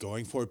he was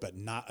going for, but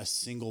not a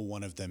single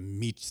one of them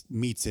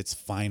meets its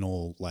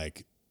final,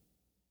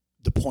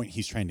 the point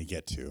he's trying to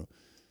get to.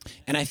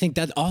 And I think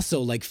that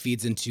also like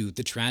feeds into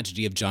the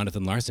tragedy of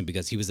Jonathan Larson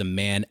because he was a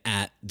man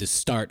at the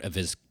start of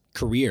his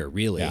career,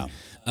 really. Yeah.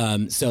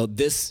 So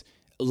this,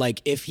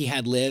 if he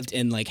had lived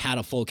and had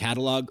a full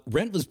catalog,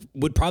 Rent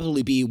would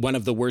probably be one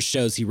of the worst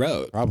shows he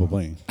wrote.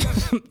 Probably.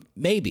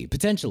 Maybe,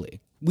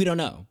 potentially. We don't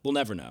know. We'll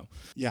never know.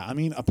 Yeah, I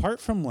mean,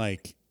 apart from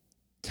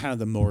kind of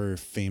the more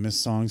famous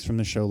songs from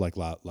the show, like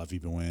La Vie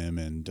Boheme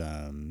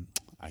and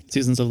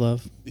Seasons of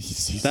Love.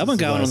 That one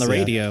got on the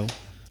radio.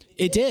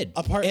 It did.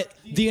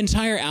 The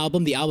entire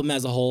album, the album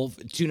as a whole,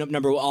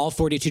 all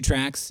 42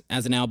 tracks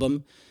as an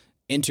album,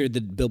 entered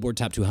the Billboard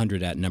Top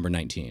 200 at number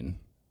 19.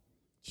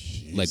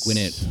 Jeez. When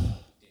it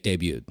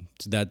debuted.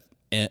 So that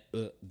the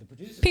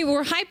producer, People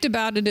were hyped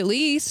about it at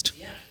least.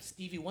 yeah,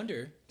 Stevie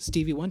Wonder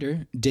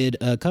did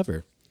a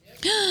cover.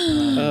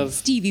 Of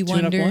Stevie Tune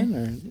Up Wonder. One,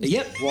 or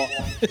Yep. Well,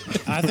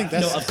 I think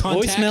that's Of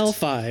Contact. Voicemail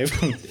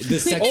 5. The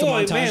sexual Oh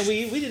montage. man,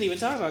 we didn't even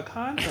talk about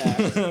Contact.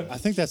 I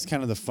think that's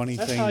kind of the funny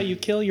That's thing. how you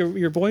kill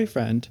your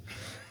boyfriend.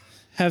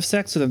 Have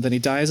sex with him, then he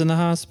dies in the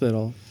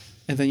hospital,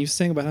 and then you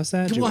sing about how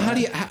sad you Well, are.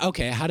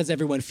 how does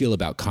everyone feel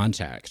about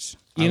Contact?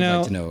 I You would know,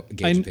 like to know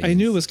Gage's I opinions.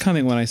 knew it was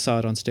coming when I saw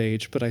it on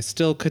stage, but I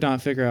still could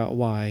not figure out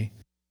why.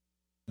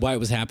 why it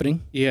was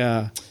happening.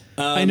 Yeah.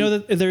 I know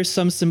that there's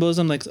some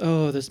symbolism,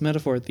 this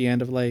metaphor at the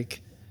end of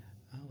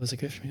was it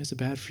good for me? Was it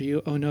bad for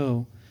you? Oh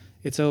no,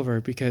 it's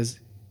over because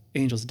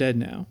Angel's dead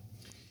now.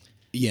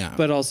 Yeah,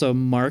 But also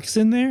Mark's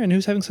in there, and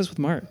who's having sex with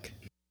Mark?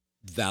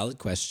 valid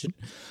question.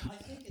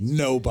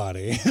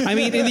 Nobody. I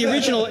mean, in the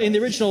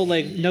original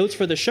like notes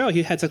for the show,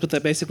 he had sex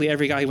with basically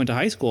every guy he went to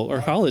high school or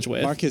college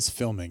with. Mark is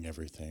filming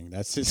everything.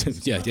 That's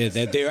his. Yeah,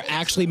 they're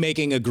actually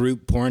making a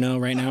group porno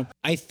right now.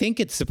 I think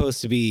it's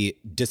supposed to be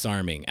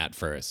disarming at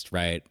first,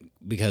 right?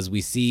 Because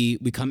we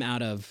come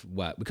out of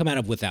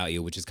Without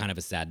You, which is kind of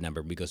a sad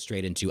number. We go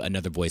straight into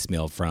another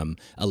voicemail from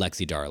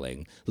Alexi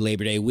Darling.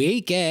 Labor Day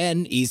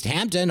weekend, East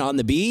Hampton on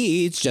the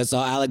beach. Just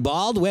saw Alec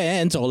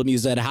Baldwin. Told him you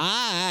said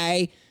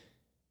hi.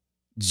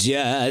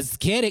 Just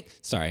kidding.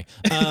 Sorry.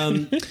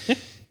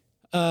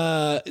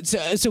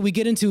 So we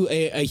get into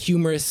a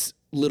humorous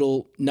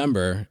little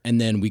number, and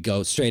then we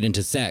go straight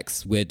into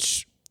sex,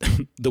 which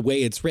the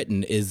way it's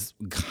written is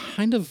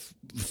kind of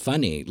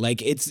funny.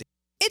 Like it's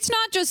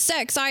not just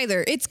sex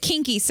either. It's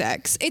kinky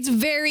sex. It's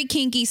very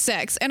kinky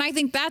sex. And I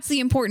think that's the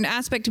important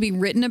aspect to be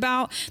written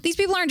about. These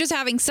people aren't just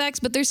having sex,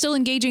 but they're still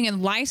engaging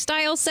in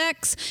lifestyle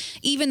sex,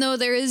 even though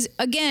there is,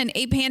 again,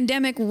 a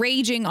pandemic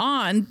raging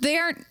on. They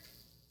aren't.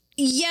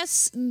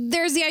 Yes,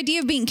 there's the idea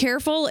of being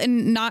careful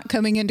and not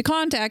coming into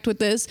contact with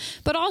this,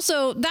 but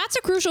also that's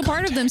a crucial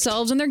part of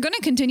themselves, and they're going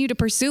to continue to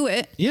pursue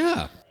it.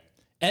 Yeah.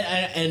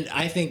 And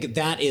I think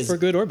that is For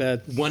good or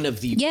bad. one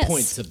of the Yes.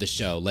 points of the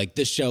show. Like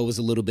this show was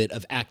a little bit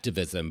of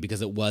activism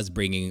because it was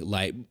bringing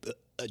light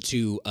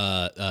to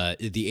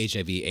the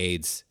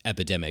HIV/AIDS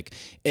epidemic.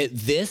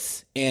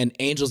 This and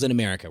Angels in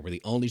America were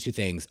the only two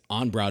things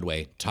on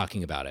Broadway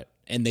talking about it.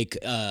 And they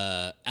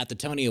at the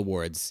Tony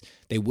Awards,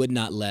 they would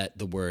not let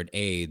the word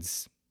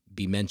AIDS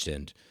be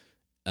mentioned,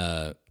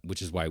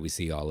 which is why we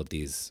see all of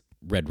these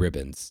red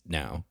ribbons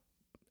now.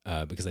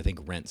 Because I think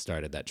Rent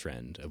started that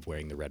trend of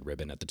wearing the red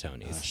ribbon at the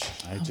Tonys.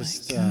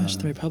 Gosh,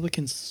 the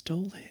Republicans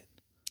stole it.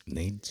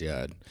 They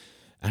did.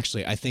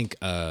 Actually, I think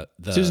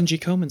Susan G.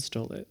 Komen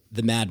stole it.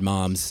 the Mad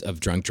Moms of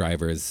Drunk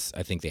Drivers,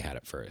 I think they had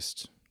it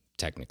first,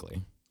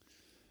 technically.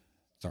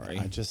 Sorry.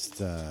 I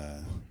just.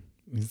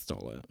 We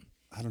stole it.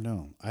 I don't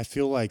know. I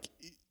feel like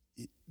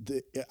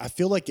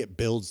it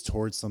builds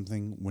towards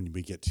something when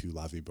we get to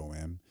La Vie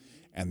Boheme,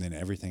 and then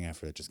everything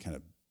after that just kind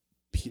of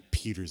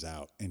peters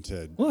out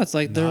into. Well, it's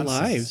like their nonsense.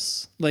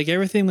 lives. Like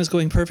everything was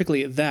going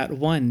perfectly that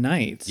one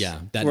night. Yeah,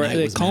 that where night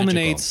it was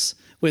culminates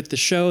with the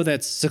show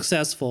that's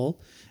successful,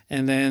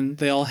 and then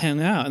they all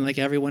hang out, and like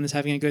everyone is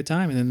having a good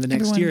time, and then the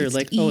next Everyone year, gets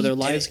like, to oh, eat. their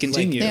lives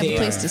continue. They have a They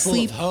place are to full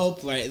sleep. of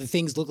hope. Right?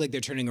 Things look like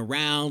they're turning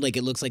around. Like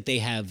it looks like they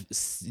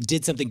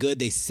did something good.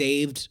 They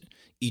saved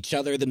each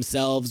other,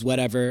 themselves,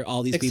 whatever.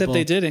 All these Except people.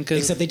 they didn't.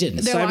 Except they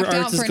didn't. They're locked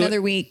out for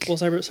another week. Well,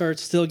 Cyber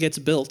Arts still gets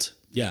built.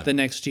 Yeah. The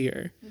next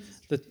year,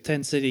 the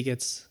tent city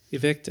gets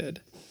evicted.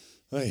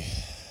 Hey,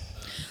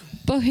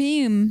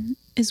 Boheme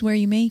is where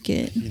you make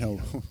it. you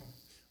know,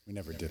 we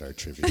never did our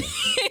trivia.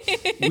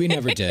 We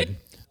never did.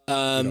 We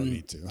don't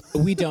need to.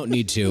 We don't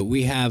need to.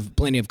 We have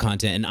plenty of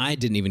content, and I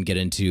didn't even get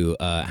into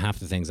half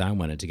the things I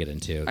wanted to get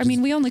into. I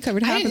mean, we only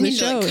covered I half of didn't the mean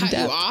to show like, in cut you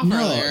depth. off No,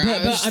 earlier.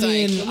 but was I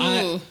mean,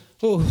 like, ooh.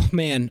 oh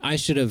man, I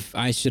should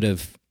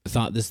have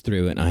thought this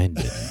through, and I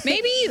didn't.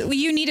 Maybe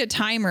you need a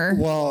timer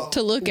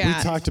to look we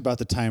at. talked about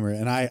the timer,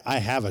 and I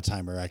have a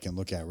timer I can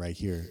look at right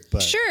here.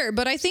 But Sure,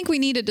 but I think we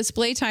need a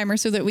display timer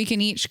so that we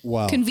can each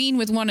Wow. convene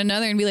with one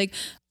another and be like,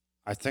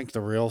 I think the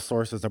real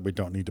source is that we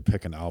don't need to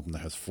pick an album that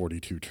has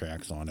 42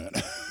 tracks on it.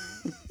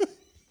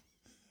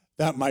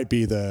 That might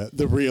be the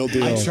real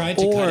deal. I tried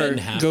to cut Or it in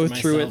half go for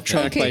through it myself,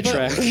 track okay, by but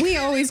track. we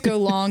always go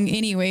long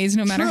anyways,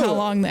 no matter how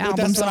long the But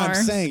albums that's what are.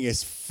 I'm saying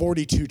is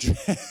 42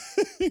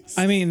 tracks.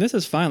 I mean, this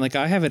is fine. Like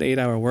I have an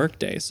 8-hour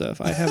workday, so if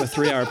I have a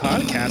 3-hour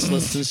podcast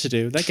listens to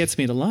do, that gets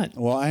me to lunch.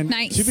 Well, and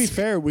Nice. to be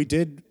fair, we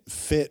did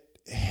fit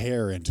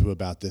Hair into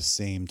about the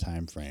same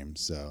time frame.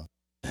 So,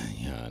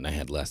 Yeah, and I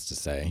had less to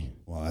say.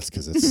 well, that's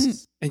because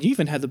it's. And you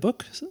even had the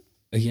book,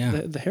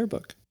 Yeah, the hair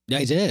book. I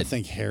I did.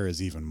 think Hair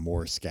is even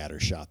more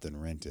scattershot than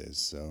Rent is.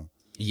 So,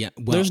 Yeah,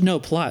 well, There's no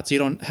plot, so you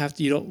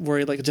don't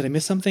worry. Like, did I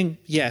miss something?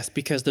 Yes,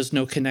 because there's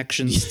no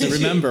connections to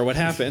remember what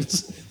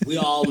happens. we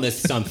all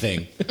missed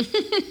something.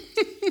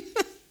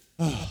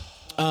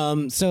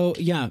 So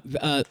yeah,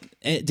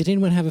 did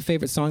anyone have a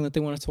favorite song that they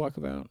want to talk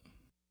about?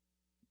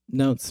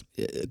 No,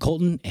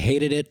 Colton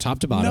hated it top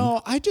to bottom.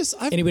 no, I've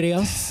Anybody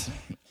else?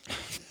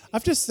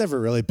 just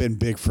never really been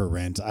big for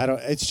Rent. I don't.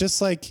 It's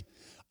just like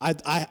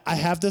I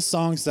have the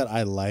songs that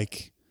I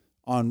like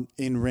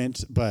in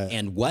Rent, but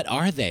And what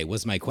are they?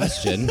 Was my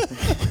question.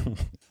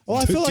 well,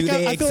 I feel do like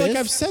they I feel like exist?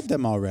 I've said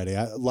them already.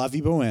 La Vie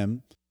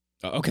Boheme.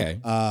 Okay.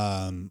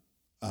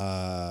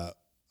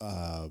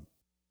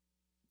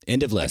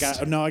 End of I list.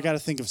 got to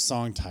think of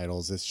song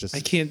titles. It's just I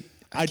can't.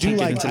 I do can't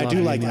get like into I Love do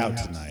You like anymore. Out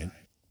Tonight,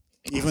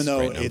 even That's a though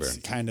great number. it's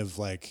kind of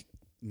like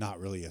not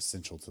really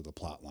essential to the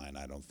plot line.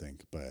 I don't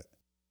think, but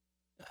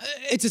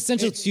It's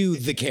essential to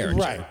the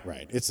character.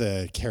 right. It's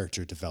a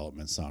character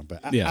development song.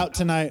 But Yeah. Out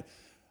Tonight.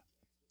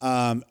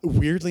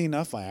 Weirdly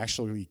enough, I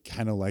actually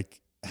kind of like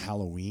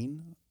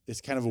Halloween.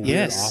 It's kind of a weird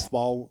Yes.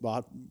 off-ball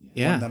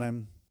Yeah. one that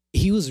I'm.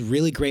 He was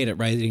really great at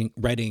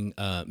writing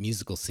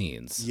musical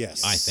scenes.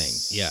 Yes. I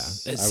think. Yeah,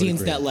 I would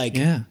scenes agree. that like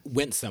Yeah.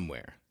 went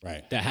somewhere.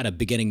 Right. That had a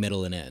beginning,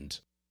 middle, and end.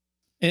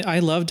 I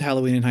loved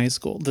Halloween in high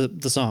school.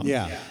 The song.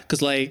 Yeah.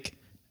 Because like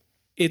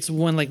it's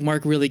when like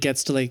Mark really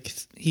gets to like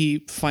he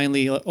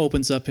finally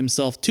opens up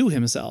himself to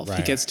himself. He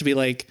Right. gets to be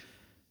like,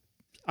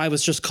 I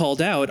was just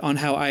called out on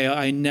how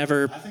I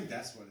never. I think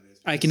that's what it is.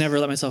 I can never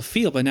let myself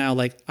feel, but now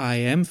like I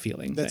am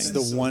feeling That's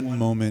things. the one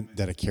moment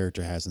that a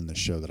character has in the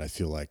show that I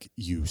feel like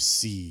you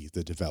see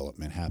the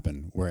development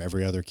happen, where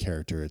every other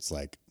character, it's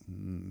like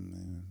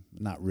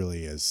not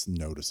really as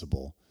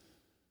noticeable.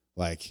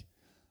 Like,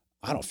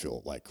 I don't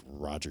feel like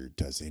Roger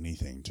does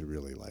anything to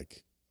really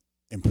like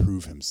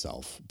improve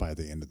himself by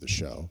the end of the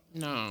show.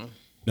 No.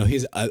 No,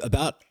 he's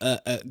about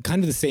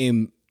kind of the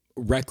same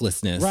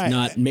recklessness,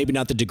 Right. maybe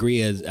not the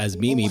degree as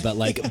Mimi, but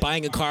like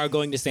buying a car,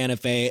 going to Santa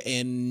Fe,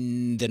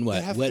 and then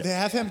what? They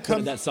have him come.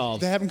 did that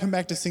solve? They have him come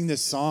back to sing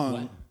this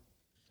song.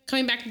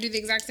 Coming back to do the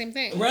exact same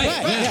thing. Right.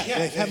 Yeah,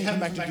 they have him come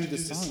back to do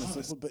this song. It's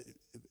like, well, but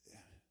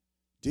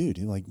dude,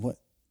 you're like, what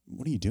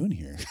are you doing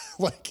here?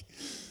 like.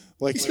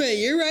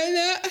 You're writing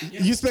that?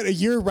 You spent a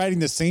year writing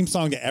the same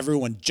song that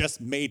everyone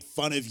just made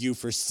fun of you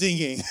for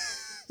singing.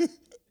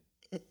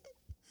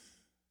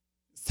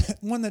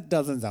 One that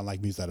doesn't sound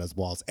like Musetta's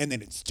Waltz, and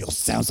then it still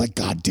sounds like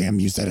goddamn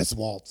Musetta's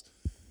Waltz.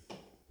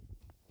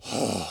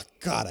 Oh,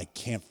 God, I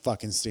can't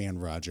fucking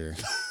stand Roger.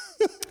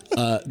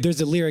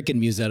 There's a lyric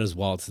in Musetta's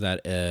Waltz that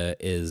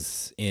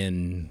is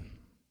in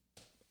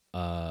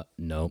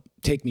no,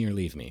 Take Me or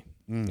Leave Me.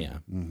 Yeah.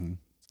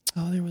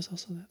 Oh, there was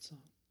also that song.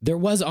 There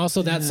was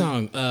also that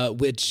song,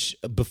 which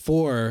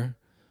before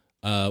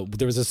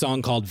there was a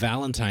song called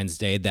Valentine's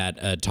Day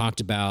that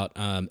talked about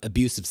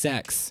abusive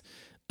sex.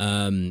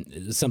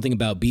 Something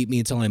about beat me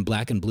until I'm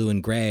black and blue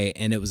and gray.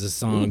 And it was a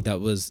song that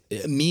was,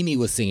 Mimi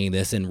was singing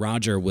this, and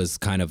Roger was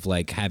kind of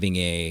like having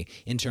a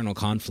internal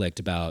conflict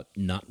about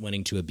not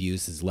wanting to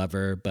abuse his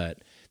lover, but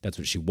that's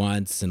what she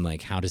wants. And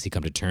like, how does he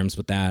come to terms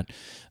with that?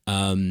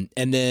 And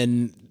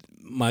then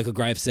Michael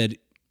Greif said,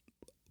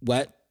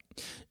 what?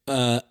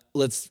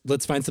 Let's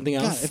find something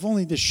else. God, if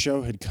only this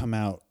show had come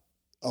out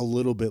a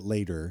little bit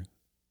later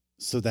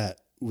so that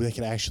they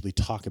could actually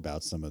talk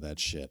about some of that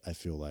shit, I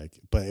feel like.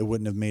 But it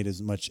wouldn't have made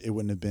as much, it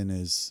wouldn't have been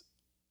as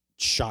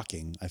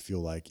shocking, I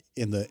feel like,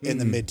 in the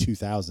mid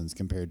 2000s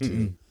compared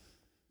to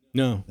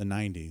No. the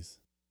 90s.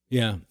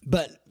 Yeah.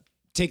 But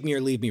Take Me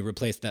or Leave Me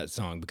replaced that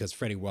song because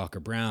Freddie Walker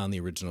Brown, the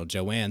original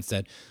Joanne,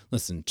 said,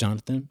 listen,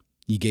 Jonathan,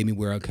 you gave me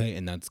We're Okay,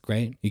 and that's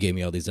great. You gave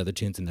me all these other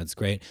tunes, and that's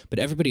great. But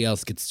everybody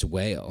else gets to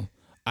wail.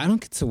 I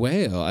don't get to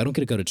wail. I don't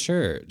get to go to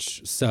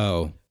church.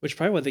 So Which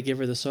probably why they give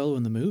her the solo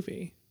in the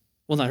movie.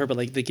 Well, not her, but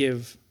like they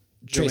give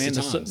Tracy Joanne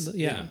the Thomas.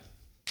 yeah.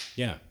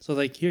 Yeah. So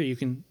like, here, you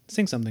can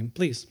sing something,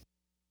 please.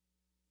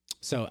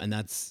 So, and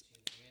that's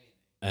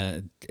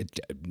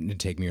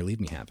Take Me or Leave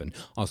Me happened.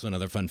 Also,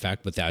 another fun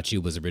fact, Without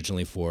You was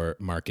originally for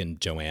Mark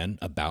and Joanne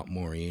about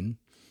Maureen.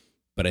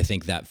 But I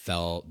think that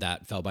fell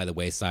by the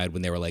wayside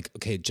when they were like,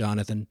 okay,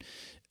 Jonathan,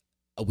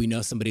 we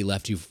know somebody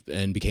left you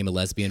and became a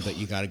lesbian, but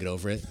you got to get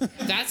over it.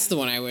 That's the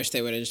one I wish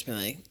they would have just been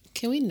like,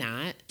 can we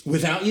not?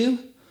 Without You?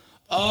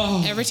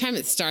 Oh. Every time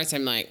it starts,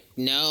 I'm like,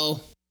 no.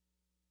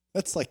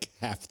 That's like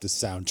half the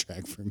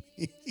soundtrack for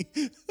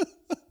me.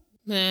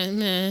 Meh,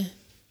 meh,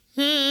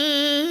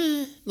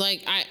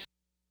 like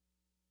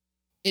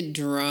it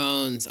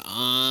drones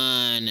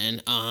on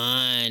and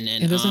on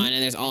and on,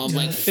 and there's all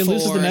like It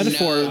loses four the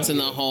metaphor notes in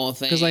the whole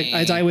thing. Because like,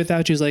 I die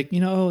without you is like,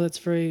 oh, that's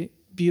very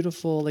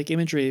beautiful, like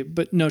imagery.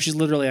 But no, she's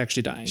literally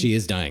actually dying. She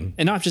is dying.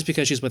 And not just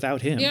because she's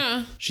without him.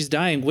 Yeah. She's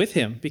dying with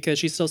him because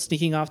she's still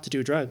sneaking off to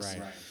do drugs.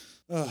 Right.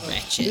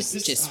 Wretched,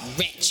 just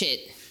wretched.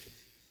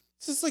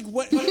 It's just like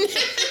what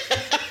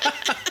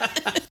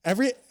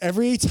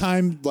every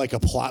time like a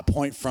plot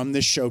point from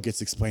this show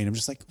gets explained, I'm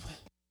just like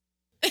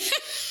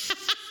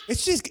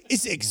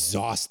it's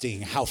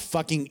exhausting how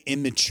fucking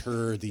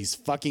immature these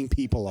fucking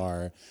people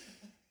are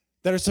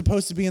that are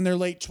supposed to be in their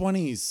late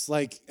 20s.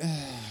 Like,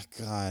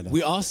 God.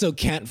 We also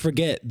can't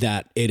forget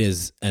that it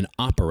is an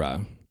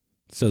opera.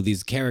 So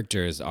these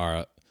characters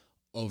are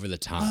over the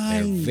top.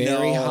 They're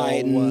very know.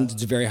 heightened.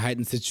 It's a very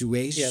heightened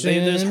situation.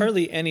 Yeah, there's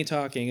hardly any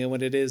talking, and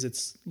when it is,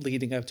 it's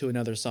leading up to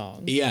another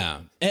song.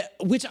 Yeah,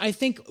 which I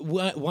think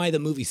why the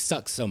movie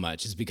sucks so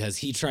much is because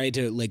he tried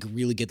to like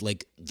really get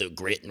like the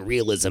grit and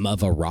realism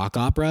of a rock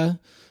opera.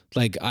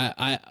 Like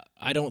I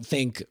don't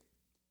think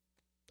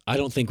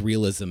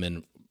realism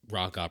and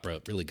rock opera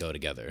really go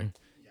together.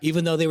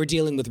 Even though they were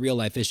dealing with real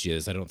life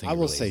issues, I don't think. I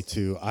will really say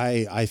too,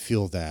 I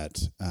feel that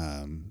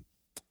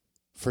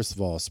first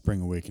of all,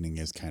 Spring Awakening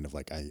is kind of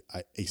like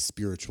a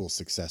spiritual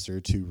successor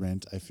to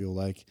Rent, I feel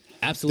like.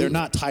 Absolutely. They're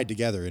not tied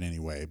together in any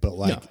way, but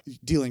like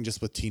dealing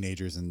just with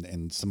teenagers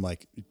and some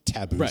like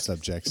taboo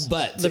subjects.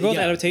 But They're both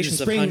yeah,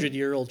 adaptations of Spring-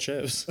 100-year-old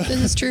shows. This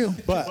is true.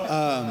 But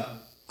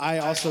I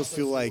also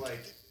feel like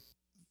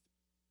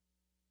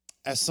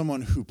as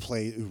someone who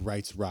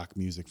writes rock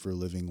music for a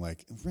living,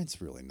 like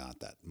Rent's really not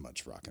that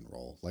much rock and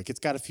roll. Like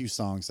it's got a few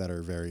songs that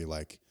are very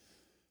like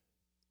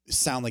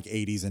sound like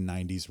 80s and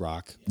 90s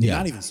rock. Yeah.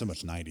 Not even so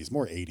much 90s,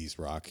 more 80s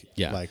rock.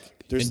 Yeah. Like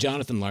there's And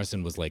Jonathan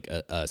Larson was like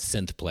a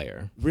synth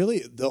player.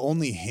 really the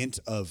only hint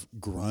of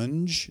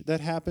grunge that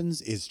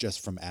happens is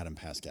just from Adam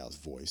Pascal's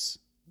voice.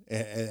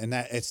 and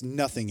that it's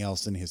nothing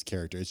else in his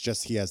character. It's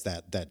just he has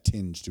that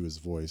tinge to his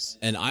voice.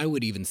 And I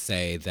would even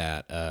say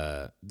that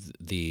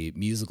the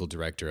musical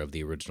director of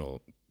the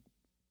original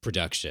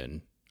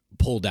production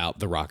pulled out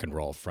the rock and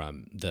roll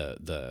from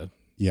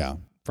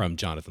from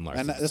Jonathan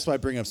Larson. And that's why I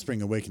bring up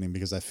Spring Awakening,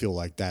 because I feel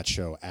like that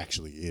show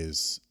actually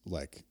is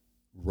like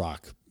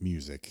rock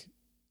music,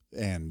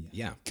 and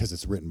because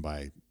it's written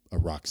by a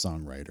rock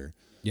songwriter.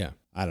 Yeah,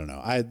 I don't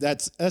know.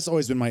 That's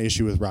always been my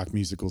issue with rock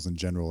musicals in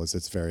general. Is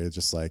it's very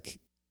just like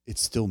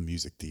it's still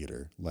music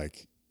theater.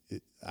 Like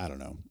I don't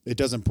know. It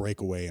doesn't break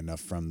away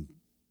enough from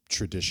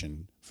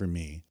tradition for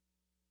me.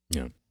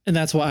 Yeah, And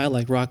that's why I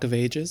like Rock of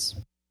Ages.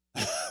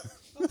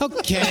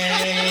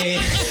 Okay.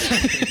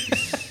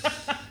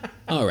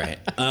 All right.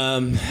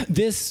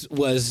 This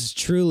was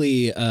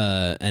truly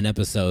an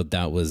episode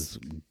that was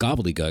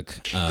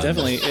gobbledygook.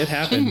 Definitely, it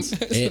happens.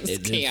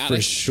 It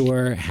for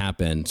sure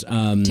happened.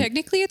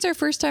 Technically, it's our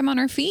first time on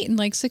our feet in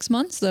like 6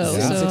 months, though.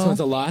 Yeah. So. 6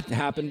 months, a lot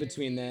happened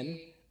between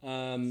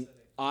then.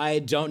 I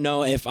don't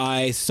know if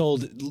I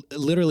sold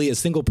literally a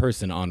single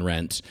person on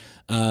Rent,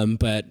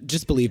 but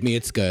just believe me,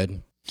 it's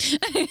good.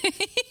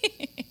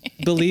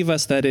 Believe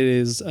us that it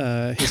is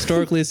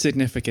historically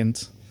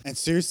significant. And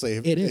seriously,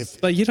 It is.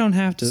 But you don't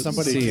have to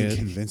somebody see can it.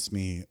 convince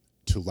me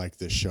to like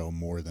this show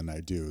more than I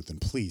do, then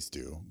please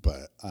do.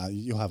 But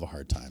you'll have a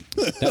hard time.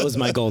 That was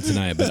my goal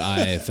tonight, but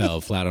I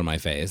fell flat on my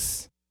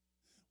face.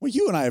 Well,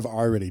 you and I have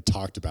already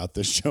talked about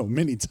this show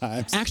many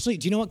times. Actually,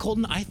 do you know what,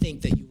 Colton? I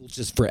think that you will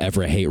just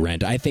forever hate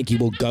Rent. I think you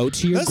will go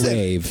to your Listen,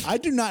 grave. I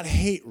do not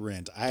hate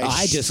Rent.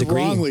 I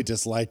disagree. Strongly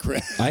dislike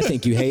Rent. I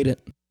think you hate it.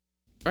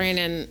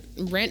 Brandon,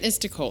 Rent is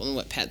to Colton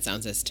what Pet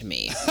Sounds is to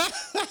me.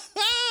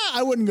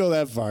 I wouldn't go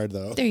that far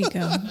though. There you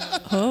go.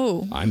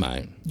 Oh. I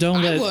might. Don't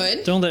I let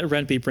would. don't let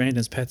Rent be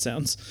Brandon's Pet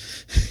Sounds.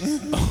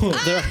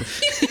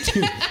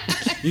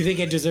 You think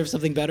I deserve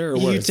something better or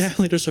You worse?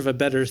 definitely deserve a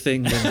better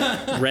thing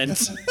than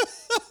Rent.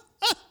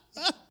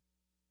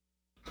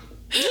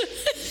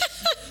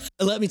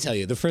 Let me tell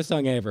you, the first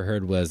song I ever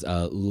heard was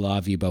La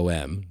Vie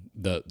Bohème,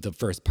 the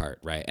first part,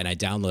 right? And I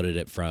downloaded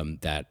it from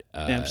that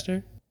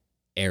Napster?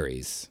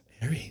 Aries.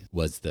 Aries.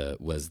 Was the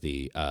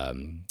That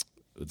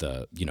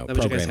what you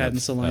program guys had in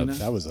of Salina?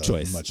 That was a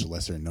choice. much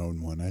lesser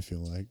known one, I feel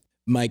like.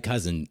 My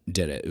cousin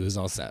did it. It was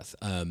all Seth.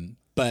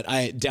 But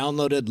I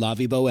downloaded La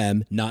Vie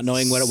Bohème, not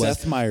knowing what it was.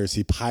 Seth Meyers,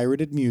 he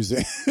pirated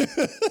music.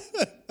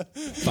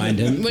 Find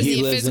him. Was he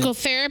a lives in- physical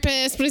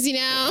therapist? What is he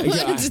now?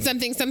 Yeah.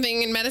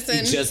 something in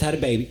medicine? He just had a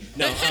baby.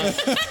 No,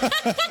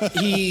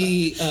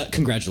 he.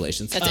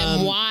 Congratulations.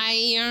 That's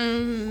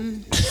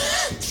why.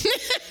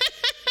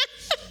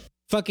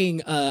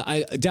 Fucking.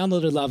 I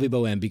downloaded La Vie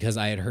Bohème because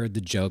I had heard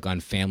the joke on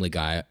Family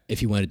Guy.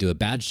 If you want to do a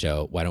bad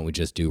show, why don't we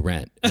just do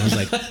Rent? And I was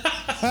like,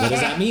 what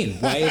does that mean?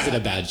 Why is it a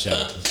bad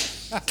show?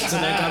 So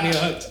that got me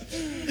hooked.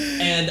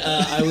 And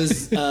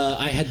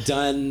I had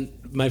done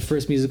my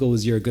first musical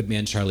was You're a Good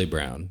Man, Charlie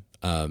Brown.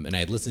 And I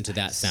had listened to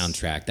that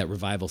soundtrack, that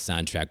revival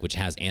soundtrack, which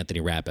has Anthony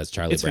Rapp as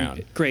Charlie It's Brown.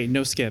 been great.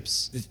 No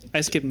skips. I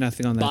skipped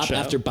nothing on that Bop show.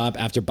 after bop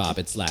after bop,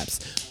 it slaps.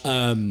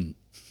 Do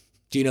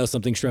you know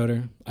something,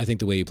 Schroeder? I think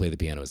the way you play the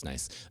piano is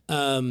nice.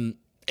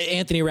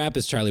 Anthony Rapp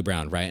is Charlie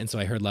Brown, right? And so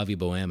I heard La Vie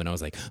Bohème, and I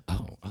was like,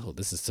 oh,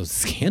 this is so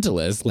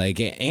scandalous. Like,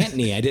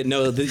 Anthony, I didn't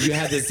know that you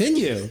had this in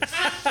you.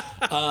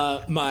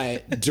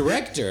 My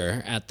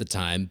director at the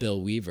time,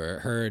 Bill Weaver,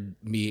 heard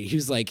me. He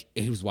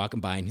was walking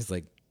by, and he's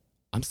like,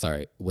 I'm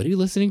sorry, what are you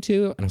listening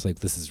to? And I was like,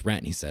 this is Rent.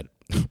 And he said,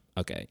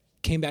 okay.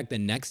 Came back the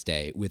next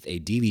day with a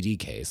DVD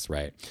case,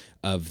 right,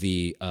 of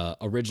the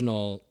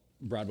original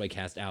Broadway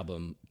cast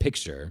album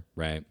Picture,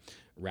 right,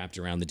 wrapped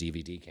around the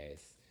DVD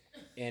case.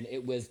 And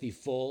it was the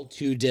full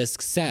 2-disc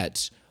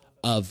set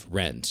of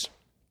Rent.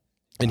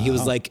 And he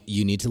was like,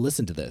 you need to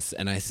listen to this.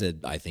 And I said,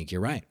 I think you're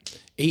right.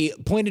 He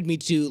pointed me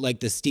to like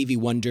the Stevie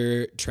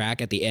Wonder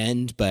track at the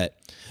end, but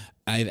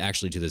I've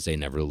actually to this day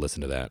never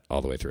listened to that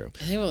all the way through. I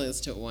think I only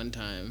listened to it one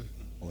time.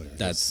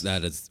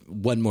 That is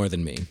one more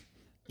than me.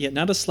 Yeah,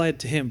 not a slide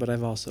to him, but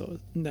I've also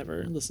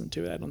never listened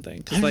to it. I don't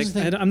think. 'Cause, like,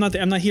 I'm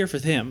not here for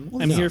him.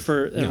 I'm here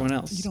for everyone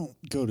else. You don't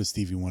go to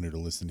Stevie Wonder to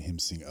listen to him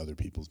sing other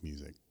people's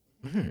music.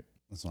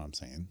 That's what I'm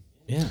saying.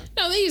 Yeah.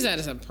 No, they use that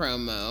as a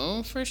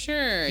promo for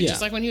sure. Yeah.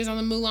 Just like when he was on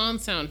the Mulan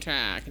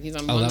soundtrack and he's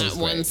on that was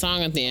that one great.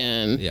 song at the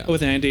end. Yeah.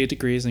 With 98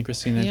 Degrees and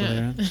Christina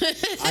Yeah.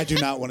 Aguilera. I do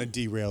not want to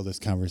derail this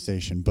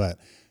conversation, but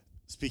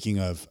speaking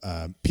of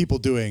people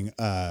doing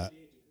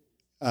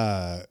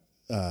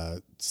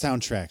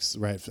soundtracks,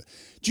 right?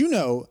 Do you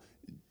know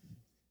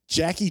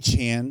Jackie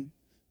Chan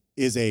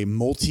is a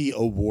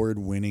multi-award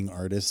winning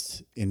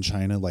artist in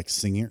China, like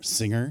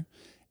singer,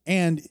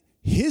 and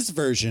his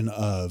version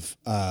of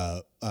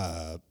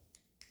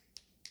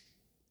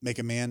Make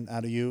a Man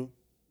Out of You,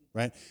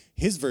 right?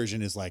 His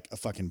version is like a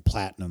fucking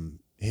platinum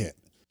hit.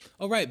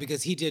 Oh, right,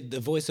 because he did the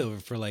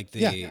voiceover for like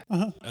the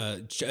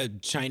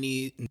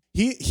Chinese.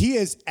 He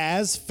is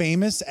as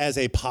famous as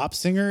a pop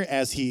singer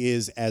as he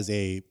is as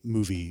a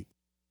movie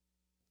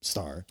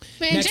star.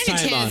 Man, Next Jackie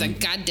time Chan is a on-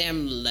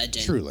 goddamn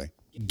legend. Truly.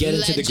 Get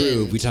into the groove.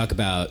 Legend. We talk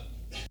about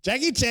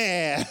Jackie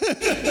Chan.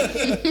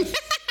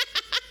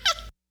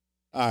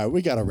 All right,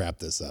 we got to wrap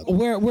this up.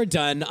 We're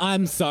done.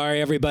 I'm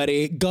sorry,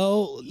 everybody.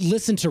 Go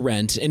listen to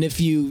Rent, and if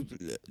you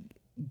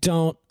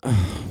don't,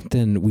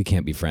 then we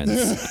can't be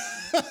friends.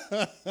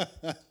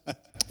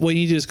 What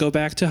you need to do is go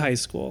back to high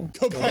school.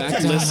 Go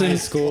back to high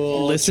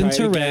school. Listen try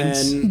to it Rent.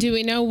 again. Do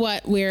we know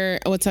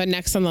what's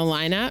next on the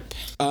lineup?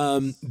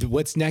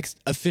 What's next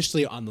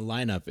officially on the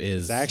lineup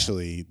is It's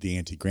actually the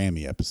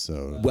anti-Grammy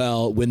episode.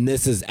 well, when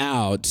this is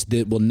out,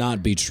 that will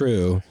not be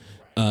true.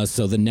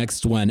 So the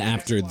next one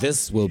after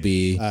this will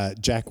be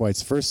Jack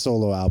White's first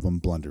solo album,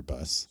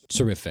 Blunderbuss.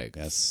 terrific.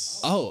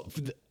 Yes. Oh,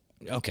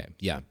 okay.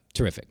 Yeah,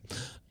 terrific.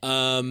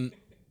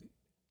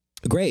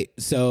 Great.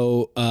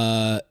 So,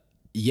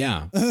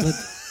 yeah.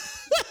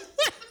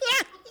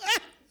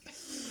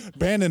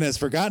 Brandon has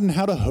forgotten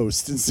how to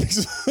host in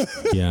 6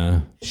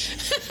 Yeah.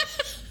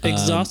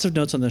 Exhaustive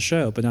notes on the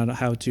show, but not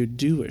how to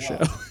do a show.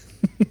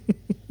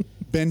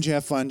 Ben, did you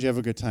have fun? Did you have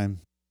a good time?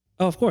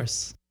 Oh, of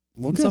course.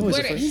 Well, It's good. always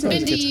a fun- it's always a Ben,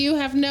 good do you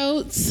have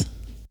notes?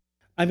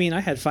 I mean,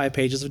 I had 5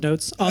 pages of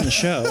notes on the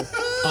show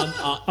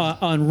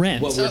on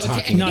Rent. What we're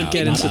talking not about,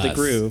 get not into the us.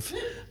 groove.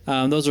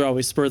 Those are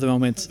always spur of the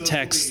moment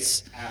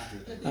texts.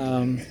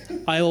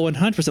 I will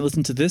 100%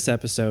 listen to this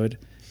episode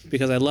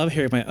because I love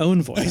hearing my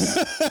own voice.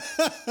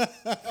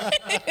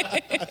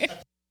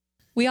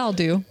 We all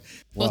do.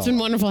 Well, it's been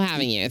wonderful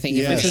having you. Thank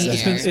you Yes, for being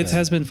here. It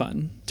has been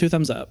fun. 2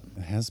 thumbs up.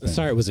 It has been.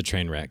 Sorry, it was a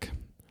train wreck.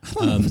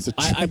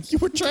 You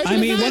were trying I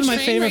mean, one of my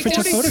Train favorite wreck,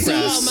 photographs. so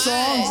much.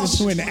 songs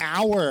into an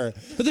hour.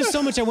 But there's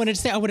so much I wanted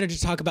to say. I wanted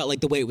to talk about like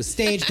the way it was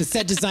staged, the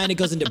set design. It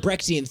goes into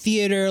Brechtian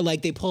theater.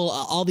 Like they pull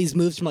all these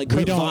moves from like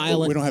Kurt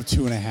Weill. We don't have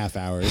 2.5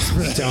 hours.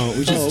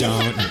 We just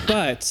don't.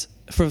 But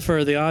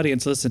for the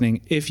audience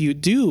listening, if you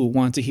do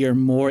want to hear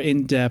more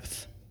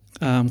in-depth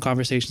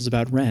conversations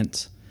about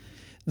Rent,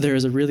 there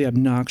is a really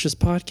obnoxious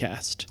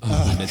podcast.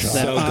 It's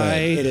that so good. I-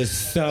 It is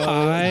so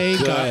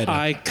good.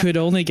 I could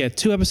only get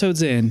 2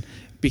 episodes in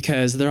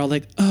because they're all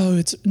like, "Oh,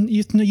 it's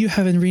you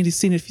haven't really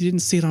seen it if you didn't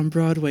see it on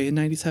Broadway in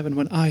 '97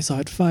 when I saw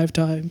it 5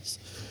 times."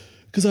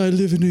 Because I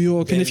live in New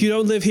York, and if you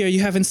don't live here,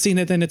 you haven't seen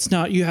it, then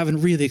you haven't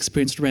really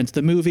experienced Rent,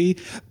 the movie.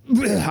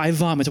 I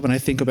vomit when I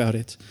think about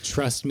it.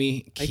 Trust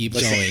me, keep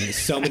going.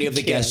 So many of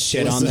the guests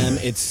shit on them.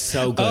 It's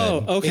so good.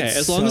 Oh, okay. It's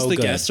As long as so the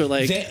good. guests are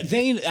like-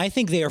 I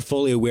think they are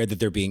fully aware that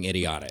they're being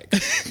idiotic.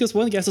 Because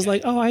one guest is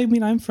like, "Oh, I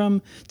mean, I'm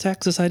from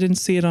Texas. I didn't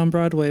see it on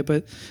Broadway,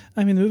 but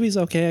I mean, the movie's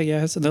okay, I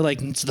guess." And they're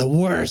like, "It's the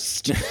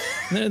worst." And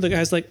then the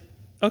guy's like,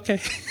 "Okay."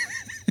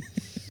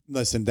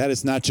 Listen, that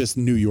is not just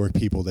New York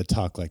people that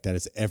talk like that.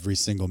 It's every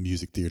single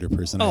music theater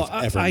person Oh,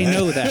 I've ever I met.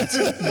 know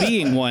that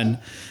being one,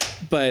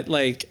 but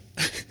like,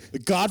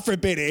 God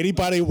forbid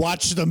anybody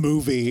watch the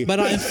movie.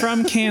 but I'm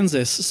from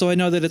Kansas, so I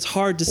know that it's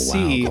hard to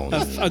see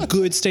a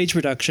good stage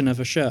production of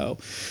a show.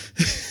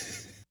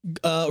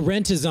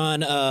 Rent is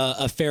on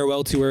a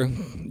farewell tour,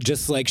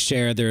 just like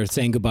Cher. They're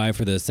saying goodbye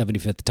for the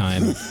 75th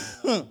time.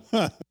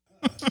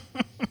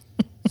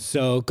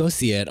 So go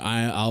see it.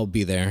 I'll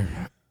be there.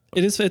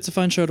 It's a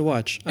fun show to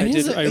watch. I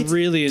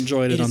really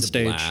enjoyed it on is a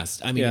stage.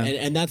 blast. I mean, Yeah.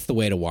 and that's the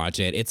way to watch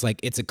it. It's like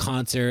it's a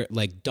concert.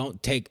 Like,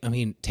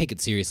 take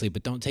it seriously,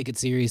 but don't take it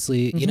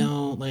seriously. You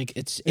know, like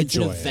it's an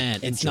Enjoy it.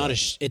 event.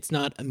 It's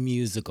not a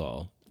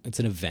musical. It's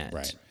an event.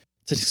 Right.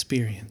 It's an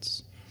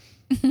experience.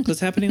 Because it's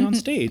happening on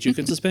stage. You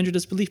can suspend your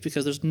disbelief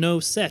because there's no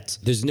set.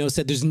 There's no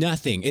set. There's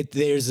nothing.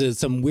 There's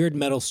some weird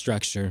metal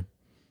structure,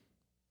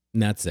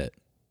 and that's it.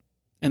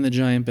 And the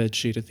giant bed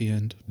sheet at the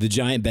end. The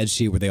giant bed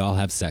sheet where they all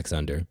have sex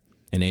under,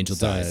 and Angel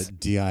It's a dies.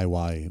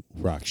 DIY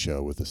rock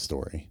show with a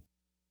story.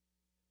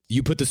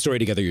 You put the story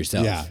together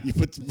yourself. Yeah, you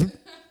put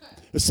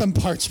some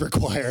parts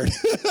required.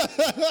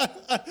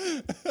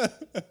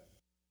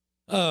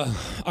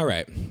 All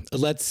right.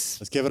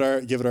 Let's Let's give it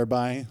our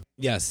bye.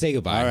 say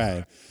goodbye. All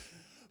right.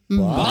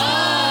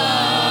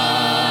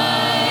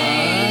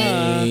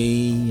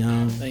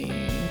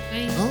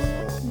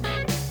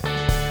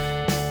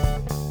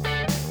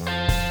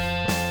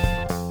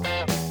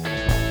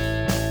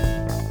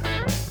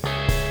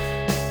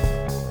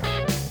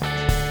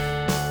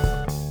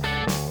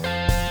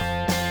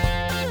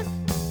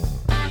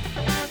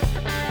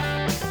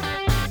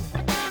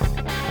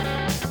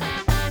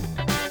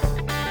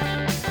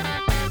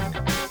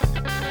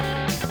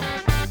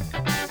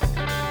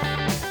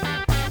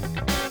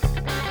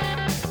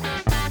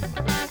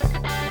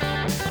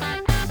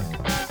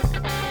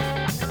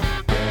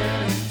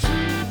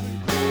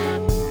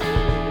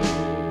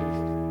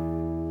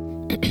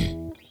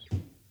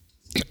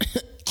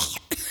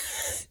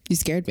 You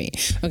scared me.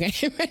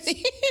 Okay,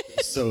 ready?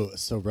 So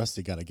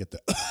Rusty got to get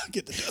the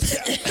dust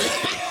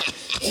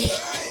out.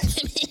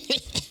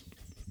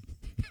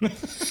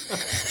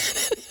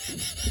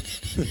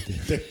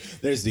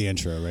 There's the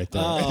intro right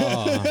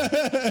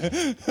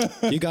there.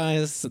 You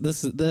guys,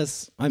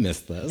 this I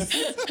missed this.